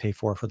have to pay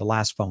for the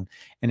last phone.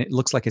 And it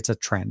looks like it's a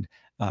trend.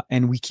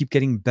 And we keep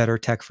getting better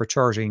tech for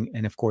charging,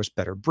 and of course,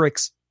 better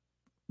bricks,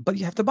 but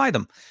you have to buy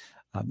them.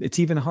 It's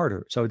even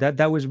harder. So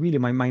that was really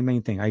my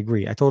main thing. I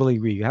agree. I totally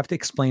agree. You have to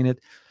explain it.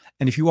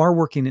 And if you are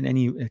working in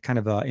any kind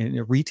of in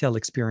a retail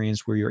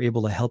experience where you're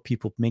able to help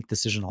people make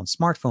decisions on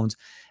smartphones,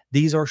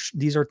 these are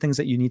things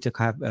that you need to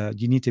have.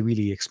 You need to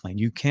really explain.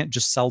 You can't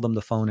just sell them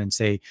the phone and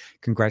say,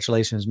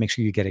 "Congratulations! Make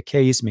sure you get a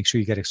case. Make sure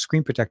you get a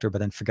screen protector," but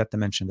then forget to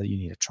mention that you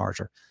need a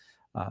charger.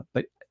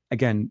 But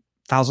again,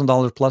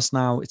 $1,000 plus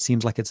now, it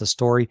seems like it's a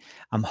story.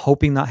 I'm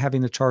hoping not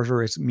having the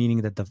charger is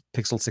meaning that the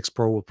Pixel 6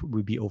 Pro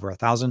will be over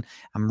 1,000.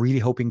 I'm really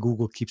hoping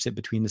Google keeps it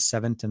between the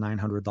 $700 to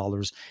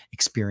 $900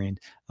 Experian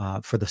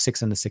for the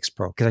 6 and the 6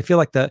 Pro, because I feel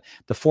like the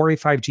 4A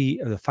 5G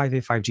or the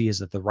 5A 5G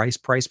is at the right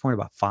price point,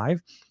 about $5.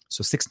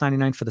 So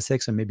 $699 for the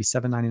 6 and maybe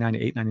 $799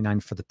 to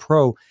 $899 for the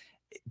Pro.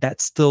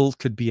 That still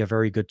could be a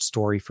very good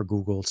story for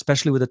Google,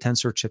 especially with the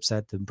Tensor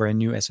chipset, the brand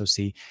new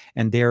SoC,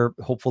 and they're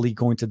hopefully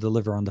going to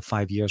deliver on the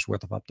 5 years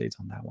worth of updates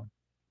on that one.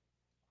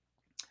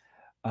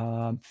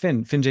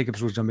 Finn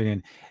Jacobs was jumping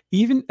in.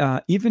 Even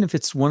if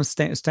it's one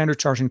standard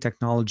charging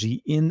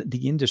technology in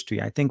the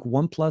industry, I think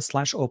OnePlus /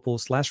 Oppo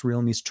 /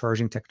 Realme's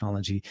charging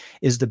technology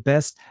is the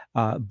best,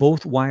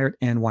 both wired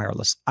and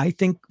wireless. I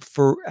think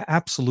for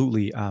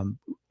absolutely,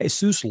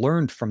 ASUS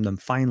learned from them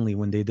finally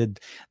when they did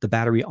the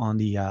battery on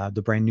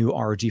the brand new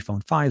ROG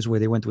Phone 5s,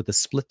 where they went with the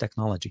split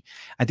technology.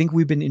 I think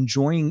we've been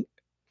enjoying.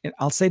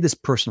 I'll say this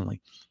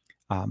personally.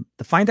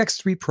 The Find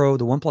X3 Pro,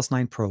 the OnePlus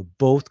 9 Pro,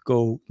 both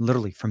go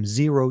literally from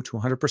 0 to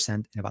 100%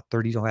 in about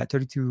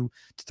 32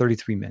 to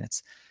 33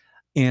 minutes.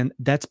 And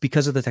that's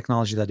because of the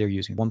technology that they're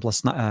using.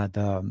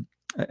 OnePlus,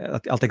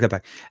 I'll take that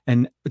back.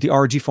 And the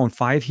ROG Phone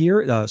 5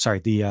 here,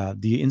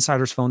 the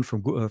Insider's phone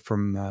from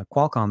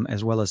Qualcomm,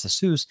 as well as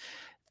ASUS,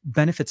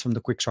 benefits from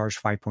the Quick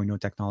Charge 5.0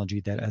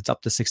 technology that it's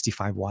up to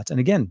 65 watts. And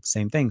again,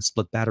 same thing,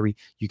 split battery,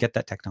 you get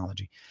that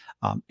technology.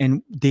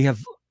 And they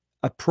have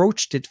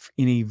approached it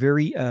in a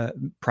very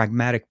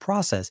pragmatic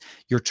process.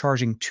 You're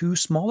charging two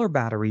smaller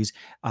batteries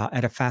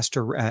at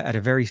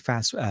a very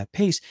fast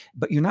pace,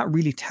 but you're not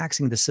really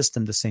taxing the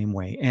system the same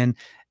way. And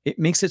it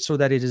makes it so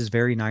that it is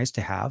very nice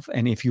to have.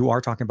 And if you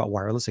are talking about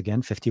wireless,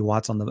 again, 50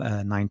 watts on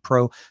the 9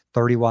 Pro,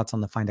 30 watts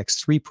on the Find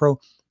X3 Pro,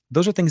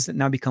 those are things that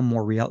now become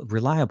more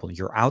reliable.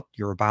 You're out,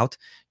 you're about,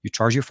 you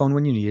charge your phone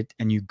when you need it,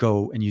 and you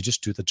go and you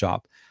just do the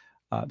job.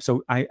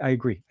 So I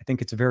agree. I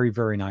think it's very,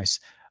 very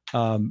nice.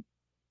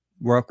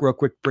 Real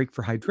quick break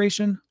for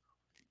hydration.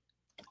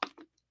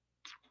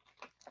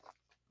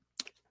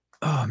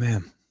 Oh,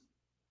 man.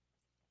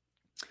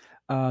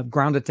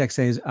 Grounded Tech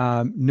says,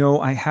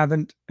 no, I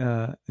haven't.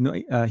 No,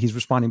 he's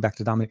responding back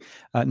to Dominic.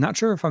 Not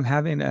sure if I'm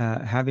having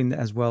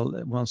as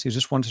well. Well, so he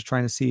just wanted to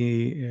try to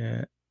see.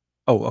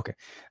 Oh, okay.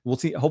 We'll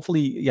see.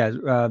 Hopefully,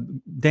 yeah.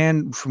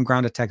 Dan from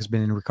Grounded Tech has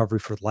been in recovery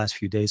for the last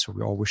few days, so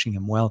we're all wishing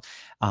him well.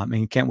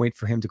 And can't wait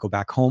for him to go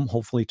back home,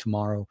 hopefully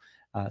tomorrow.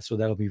 So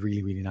that'll be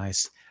really, really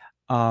nice.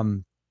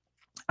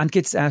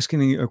 Ankit's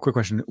asking a quick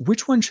question.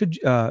 Which one should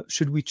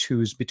we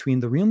choose between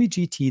the Realme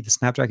GT, the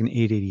Snapdragon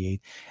 888,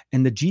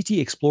 and the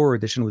GT Explorer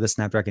Edition with the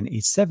Snapdragon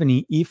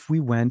 870 if we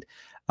want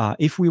a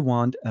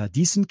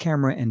decent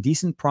camera and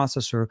decent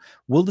processor?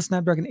 Will the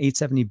Snapdragon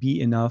 870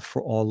 be enough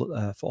for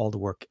all the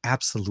work?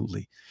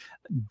 Absolutely.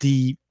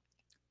 There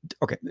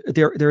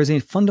is a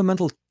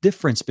fundamental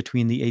difference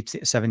between the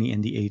 870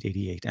 and the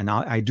 888, and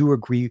I do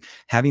agree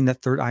having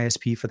that third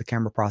ISP for the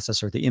camera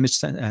processor, the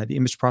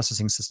image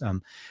processing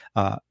system.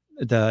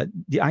 The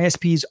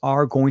ISPs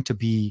are going to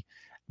be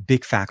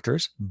big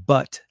factors,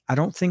 but I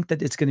don't think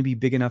that it's going to be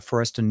big enough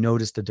for us to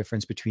notice the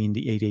difference between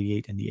the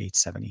 888 and the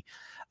 870.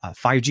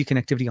 5G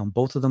connectivity on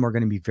both of them are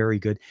going to be very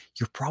good.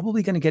 You're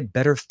probably going to get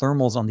better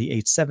thermals on the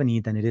 870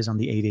 than it is on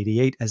the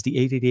 888, as the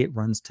 888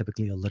 runs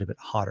typically a little bit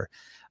hotter.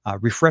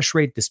 Refresh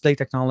rate, display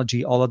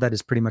technology, all of that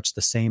is pretty much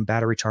the same.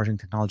 Battery charging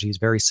technology is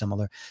very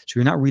similar. So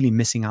you're not really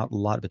missing out a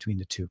lot between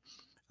the two.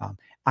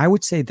 I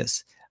would say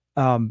this.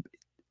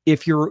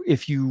 If you're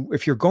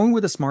going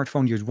with a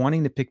smartphone, you're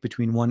wanting to pick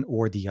between one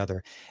or the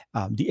other.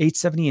 The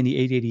 870 and the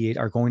 888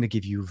 are going to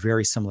give you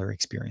very similar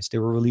experience. They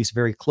were released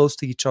very close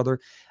to each other.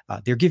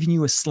 They're giving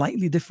you a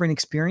slightly different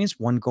experience.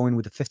 One going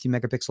with a 50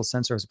 megapixel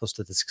sensor as opposed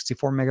to the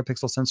 64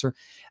 megapixel sensor.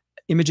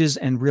 Images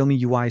and Realme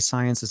UI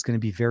Science is going to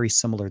be very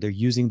similar. They're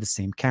using the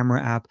same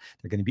camera app.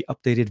 They're going to be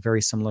updated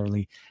very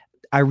similarly.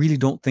 I really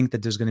don't think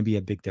that there's going to be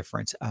a big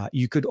difference.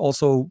 You could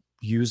also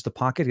use the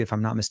Pocket, if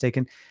I'm not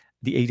mistaken.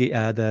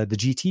 The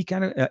GT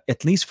kind of,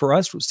 at least for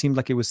us, seemed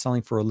like it was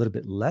selling for a little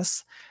bit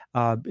less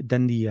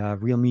than the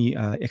Realme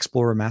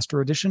Explorer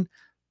Master Edition.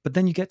 But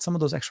then you get some of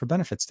those extra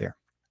benefits there.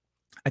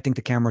 I think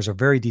the cameras are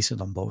very decent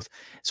on both.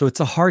 So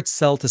it's a hard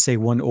sell to say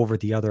one over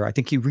the other. I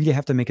think you really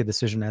have to make a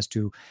decision as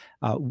to,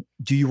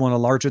 do you want a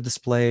larger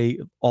display,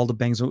 all the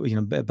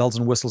bells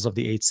and whistles of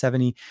the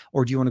 870,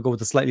 or do you want to go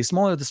with a slightly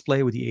smaller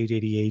display with the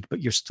 888,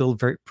 but you're still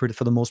very pretty,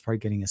 for the most part,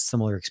 getting a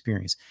similar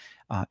experience.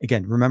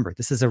 Again, remember,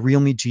 this is a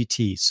Realme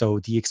GT, so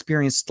the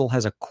experience still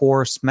has a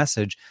coarse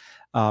message.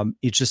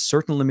 It's just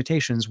certain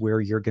limitations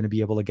where you're going to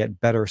be able to get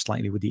better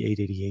slightly with the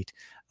 888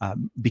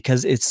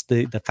 because it's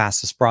the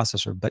fastest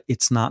processor, but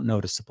it's not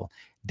noticeable.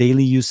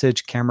 Daily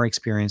usage, camera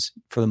experience,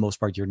 for the most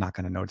part, you're not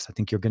going to notice. I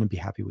think you're going to be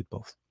happy with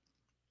both.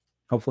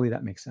 Hopefully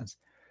that makes sense.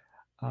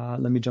 Let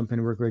me jump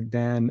in real quick,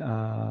 Dan.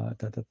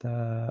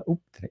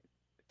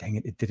 Dang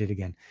it, it did it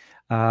again.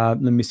 Let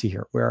me see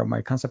here. Where are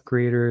my concept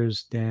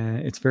creators? Dan,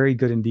 it's very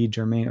good indeed,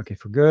 Jermaine. Okay,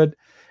 for good.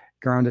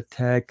 Grounded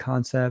Tech,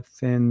 Concept,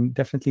 Finn,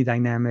 definitely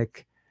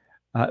dynamic.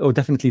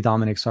 Definitely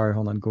Dominic. Sorry,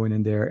 hold on, going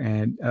in there,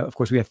 and of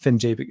course we have Finn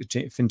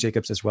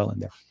Jacobs as well in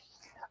there.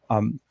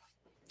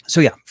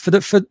 So yeah, for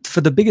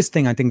the biggest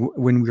thing, I think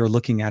when we were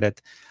looking at it,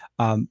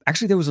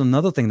 actually there was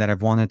another thing that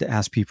I've wanted to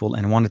ask people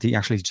and wanted to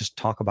actually just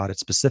talk about it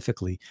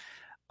specifically.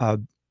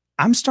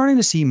 I'm starting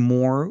to see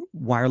more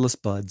wireless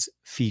buds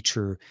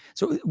feature.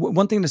 So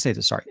one thing to say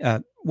this, sorry,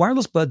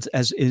 wireless buds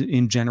as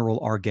in general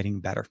are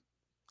getting better.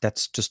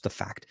 That's just a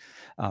fact.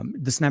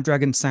 The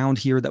Snapdragon sound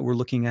here that we're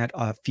looking at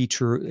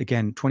feature,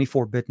 again,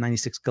 24-bit,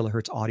 96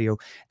 kilohertz audio.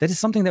 That is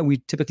something that we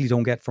typically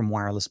don't get from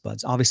wireless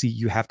buds. Obviously,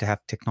 you have to have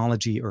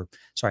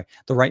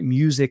the right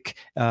music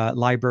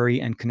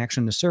library and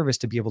connection to service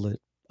to be able to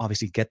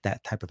obviously get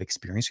that type of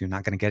experience. You're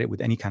not going to get it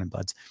with any kind of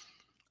buds.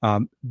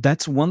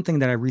 That's one thing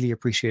that I really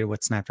appreciate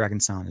what Snapdragon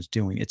Sound is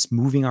doing. It's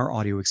moving our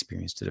audio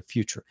experience to the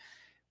future.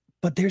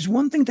 But there's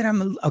one thing that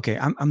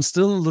I'm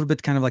still a little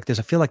bit kind of like this.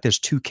 I feel like there's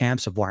two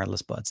camps of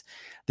wireless buds.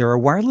 There are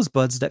wireless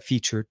buds that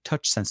feature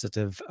touch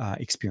sensitive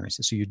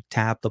experiences. So you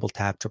tap, double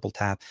tap, triple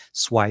tap,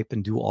 swipe,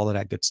 and do all of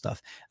that good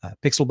stuff.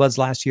 Pixel Buds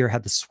last year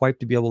had the swipe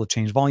to be able to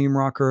change volume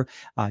rocker.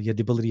 You had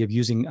the ability of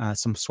using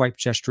some swipe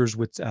gestures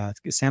with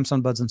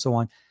Samsung Buds and so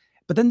on.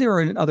 But then there are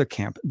another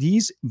camp.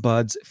 These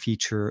buds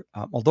feature,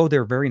 although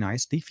they're very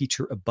nice, they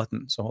feature a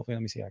button. So hopefully,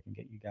 let me see if I can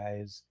get you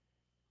guys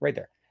right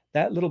there.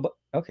 That little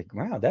okay,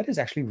 wow, that is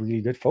actually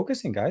really good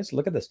focusing, guys.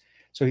 Look at this.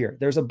 So here,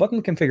 there's a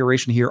button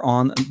configuration here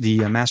on the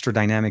Master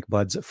Dynamic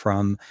buds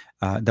from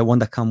the one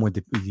that come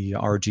with the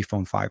ROG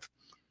Phone 5.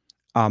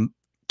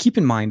 Keep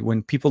in mind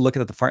when people look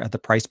at the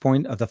price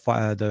point of the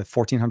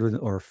 $1,400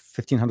 or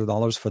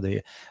 $1,500 for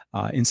the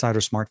Insider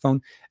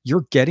smartphone,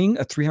 you're getting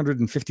a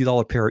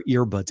 $350 pair of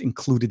earbuds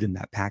included in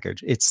that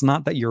package. It's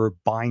not that you're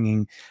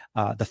buying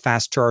the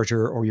fast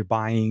charger or you're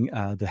buying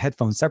the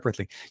headphones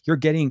separately. You're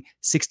getting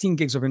 16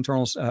 gigs of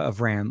internal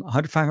of RAM,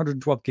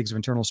 512 gigs of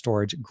internal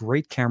storage,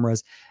 great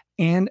cameras,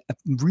 and a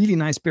really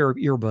nice pair of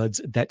earbuds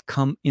that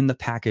come in the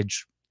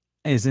package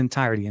is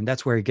entirety, and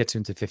that's where it gets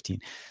into 15.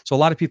 So a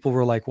lot of people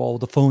were like, well,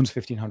 the phone's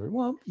 1,500.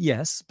 Well,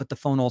 yes, but the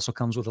phone also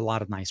comes with a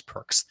lot of nice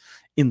perks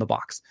in the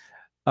box.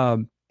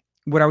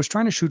 What I was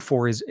trying to shoot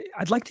for is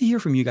I'd like to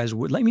hear from you guys.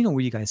 Let me know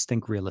what you guys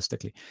think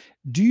realistically.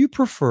 Do you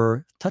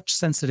prefer touch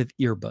sensitive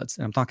earbuds?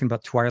 And I'm talking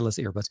about wireless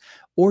earbuds,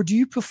 or do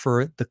you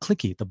prefer the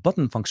clicky, the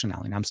button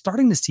functionality? And I'm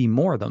starting to see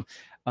more of them.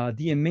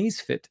 The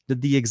Amazfit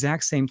did the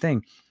exact same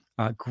thing.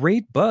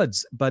 Great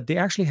buds, but they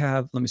actually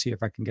have, let me see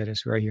if I can get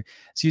it right here.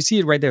 So you see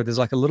it right there. There's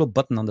like a little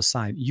button on the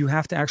side. You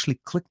have to actually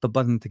click the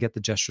button to get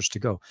the gestures to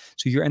go.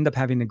 So you end up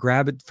having to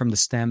grab it from the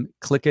stem,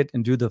 click it,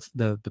 and do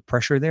the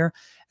pressure there,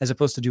 as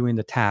opposed to doing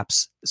the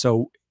taps.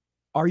 So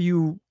do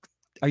you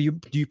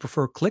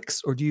prefer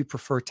clicks or do you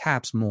prefer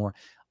taps more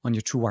on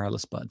your true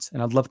wireless buds?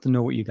 And I'd love to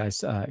know what you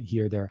guys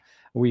hear there,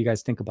 or what you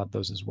guys think about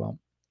those as well.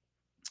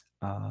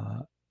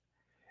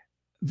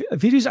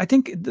 Videos, I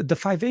think the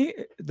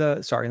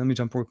 5A, sorry, let me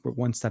jump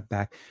one step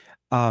back.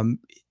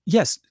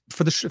 Yes,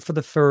 for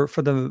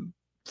the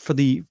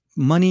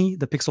money,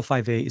 the Pixel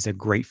 5A is a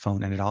great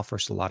phone and it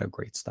offers a lot of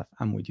great stuff.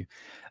 I'm with you.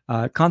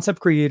 Concept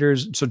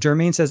creators. So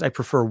Jermaine says I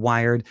prefer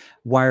wired.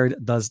 Wired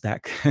does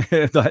that.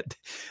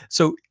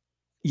 So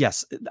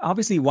yes,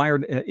 obviously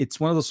wired. It's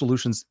one of those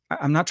solutions.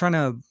 I'm not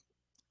trying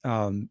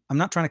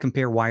to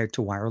compare wired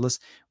to wireless.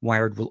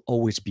 Wired will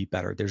always be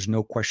better. There's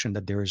no question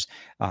that there's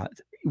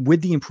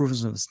with the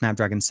improvements of the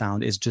Snapdragon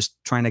sound is just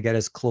trying to get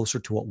us closer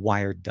to what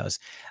wired does.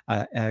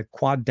 A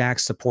quad DAC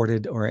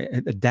supported or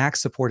a DAC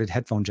supported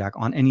headphone jack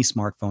on any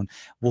smartphone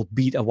will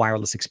beat a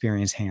wireless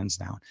experience hands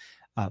down.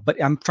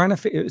 But I'm trying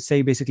to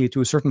say basically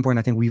to a certain point,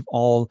 I think we've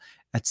all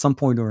at some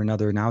point or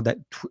another now that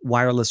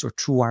wireless or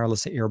true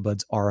wireless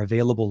earbuds are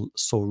available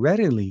so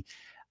readily.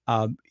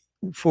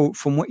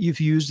 From what you've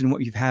used and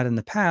what you've had in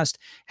the past,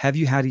 have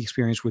you had the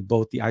experience with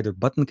both the either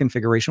button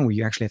configuration where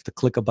you actually have to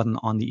click a button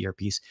on the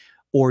earpiece,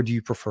 or do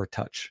you prefer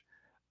touch?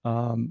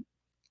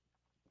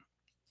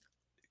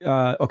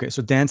 Okay,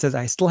 so Dan says,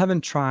 I still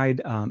haven't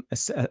tried a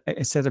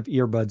set of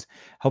earbuds,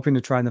 hoping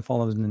to try them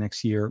follow in the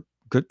next year.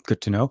 Good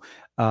to know.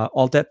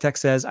 Altet Tech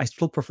says, I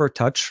still prefer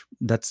touch.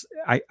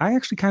 I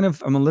actually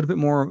I'm a little bit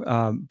more,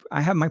 I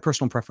have my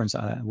personal preference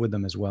with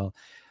them as well.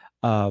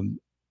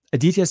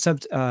 Aditya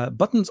said,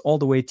 buttons all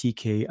the way,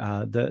 TK.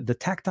 The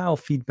tactile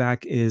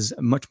feedback is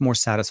much more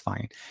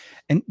satisfying.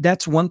 And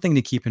that's one thing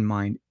to keep in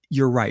mind.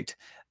 You're right.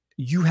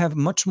 You have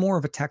much more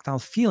of a tactile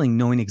feeling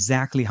knowing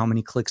exactly how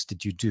many clicks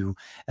did you do,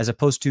 as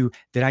opposed to,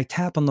 did I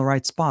tap on the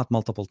right spot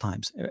multiple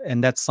times?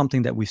 And that's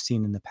something that we've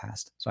seen in the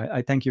past. So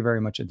I thank you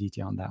very much,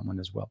 Aditya, on that one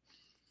as well.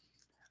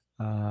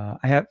 I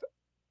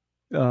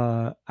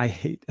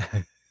hate,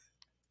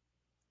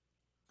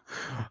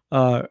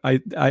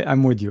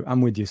 I'm with you.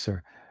 I'm with you,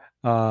 sir.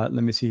 Let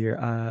me see here.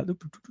 I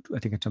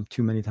think I jumped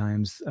too many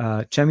times.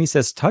 Chemi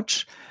says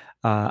touch.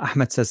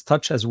 Ahmed says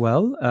touch as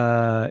well.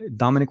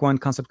 Dominic One,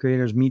 concept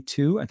creators, me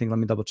too. I think let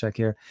me double check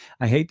here.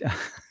 I hate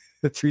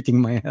treating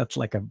my head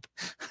like a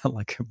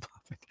bobbit.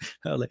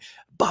 Like,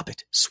 bob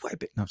it,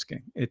 swipe it. No, I'm just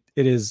kidding. It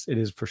is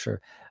for sure.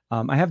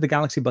 I have the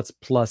Galaxy Buds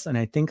Plus, and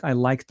I think I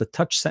like the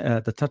touch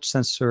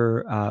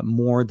sensor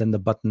more than the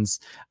buttons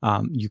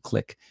you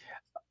click.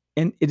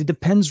 And it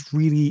depends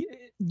really.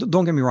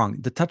 Don't get me wrong.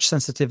 The touch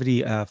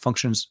sensitivity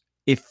functions,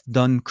 if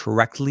done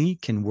correctly,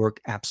 can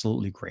work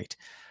absolutely great.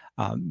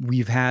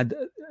 We've had,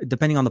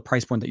 depending on the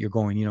price point that you're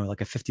going,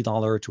 like a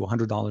 $50 to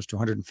 $100 to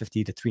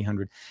 $150 to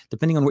 $300,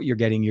 depending on what you're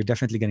getting, you're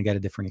definitely going to get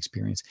a different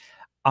experience.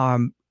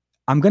 I'm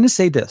going to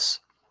say this.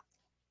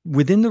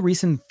 Within the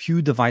recent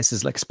few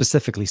devices, like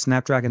specifically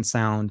Snapdragon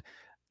Sound,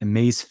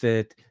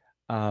 Amazfit,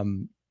 I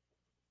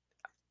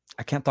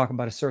can't talk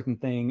about a certain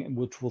thing,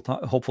 which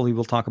hopefully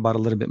we'll talk about a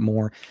little bit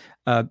more.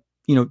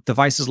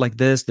 Devices like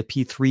this, the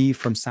P3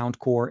 from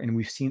Soundcore, and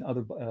we've seen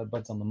other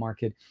buds on the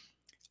market.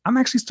 I'm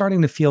actually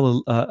starting to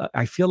feel.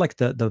 I feel like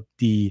the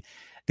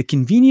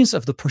convenience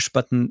of the push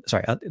button.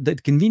 Sorry, the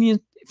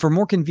convenience for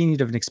more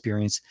convenient of an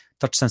experience.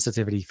 Touch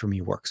sensitivity for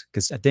me works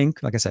because I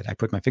think, like I said, I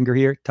put my finger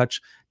here, touch,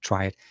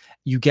 try it.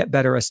 You get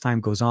better as time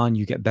goes on.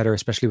 You get better,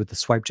 especially with the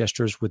swipe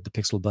gestures with the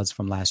Pixel Buds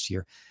from last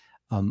year.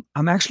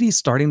 I'm actually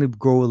starting to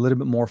grow a little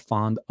bit more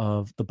fond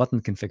of the button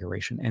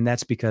configuration. And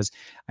that's because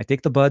I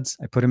take the buds,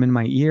 I put them in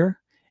my ear,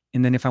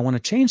 and then if I want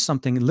to change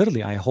something,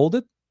 literally I hold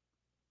it,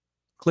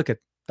 click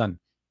it, done.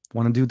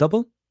 Want to do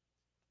double,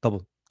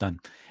 done.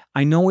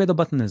 I know where the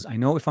button is. I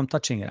know if I'm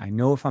touching it. I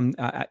know if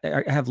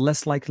I have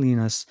less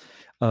likeliness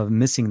of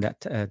missing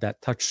that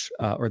touch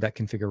or that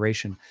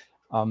configuration.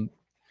 Um,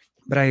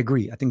 but I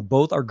agree. I think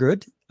both are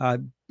good.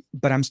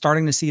 But I'm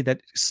starting to see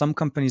that some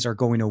companies are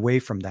going away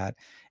from that.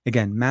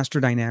 Again, Master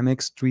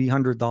Dynamics,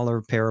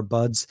 $300 pair of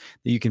buds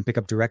that you can pick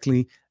up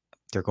directly.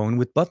 They're going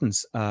with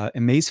buttons.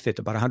 Amazfit,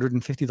 about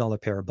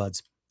 $150 pair of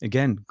buds.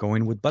 Again,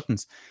 going with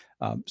buttons.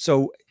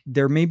 So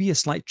there may be a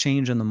slight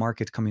change in the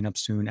market coming up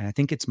soon. And I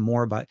think it's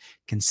more about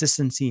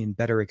consistency and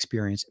better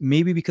experience.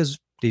 Maybe because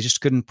they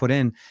just couldn't put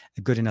in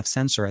a good enough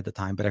sensor at the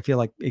time. But I feel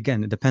like,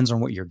 again, it depends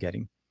on what you're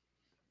getting.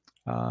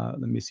 Let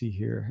me see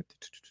here.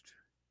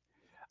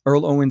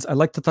 Earl Owens, I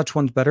like the touch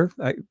ones better.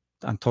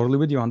 I'm totally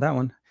with you on that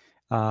one.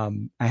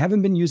 I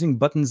haven't been using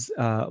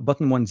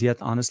button ones yet,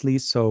 honestly.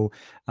 So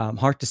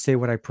hard to say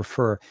what I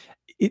prefer.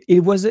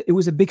 It was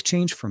a big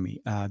change for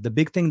me. The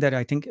big thing that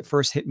I think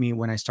first hit me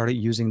when I started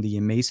using the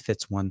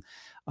Amazfits one,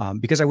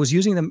 because I was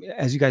using them,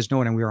 as you guys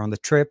know, and we were on the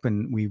trip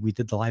and we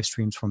did the live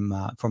streams from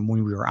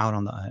when we were out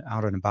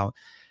and about.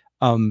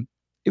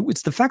 It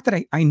was the fact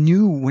that I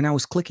knew when I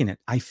was clicking it,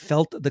 I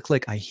felt the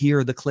click, I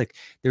hear the click.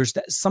 There's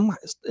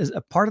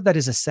a part of that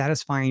is a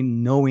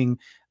satisfying knowing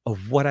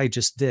of what I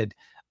just did.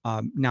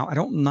 Now I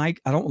don't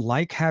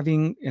like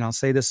having, and I'll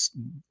say this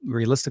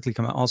realistically,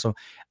 come out also,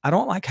 I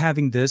don't like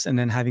having this and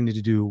then having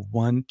to do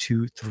 1,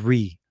 2,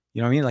 3.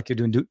 You know what I mean? Like you're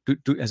doing do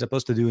as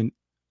opposed to doing.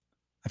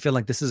 I feel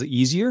like this is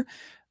easier.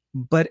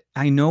 But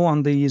I know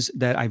on these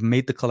that I've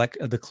made the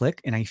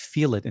click and I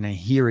feel it and I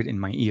hear it in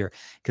my ear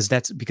because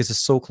it's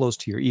so close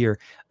to your ear.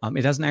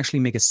 It doesn't actually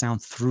make a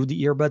sound through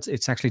the earbuds.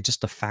 It's actually just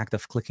the fact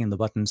of clicking the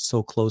button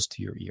so close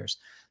to your ears.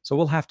 So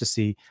we'll have to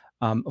see.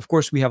 Of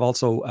course, we have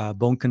also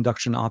bone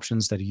conduction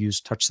options that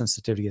use touch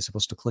sensitivity as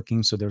opposed to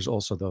clicking. So there's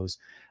also those.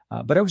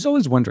 But I was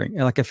always wondering,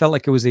 like I felt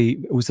like it was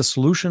a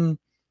solution,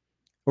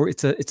 or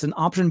it's an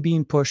option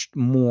being pushed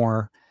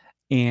more,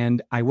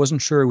 and I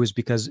wasn't sure it was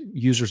because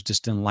users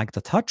just didn't like the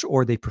touch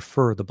or they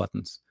prefer the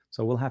buttons.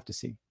 So we'll have to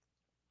see.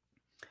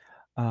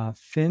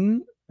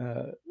 Finn,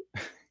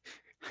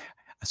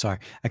 sorry,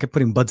 I kept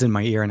putting buds in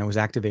my ear and I was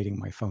activating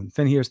my phone.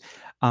 Finn here's,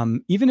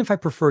 even if I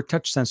prefer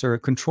touch sensor,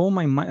 control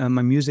my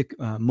music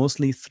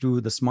mostly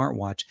through the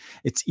smartwatch.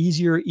 It's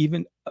easier,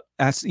 even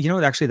as you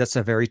know. Actually, that's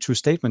a very true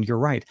statement. You're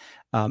right.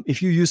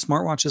 If you use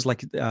smartwatches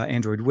like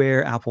Android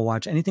Wear, Apple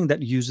Watch, anything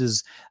that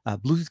uses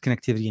Bluetooth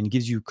connectivity and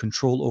gives you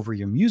control over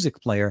your music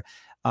player.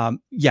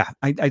 Yeah,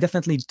 I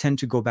definitely tend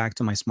to go back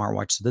to my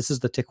smartwatch. So this is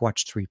the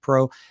TicWatch 3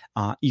 Pro.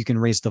 You can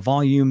raise the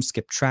volume,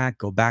 skip track,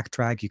 go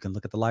backtrack. You can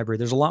look at the library.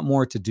 There's a lot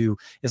more to do.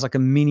 It's like a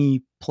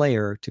mini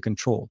player to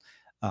control.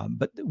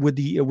 But with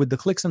the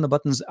clicks and the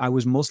buttons, I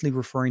was mostly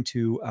referring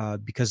to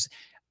because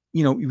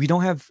we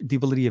don't have the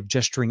ability of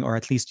gesturing, or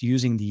at least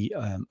using the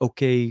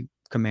OK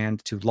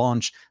command to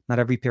launch. Not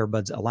every pair of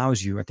buds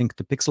allows you. I think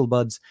the Pixel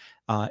Buds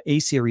A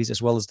series,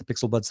 as well as the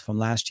Pixel Buds from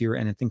last year,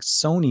 and I think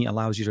Sony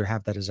allows you to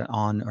have that as an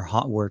on or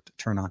hotwire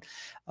turn on.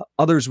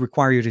 Others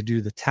require you to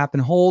do the tap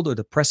and hold, or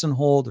the press and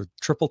hold, or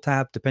triple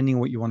tap, depending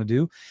on what you want to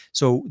do.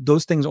 So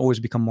those things always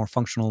become more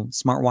functional.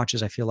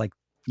 Smartwatches, I feel like,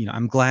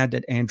 I'm glad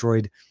that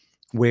Android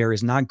Wear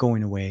is not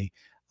going away.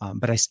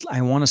 But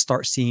I want to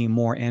start seeing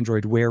more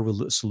Android Wear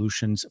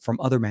solutions from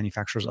other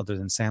manufacturers other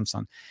than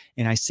Samsung.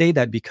 And I say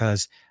that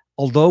because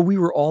although we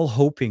were all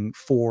hoping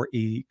for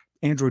a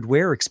Android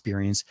Wear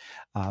experience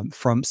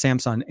from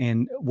Samsung,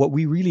 and what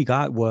we really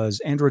got was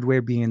Android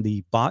Wear being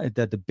the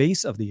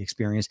base of the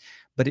experience,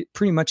 but it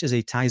pretty much is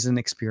a Tizen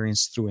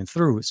experience through and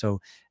through. So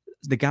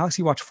the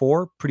Galaxy Watch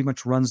 4 pretty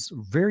much runs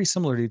very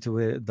similarly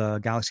to the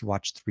Galaxy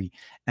Watch 3.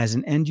 As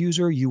an end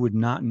user, you would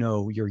not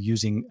know you're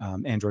using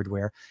Android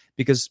Wear,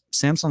 because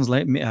Samsung's,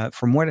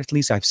 from what at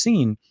least I've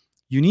seen,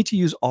 you need to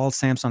use all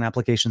Samsung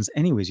applications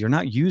anyways. You're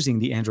not using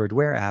the Android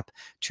Wear app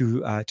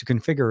to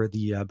configure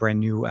the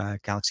brand new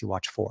Galaxy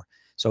Watch 4.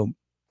 So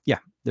yeah,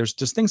 there's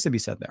just things to be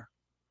said there.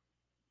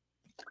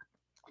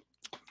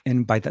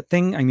 And by that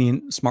thing, I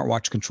mean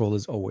smartwatch control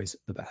is always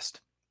the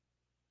best.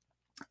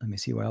 Let me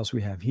see what else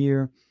we have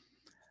here.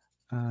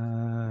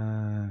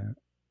 I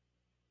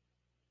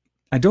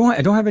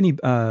don't have any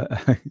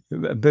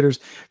bitters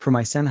for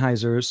my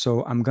Sennheiser,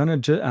 so I'm gonna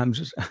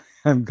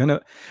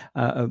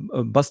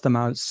bust them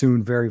out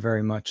soon, very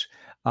very much.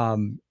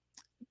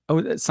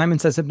 Simon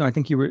says no. I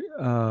think you were.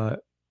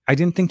 I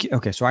didn't think.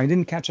 Okay, so I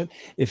didn't catch it.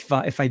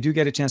 If I do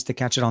get a chance to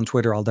catch it on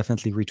Twitter, I'll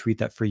definitely retweet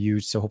that for you.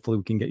 So hopefully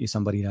we can get you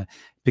somebody to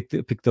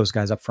pick those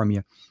guys up from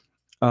you.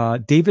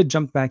 David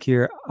jumped back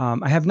here.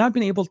 I have not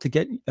been able to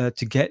get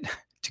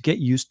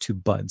used to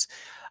buds.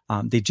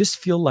 They just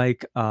feel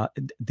like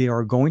they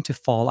are going to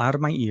fall out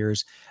of my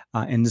ears,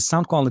 and the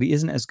sound quality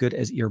isn't as good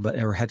as earbud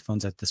or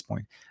headphones at this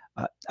point.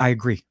 I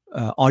agree.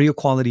 Audio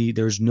quality,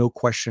 there's no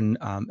question.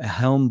 A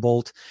Helm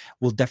Bolt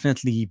will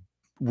definitely,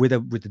 with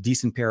a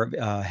decent pair of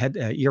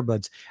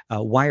earbuds,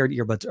 wired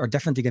earbuds, are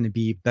definitely going to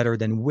be better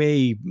than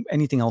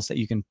anything else that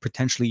you can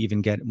potentially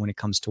even get when it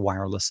comes to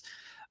wireless.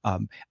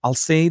 I'll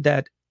say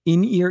that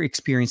in-ear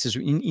experiences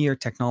or in-ear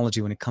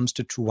technology when it comes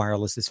to true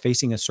wireless is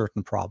facing a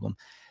certain problem.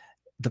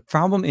 The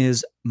problem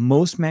is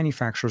most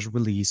manufacturers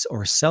release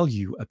or sell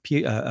you a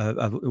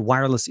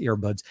wireless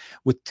earbuds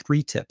with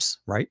three tips,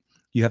 right?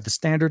 You have the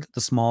standard,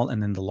 the small,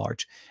 and then the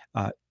large.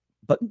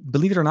 But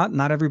believe it or not,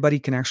 not everybody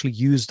can actually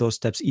use those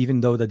steps, even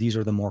though that these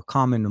are the more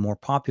common, the more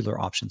popular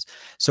options.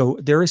 So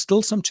there is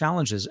still some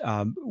challenges.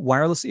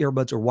 Wireless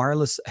earbuds or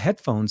wireless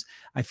headphones,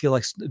 I feel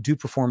like do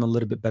perform a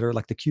little bit better.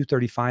 Like the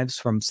Q35s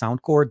from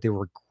Soundcore, they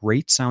were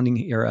great sounding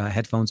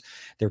headphones.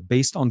 They're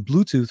based on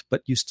Bluetooth,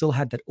 but you still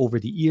had that over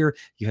the ear.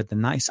 You had the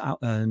nice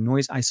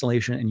noise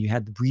isolation, and you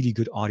had really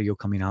good audio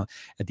coming out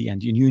at the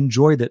end. And you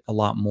enjoyed it a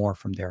lot more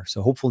from there.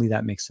 So hopefully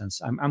that makes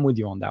sense. I'm with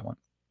you on that one.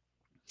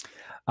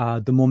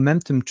 The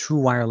Momentum True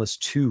Wireless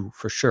 2,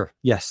 for sure.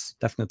 Yes,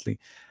 definitely.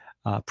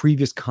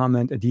 Previous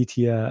comment,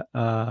 Aditya.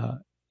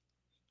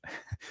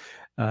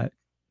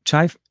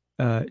 Chifi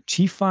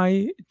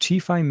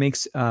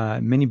makes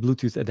many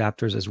Bluetooth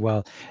adapters as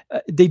well.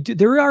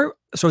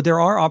 There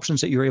are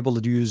options that you're able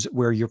to use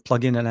where you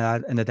plug in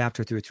an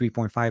adapter through a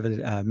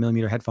 3.5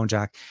 millimeter headphone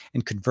jack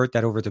and convert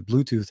that over to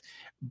Bluetooth.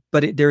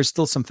 But there's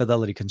still some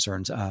fidelity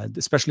concerns,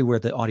 especially where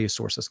the audio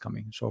source is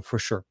coming. So for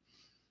sure.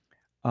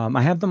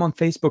 I have them on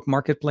Facebook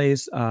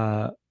Marketplace.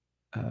 Part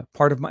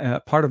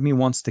of me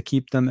wants to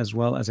keep them as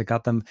well, as I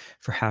got them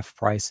for half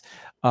price.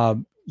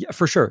 Yeah,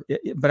 for sure.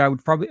 But I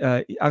would probably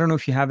I don't know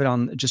if you have it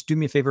on. Just do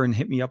me a favor and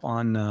hit me up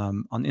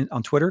on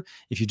Twitter.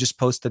 If you just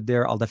posted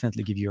there, I'll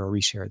definitely give you a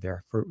reshare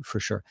there for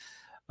sure.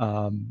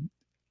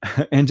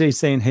 NJ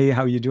saying, "Hey,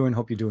 how you doing?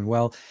 Hope you're doing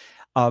well."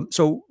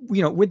 So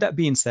with that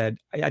being said,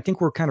 I think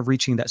we're kind of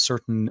reaching that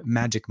certain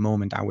magic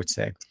moment, I would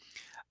say.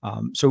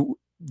 So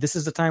this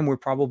is the time where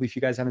probably, if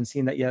you guys haven't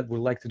seen that yet, we'd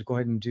like to go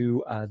ahead and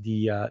do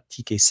the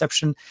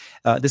TKception.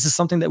 This is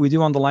something that we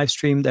do on the live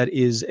stream that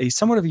is a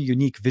somewhat of a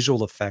unique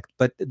visual effect,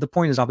 but the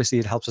point is obviously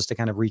it helps us to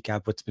kind of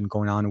recap what's been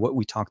going on and what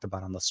we talked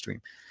about on the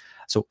stream.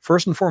 So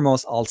first and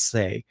foremost, I'll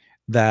say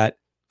that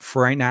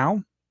for right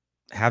now,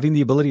 having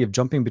the ability of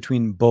jumping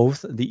between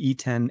both the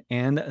E10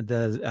 and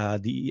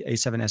the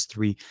A7S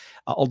III,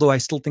 although I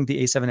still think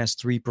the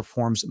A7S III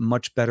performs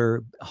much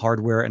better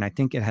hardware, and I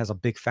think it has a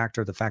big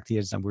factor. The fact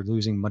is that we're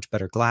losing much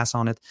better glass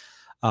on it,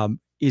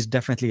 is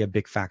definitely a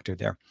big factor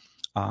there.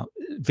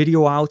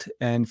 Video out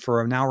and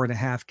for an hour and a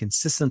half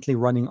consistently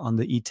running on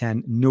the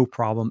E10, no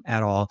problem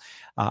at all.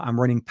 I'm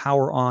running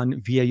power on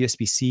via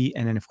USB-C,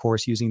 and then of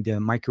course using the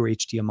micro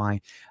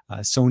HDMI,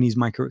 Sony's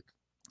micro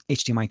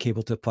HDMI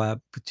cable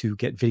to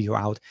get video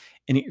out,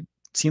 and it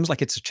seems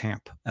like it's a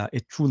champ.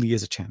 It truly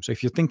is a champ. So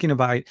if you're thinking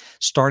about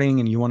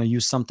starting and you want to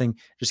use something,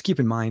 just keep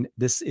in mind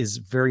this is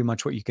very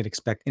much what you could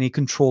expect in a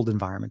controlled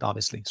environment,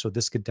 obviously. So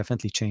this could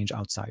definitely change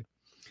outside.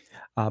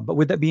 But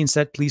with that being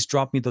said, please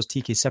drop me those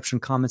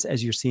TKception comments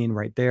as you're seeing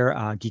right there.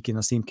 Geeky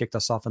Nassim kicked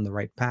us off on the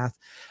right path.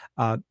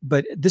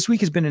 But this week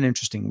has been an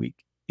interesting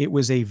week. It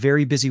was a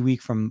very busy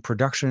week from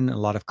production, a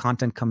lot of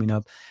content coming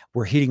up.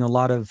 We're hitting a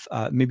lot of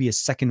maybe a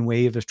second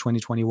wave of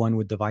 2021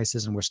 with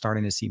devices, and we're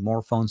starting to see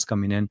more phones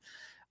coming in.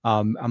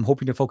 I'm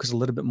hoping to focus a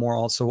little bit more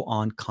also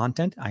on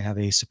content. I have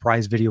a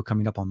surprise video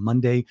coming up on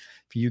Monday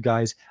for you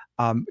guys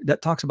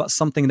that talks about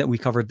something that we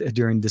covered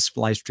during this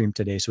live stream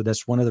today. So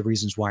that's one of the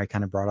reasons why I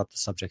kind of brought up the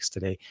subjects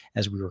today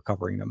as we were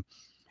covering them.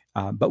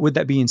 But with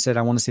that being said,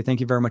 I want to say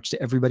thank you very much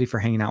to everybody for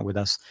hanging out with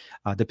us.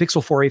 The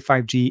Pixel 4a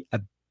 5G,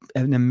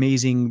 an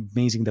amazing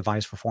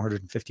device for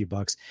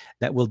 $450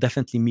 that will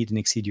definitely meet and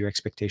exceed your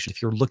expectations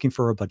if you're looking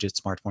for a budget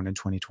smartphone in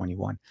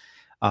 2021.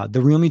 The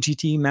Realme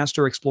GT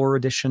Master Explorer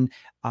Edition,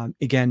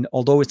 again,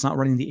 although it's not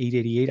running the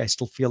 888, I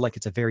still feel like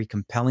it's a very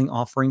compelling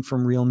offering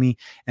from Realme,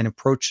 an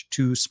approach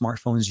to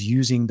smartphones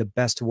using the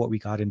best of what we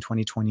got in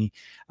 2020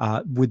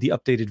 with the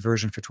updated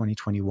version for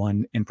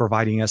 2021 and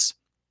providing us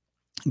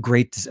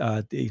great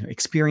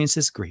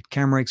experiences, great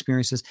camera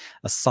experiences,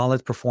 a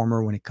solid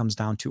performer when it comes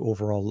down to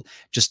overall.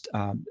 Just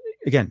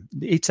again,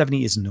 the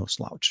 870 is no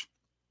slouch.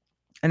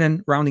 And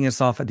then rounding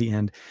us off at the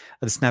end,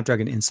 the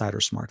Snapdragon Insider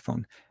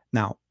smartphone.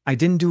 Now, I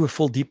didn't do a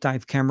full deep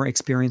dive camera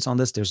experience on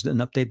this. There's an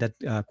update that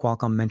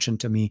Qualcomm mentioned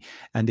to me,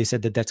 and they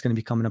said that that's going to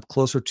be coming up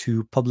closer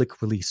to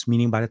public release,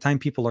 meaning by the time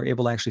people are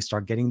able to actually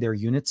start getting their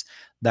units,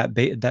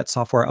 that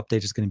software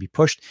update is going to be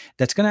pushed.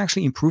 That's going to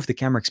actually improve the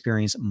camera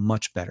experience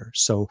much better.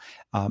 So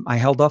I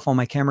held off on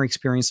my camera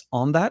experience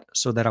on that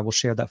so that I will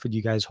share that with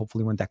you guys,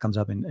 hopefully when that comes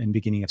up in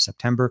beginning of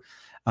September.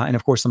 And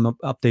of course, some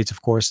updates,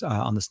 of course,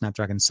 on the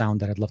Snapdragon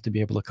Sound that I'd love to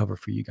be able to cover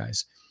for you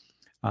guys.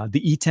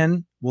 The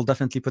E10 will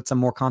definitely put some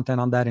more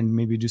content on that and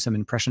maybe do some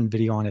impression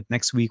video on it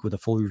next week with a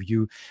full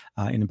review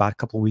in about a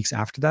couple of weeks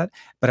after that.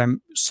 But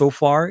I'm so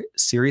far,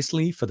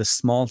 seriously, for the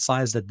small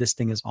size that this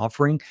thing is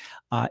offering,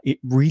 it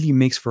really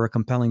makes for a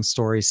compelling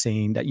story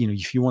saying that,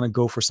 if you want to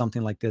go for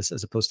something like this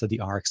as opposed to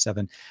the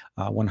RX-7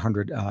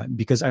 100,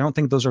 because I don't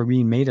think those are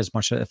being made as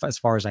much as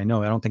far as I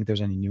know. I don't think there's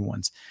any new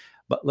ones.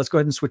 But let's go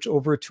ahead and switch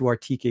over to our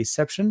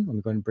TKception. Let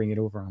me go ahead and bring it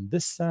over on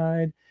this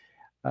side.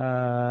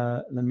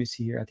 Let me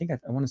see here. I think I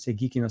want to say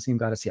Geeky Nassim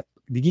got us. Yep.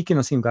 The Geeky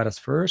Nassim got us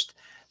first.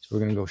 So we're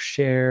going to go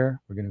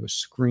share. We're going to go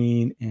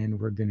screen, and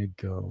we're going to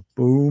go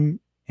boom.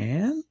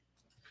 And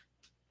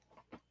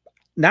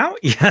Now,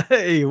 yeah,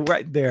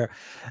 right there.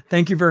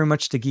 Thank you very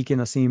much to Geek and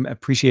Asim.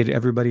 Appreciate it,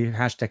 everybody.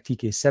 Hashtag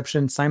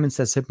TKception. Simon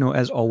says Hypno,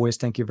 as always.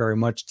 Thank you very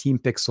much. Team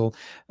Pixel.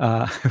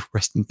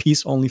 Rest in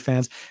peace,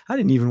 OnlyFans. I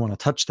didn't even want to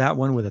touch that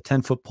one with a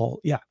 10-foot pole.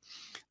 Yeah,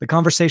 the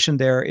conversation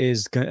there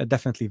is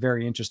definitely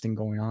very interesting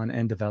going on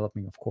and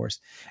developing, of course.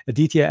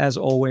 Aditya, as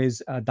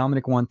always.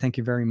 Dominic Juan, thank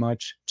you very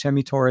much.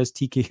 Chemi Torres,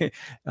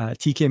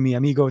 TK mi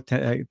amigo.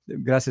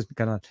 Gracias,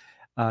 canal.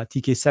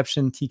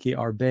 TKception,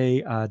 TK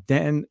Bay,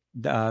 Dan,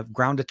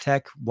 Grounded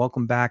Tech,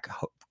 welcome back.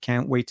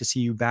 Can't wait to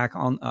see you back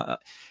on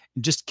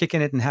just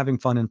kicking it and having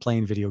fun and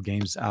playing video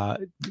games.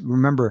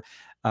 Remember,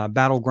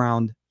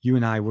 Battleground, you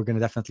and I, we're going to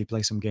definitely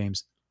play some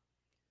games.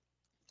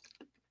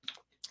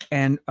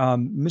 And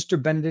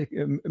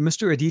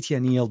Mr. Aditya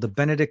Neil, the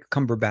Benedict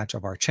Cumberbatch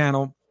of our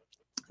channel,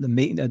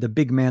 the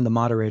big man, the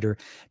moderator,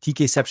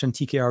 TKception,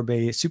 TKR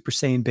Bay, Super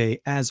Saiyan Bay,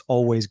 as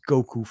always,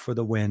 Goku for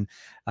the win.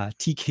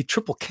 TK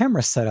triple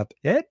camera setup,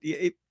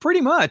 it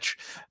pretty much.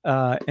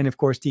 And of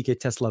course, TK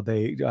Tesla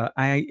Bay.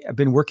 I've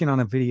been working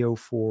on a video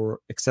for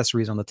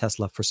accessories on the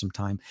Tesla for some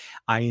time.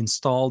 I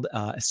installed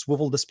a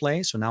swivel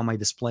display, so now my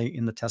display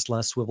in the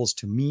Tesla swivels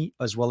to me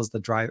as well as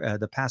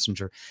the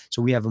passenger.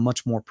 So we have a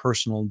much more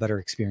personal and better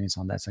experience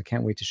on that. So I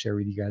can't wait to share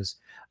with you guys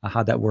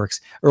how that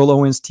works. Earl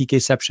Owens,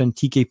 TKception,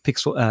 TK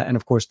Pixel, and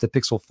of course the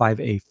Pixel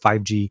 5a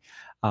 5G.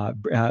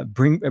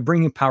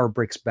 Bringing power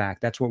bricks back.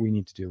 That's what we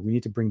need to do. We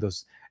need to bring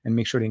those and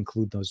make sure to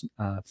include those.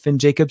 Finn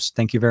Jacobs,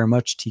 thank you very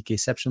much.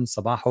 TKception,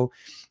 Sabaho.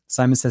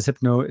 Simon says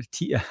Hypno.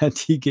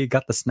 TK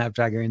got the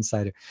Snapdragon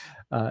Insider.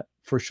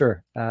 For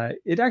sure.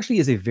 It actually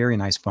is a very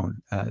nice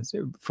phone.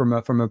 From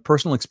a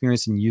personal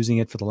experience in using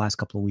it for the last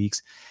couple of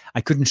weeks, I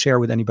couldn't share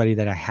with anybody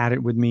that I had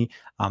it with me.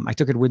 I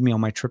took it with me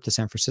on my trip to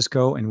San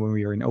Francisco and when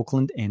we were in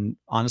Oakland, and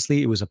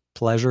honestly, it was a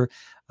pleasure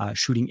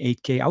shooting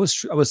 8K. I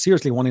was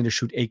seriously wanting to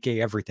shoot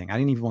 8K everything. I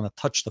didn't even want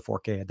to touch the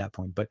 4K at that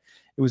point, but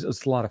it was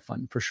a lot of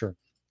fun for sure.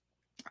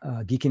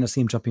 Geeky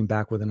Nassim jumping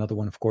back with another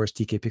one, of course,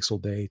 TK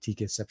Pixel Bay,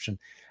 TKception,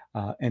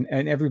 and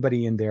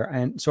everybody in there.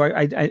 And so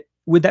I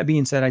with that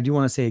being said, I do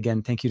want to say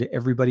again, thank you to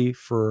everybody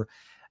for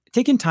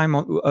taking time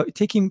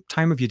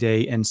of your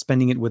day and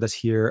spending it with us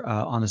here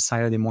on a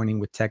Saturday morning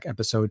with tech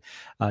episode.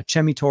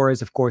 Chemi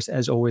Torres, of course,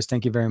 as always,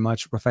 thank you very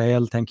much.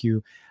 Rafael, thank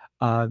you.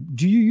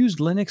 Do you use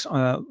Linux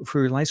for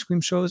your live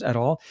stream shows at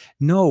all?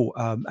 No,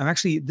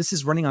 this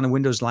is running on a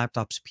Windows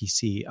laptop's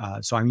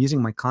PC. So I'm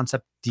using my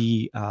Concept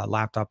D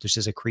laptop, which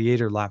is a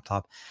creator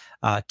laptop,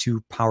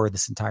 to power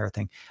this entire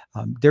thing.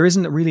 There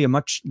isn't really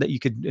much that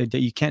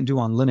you can't do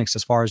on Linux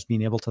as far as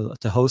being able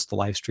to host the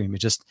live stream. It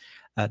just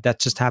that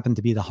just happened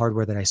to be the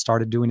hardware that I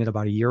started doing it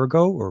about a year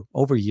ago or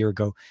over a year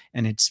ago,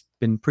 and it's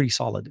been pretty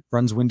solid. It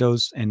runs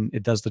Windows and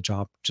it does the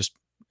job just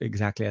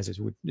exactly as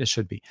it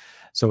should be.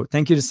 So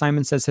thank you to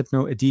Simon Says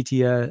Hypno,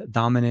 Aditya,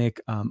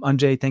 Dominic,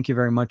 Anjay. Thank you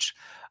very much.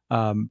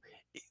 So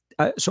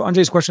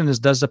Anjay's question is: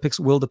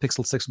 will the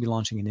Pixel 6 be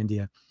launching in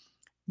India?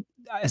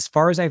 As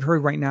far as I've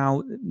heard right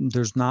now,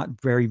 there's not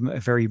very,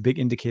 very big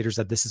indicators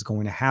that this is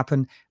going to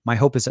happen. My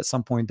hope is at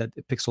some point that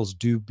the Pixels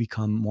do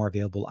become more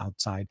available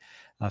outside.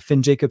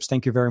 Finn Jacobs,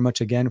 thank you very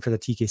much again for the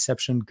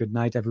TKception. Good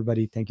night,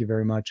 everybody. Thank you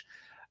very much.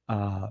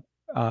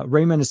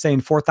 Raymond is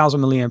saying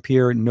 4,000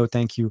 milliampere. No,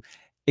 thank you.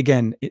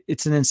 Again,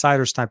 it's an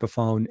insider's type of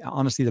phone.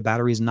 Honestly, the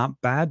battery is not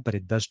bad, but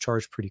it does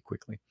charge pretty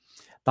quickly.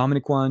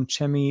 Dominic Juan,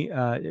 Chemi,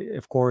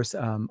 of course,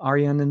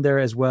 Ariane in there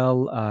as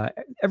well.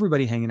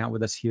 Everybody hanging out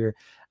with us here.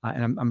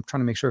 And I'm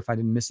trying to make sure if I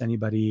didn't miss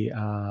anybody.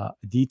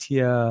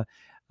 Aditya,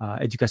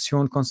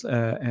 Education,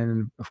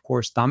 and of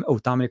course,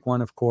 Dominic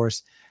Juan, of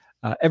course.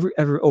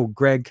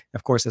 Greg,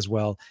 of course, as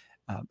well.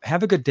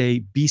 Have a good day.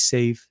 Be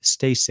safe.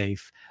 Stay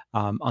safe.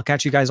 I'll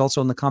catch you guys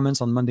also in the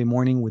comments on Monday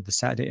morning with the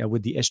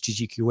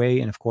SGGQA,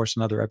 and of course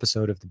another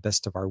episode of the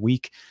best of our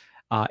week.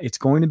 It's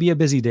going to be a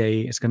busy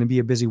day. It's going to be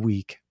a busy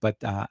week, but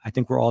I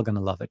think we're all going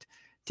to love it.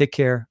 Take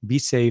care. Be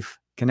safe.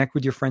 Connect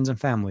with your friends and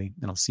family,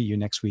 and I'll see you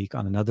next week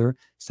on another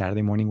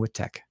Saturday Morning with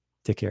Tech.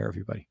 Take care,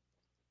 everybody.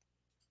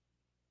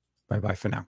 Bye-bye for now.